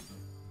 cards.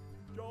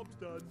 Job's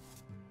done.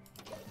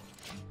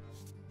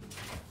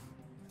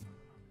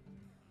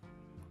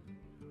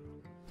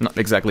 Not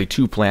exactly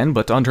too planned,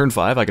 but on turn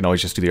 5, I can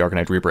always just do the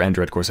Arcanine Reaper and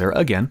Dread Corsair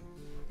again.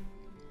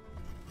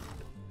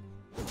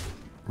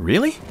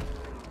 Really?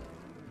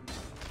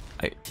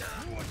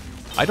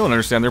 I don't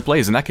understand their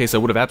plays. In that case, I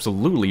would have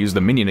absolutely used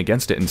the minion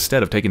against it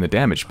instead of taking the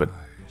damage, but...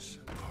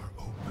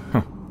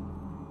 Huh.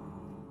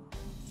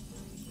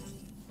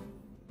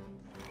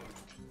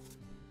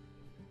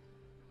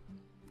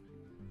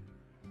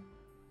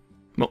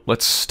 Well,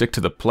 let's stick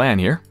to the plan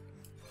here.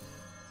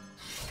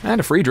 And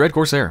a free Dread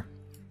Corsair.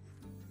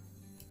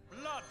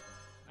 Blood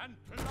and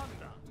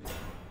plunder.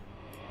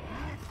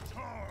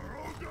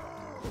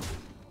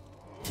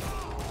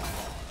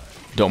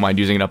 Don't mind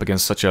using it up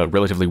against such a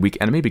relatively weak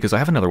enemy because I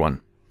have another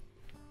one.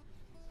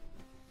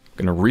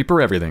 Gonna Reaper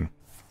everything.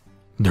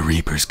 The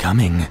Reaper's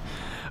coming.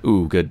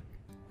 Ooh, good.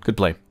 Good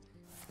play.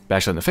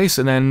 Bash that in the face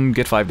and then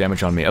get 5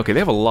 damage on me. Okay, they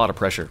have a lot of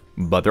pressure,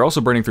 but they're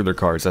also burning through their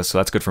cards, so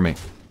that's good for me.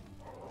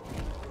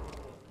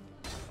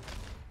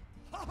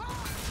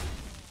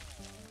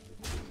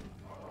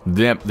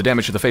 The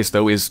damage to the face,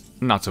 though, is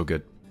not so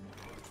good.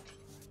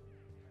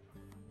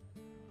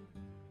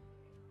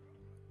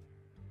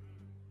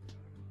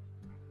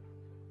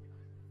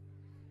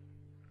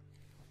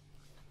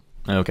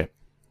 Okay.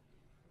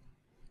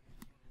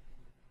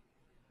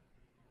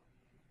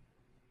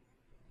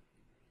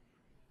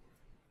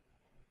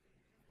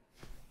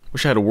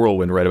 Wish I had a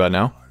whirlwind right about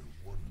now.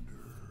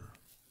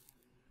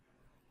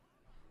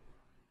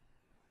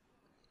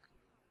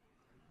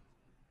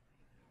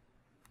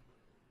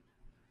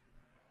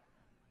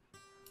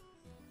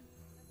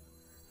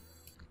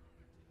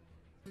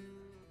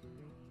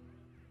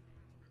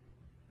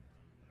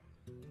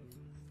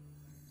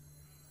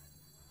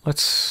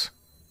 Let's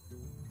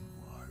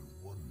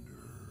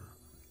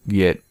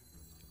get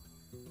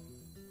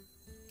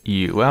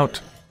you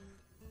out.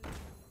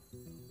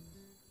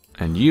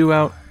 And you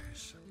out.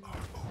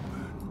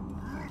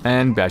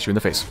 And bash you in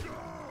the face.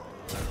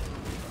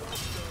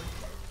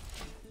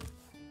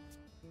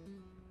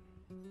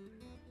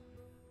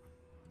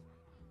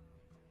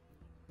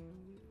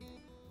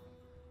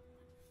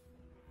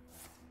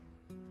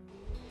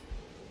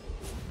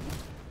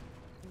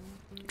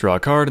 Draw a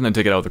card and then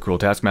take it out with the Cruel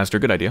Taskmaster.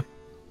 Good idea.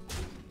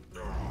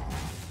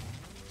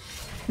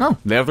 No,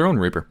 they have their own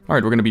Reaper.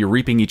 Alright, we're going to be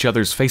reaping each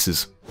other's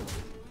faces.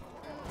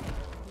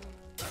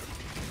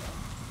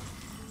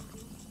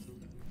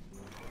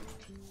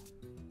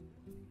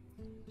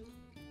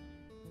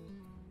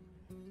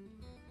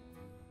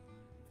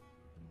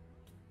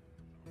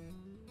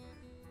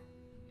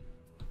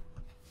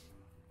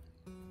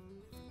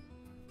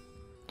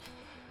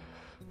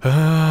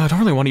 I don't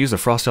really want to use a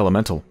Frost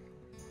Elemental.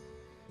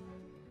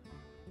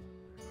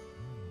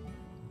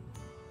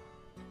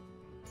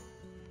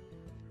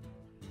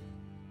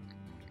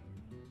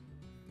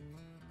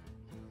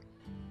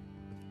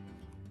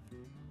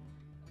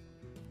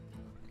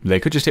 They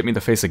could just hit me in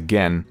the face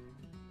again,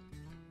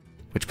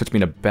 which puts me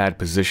in a bad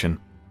position.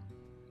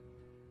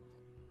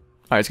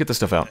 Alright, let's get this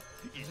stuff out.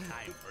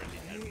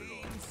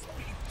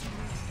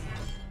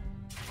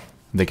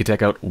 They could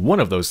take out one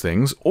of those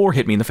things, or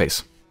hit me in the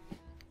face.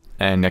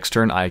 And next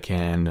turn I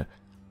can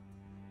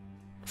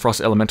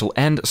Frost Elemental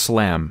and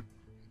Slam.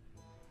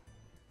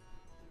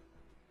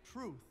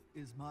 Truth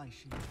is my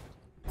shield.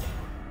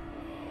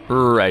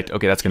 Right,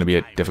 okay, that's going to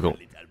be difficult.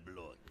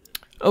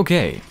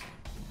 Okay.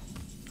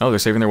 Oh, they're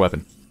saving their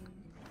weapon.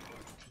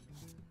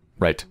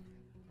 Right.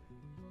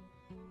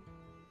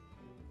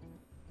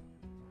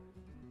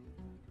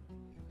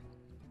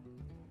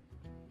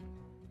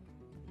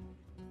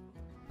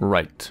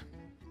 Right.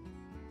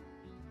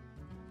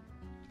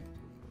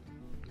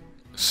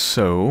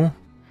 So,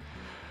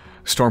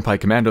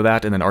 Stormpike Commando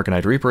that, and then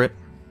Arcanite Reaper it.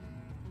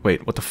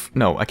 Wait, what the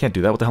no, I can't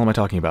do that. What the hell am I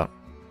talking about?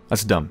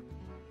 That's dumb.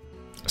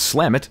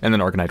 Slam it, and then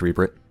Arcanite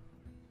Reaper it.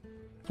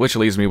 Which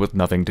leaves me with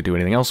nothing to do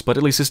anything else, but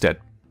at least it's dead.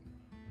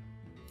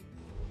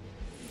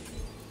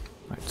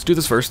 Alright, let's do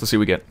this first. Let's see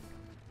what we get.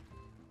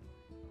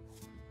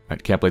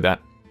 Alright, can't play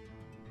that.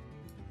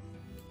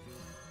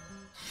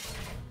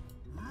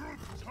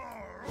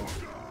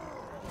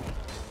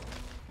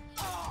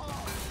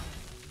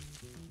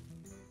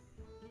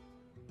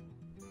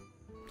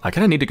 I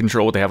kind of need to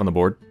control what they have on the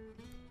board.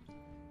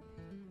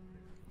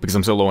 Because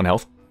I'm so low on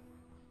health.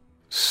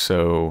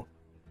 So...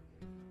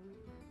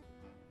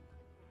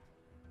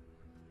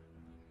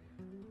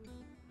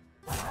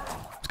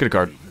 let's get a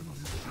card.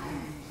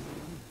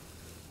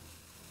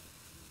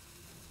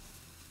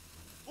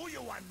 Who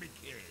you want me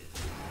killed?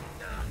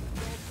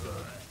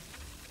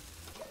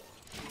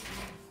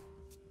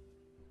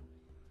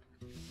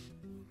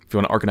 If you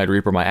want to Arcanite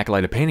Reaper my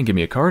Acolyte of Pain and give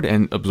me a card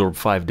and absorb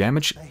 5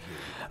 damage,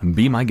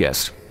 be my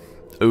guest.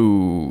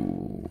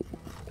 Ooh.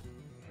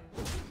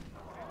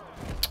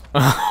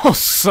 Oh,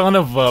 son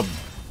of a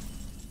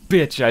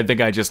bitch. I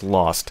think I just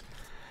lost.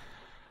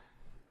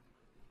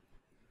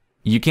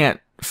 You can't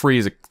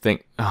freeze a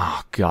thing.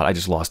 Oh, God, I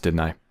just lost, didn't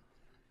I?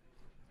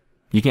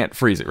 You can't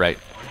freeze it, right?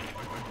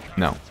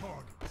 No.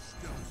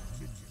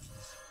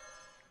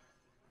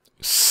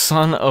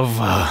 Son of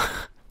a...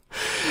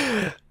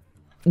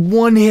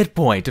 1 hit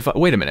point. If I...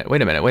 wait a minute,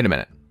 wait a minute, wait a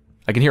minute.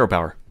 I can hero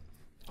power.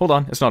 Hold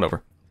on, it's not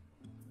over.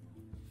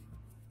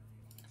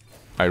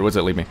 Alright, what does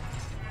that leave me?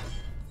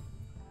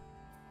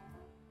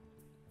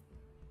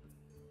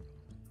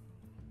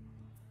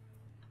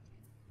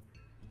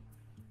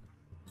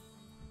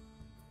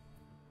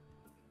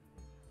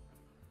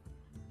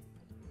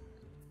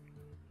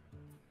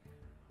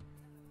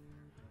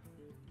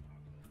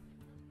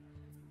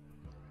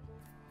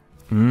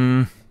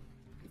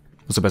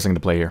 What's the best thing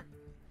to play here?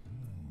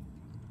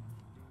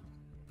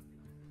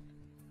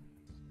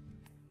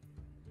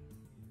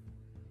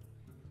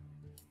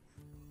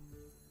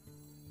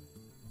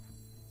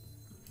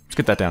 Let's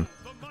get that down.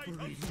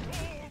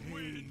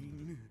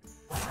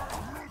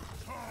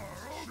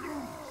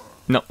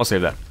 No, I'll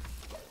save that.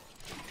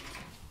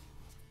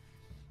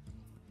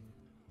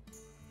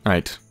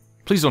 Alright.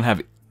 Please don't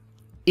have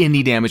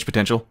any damage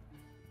potential.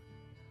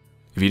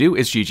 If you do,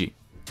 it's GG.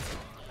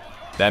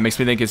 That makes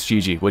me think it's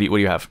GG. What do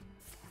you have?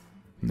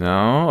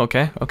 No?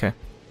 Okay, okay.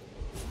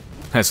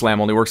 That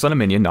slam only works on a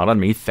minion, not on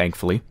me,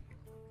 thankfully.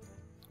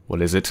 What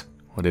is it?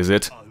 What is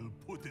it? I'll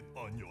put it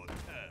on your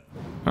tab.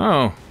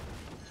 Oh.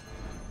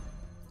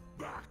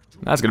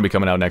 That's gonna be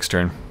coming out next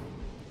turn.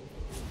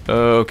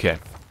 Okay.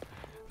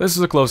 This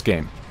is a close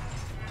game.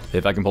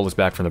 If I can pull this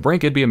back from the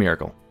brink, it'd be a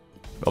miracle.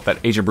 Well, that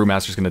Agent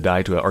Brewmaster's going to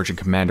die to an Argent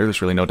Commander.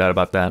 There's really no doubt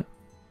about that.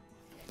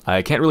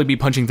 I can't really be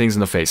punching things in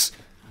the face.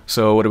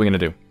 So what are we going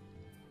to do?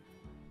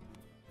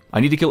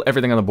 I need to kill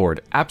everything on the board.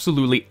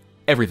 Absolutely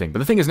everything. But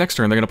the thing is, next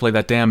turn, they're going to play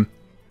that the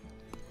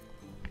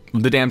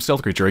damn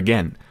stealth creature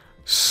again.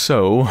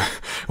 So,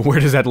 where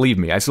does that leave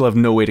me? I still have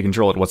no way to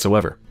control it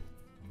whatsoever.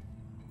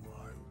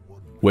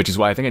 Which is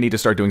why I think I need to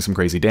start doing some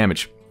crazy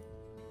damage.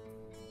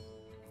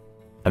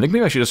 I think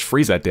maybe I should just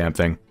freeze that damn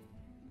thing.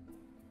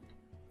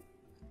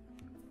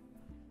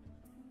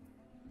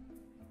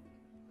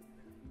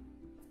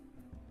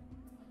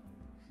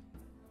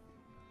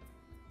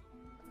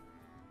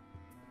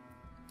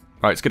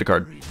 Alright, let's get a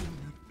card.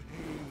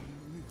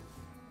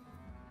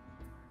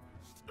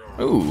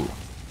 Ooh.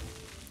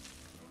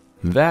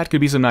 That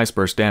could be some nice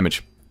burst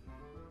damage.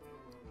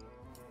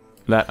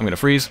 That, I'm gonna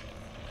freeze.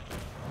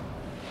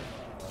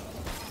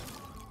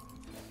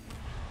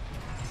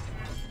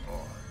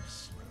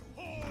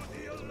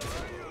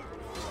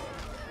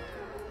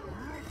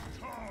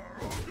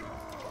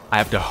 I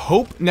have to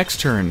hope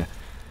next turn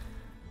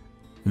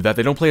that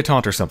they don't play a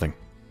taunt or something.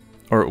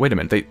 Or, wait a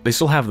minute, they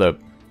still have the...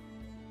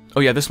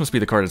 Oh yeah, this must be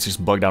the card that's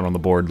just bugged out on the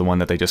board, the one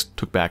that they just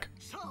took back.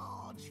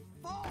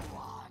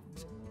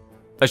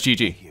 That's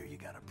GG. Here you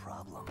got a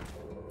problem.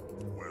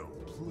 Well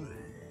played.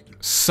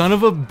 Son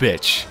of a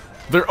bitch.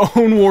 Their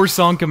own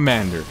Warsong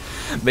Commander.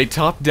 They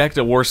top-decked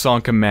a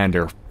Warsong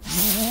Commander.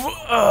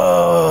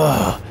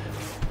 Ugh.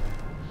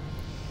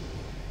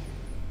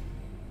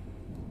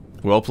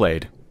 Well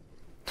played.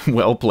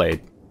 Well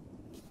played.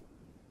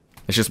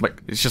 It's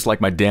just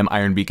like my damn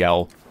Ironbeak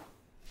Owl.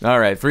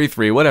 Alright,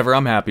 3-3, whatever,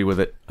 I'm happy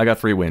with it. I got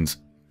 3 wins.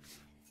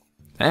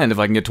 And if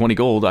I can get 20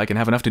 gold, I can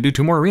have enough to do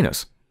 2 more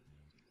arenas.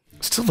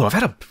 Still though, I've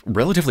had a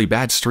relatively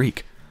bad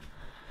streak.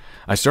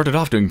 I started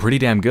off doing pretty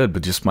damn good,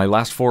 but just my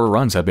last 4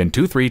 runs have been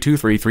 2-3,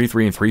 2-3,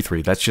 3-3, and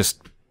 3-3. That's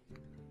just...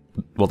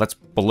 well, that's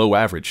below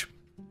average.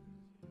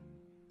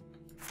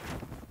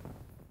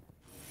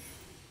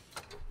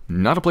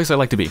 Not a place I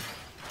like to be.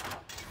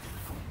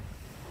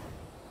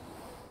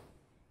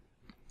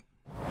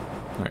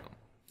 Alright.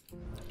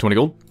 20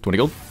 gold? 20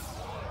 gold?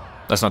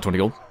 That's not 20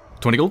 gold.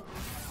 20 gold?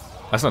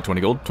 That's not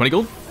 20 gold. 20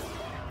 gold?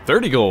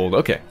 30 gold,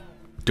 okay.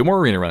 2 more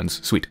arena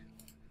runs, sweet.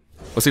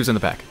 Let's see what's in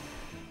the pack.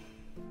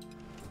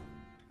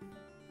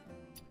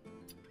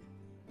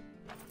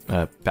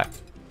 Pack.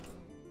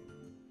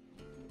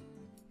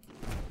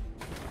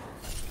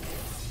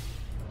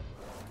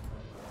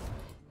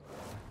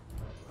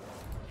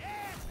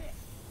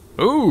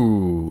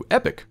 Ooh,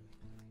 epic.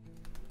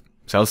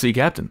 South Sea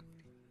Captain.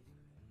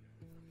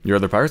 Your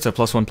other pirates have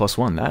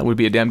 +1/+1. That would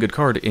be a damn good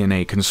card in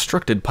a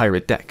constructed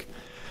pirate deck.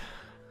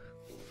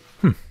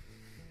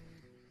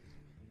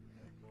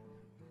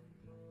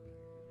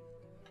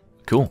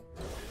 Cool.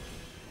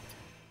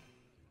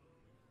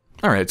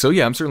 Alright, so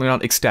yeah, I'm certainly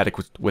not ecstatic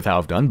with how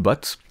I've done,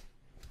 but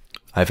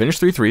I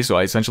finished 3-3, so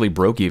I essentially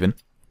broke even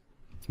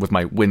with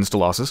my wins to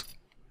losses.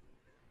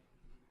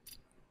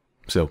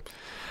 So,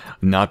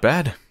 not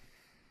bad.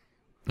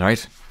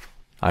 Alright,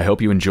 I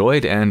hope you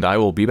enjoyed, and I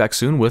will be back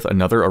soon with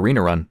another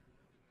arena run.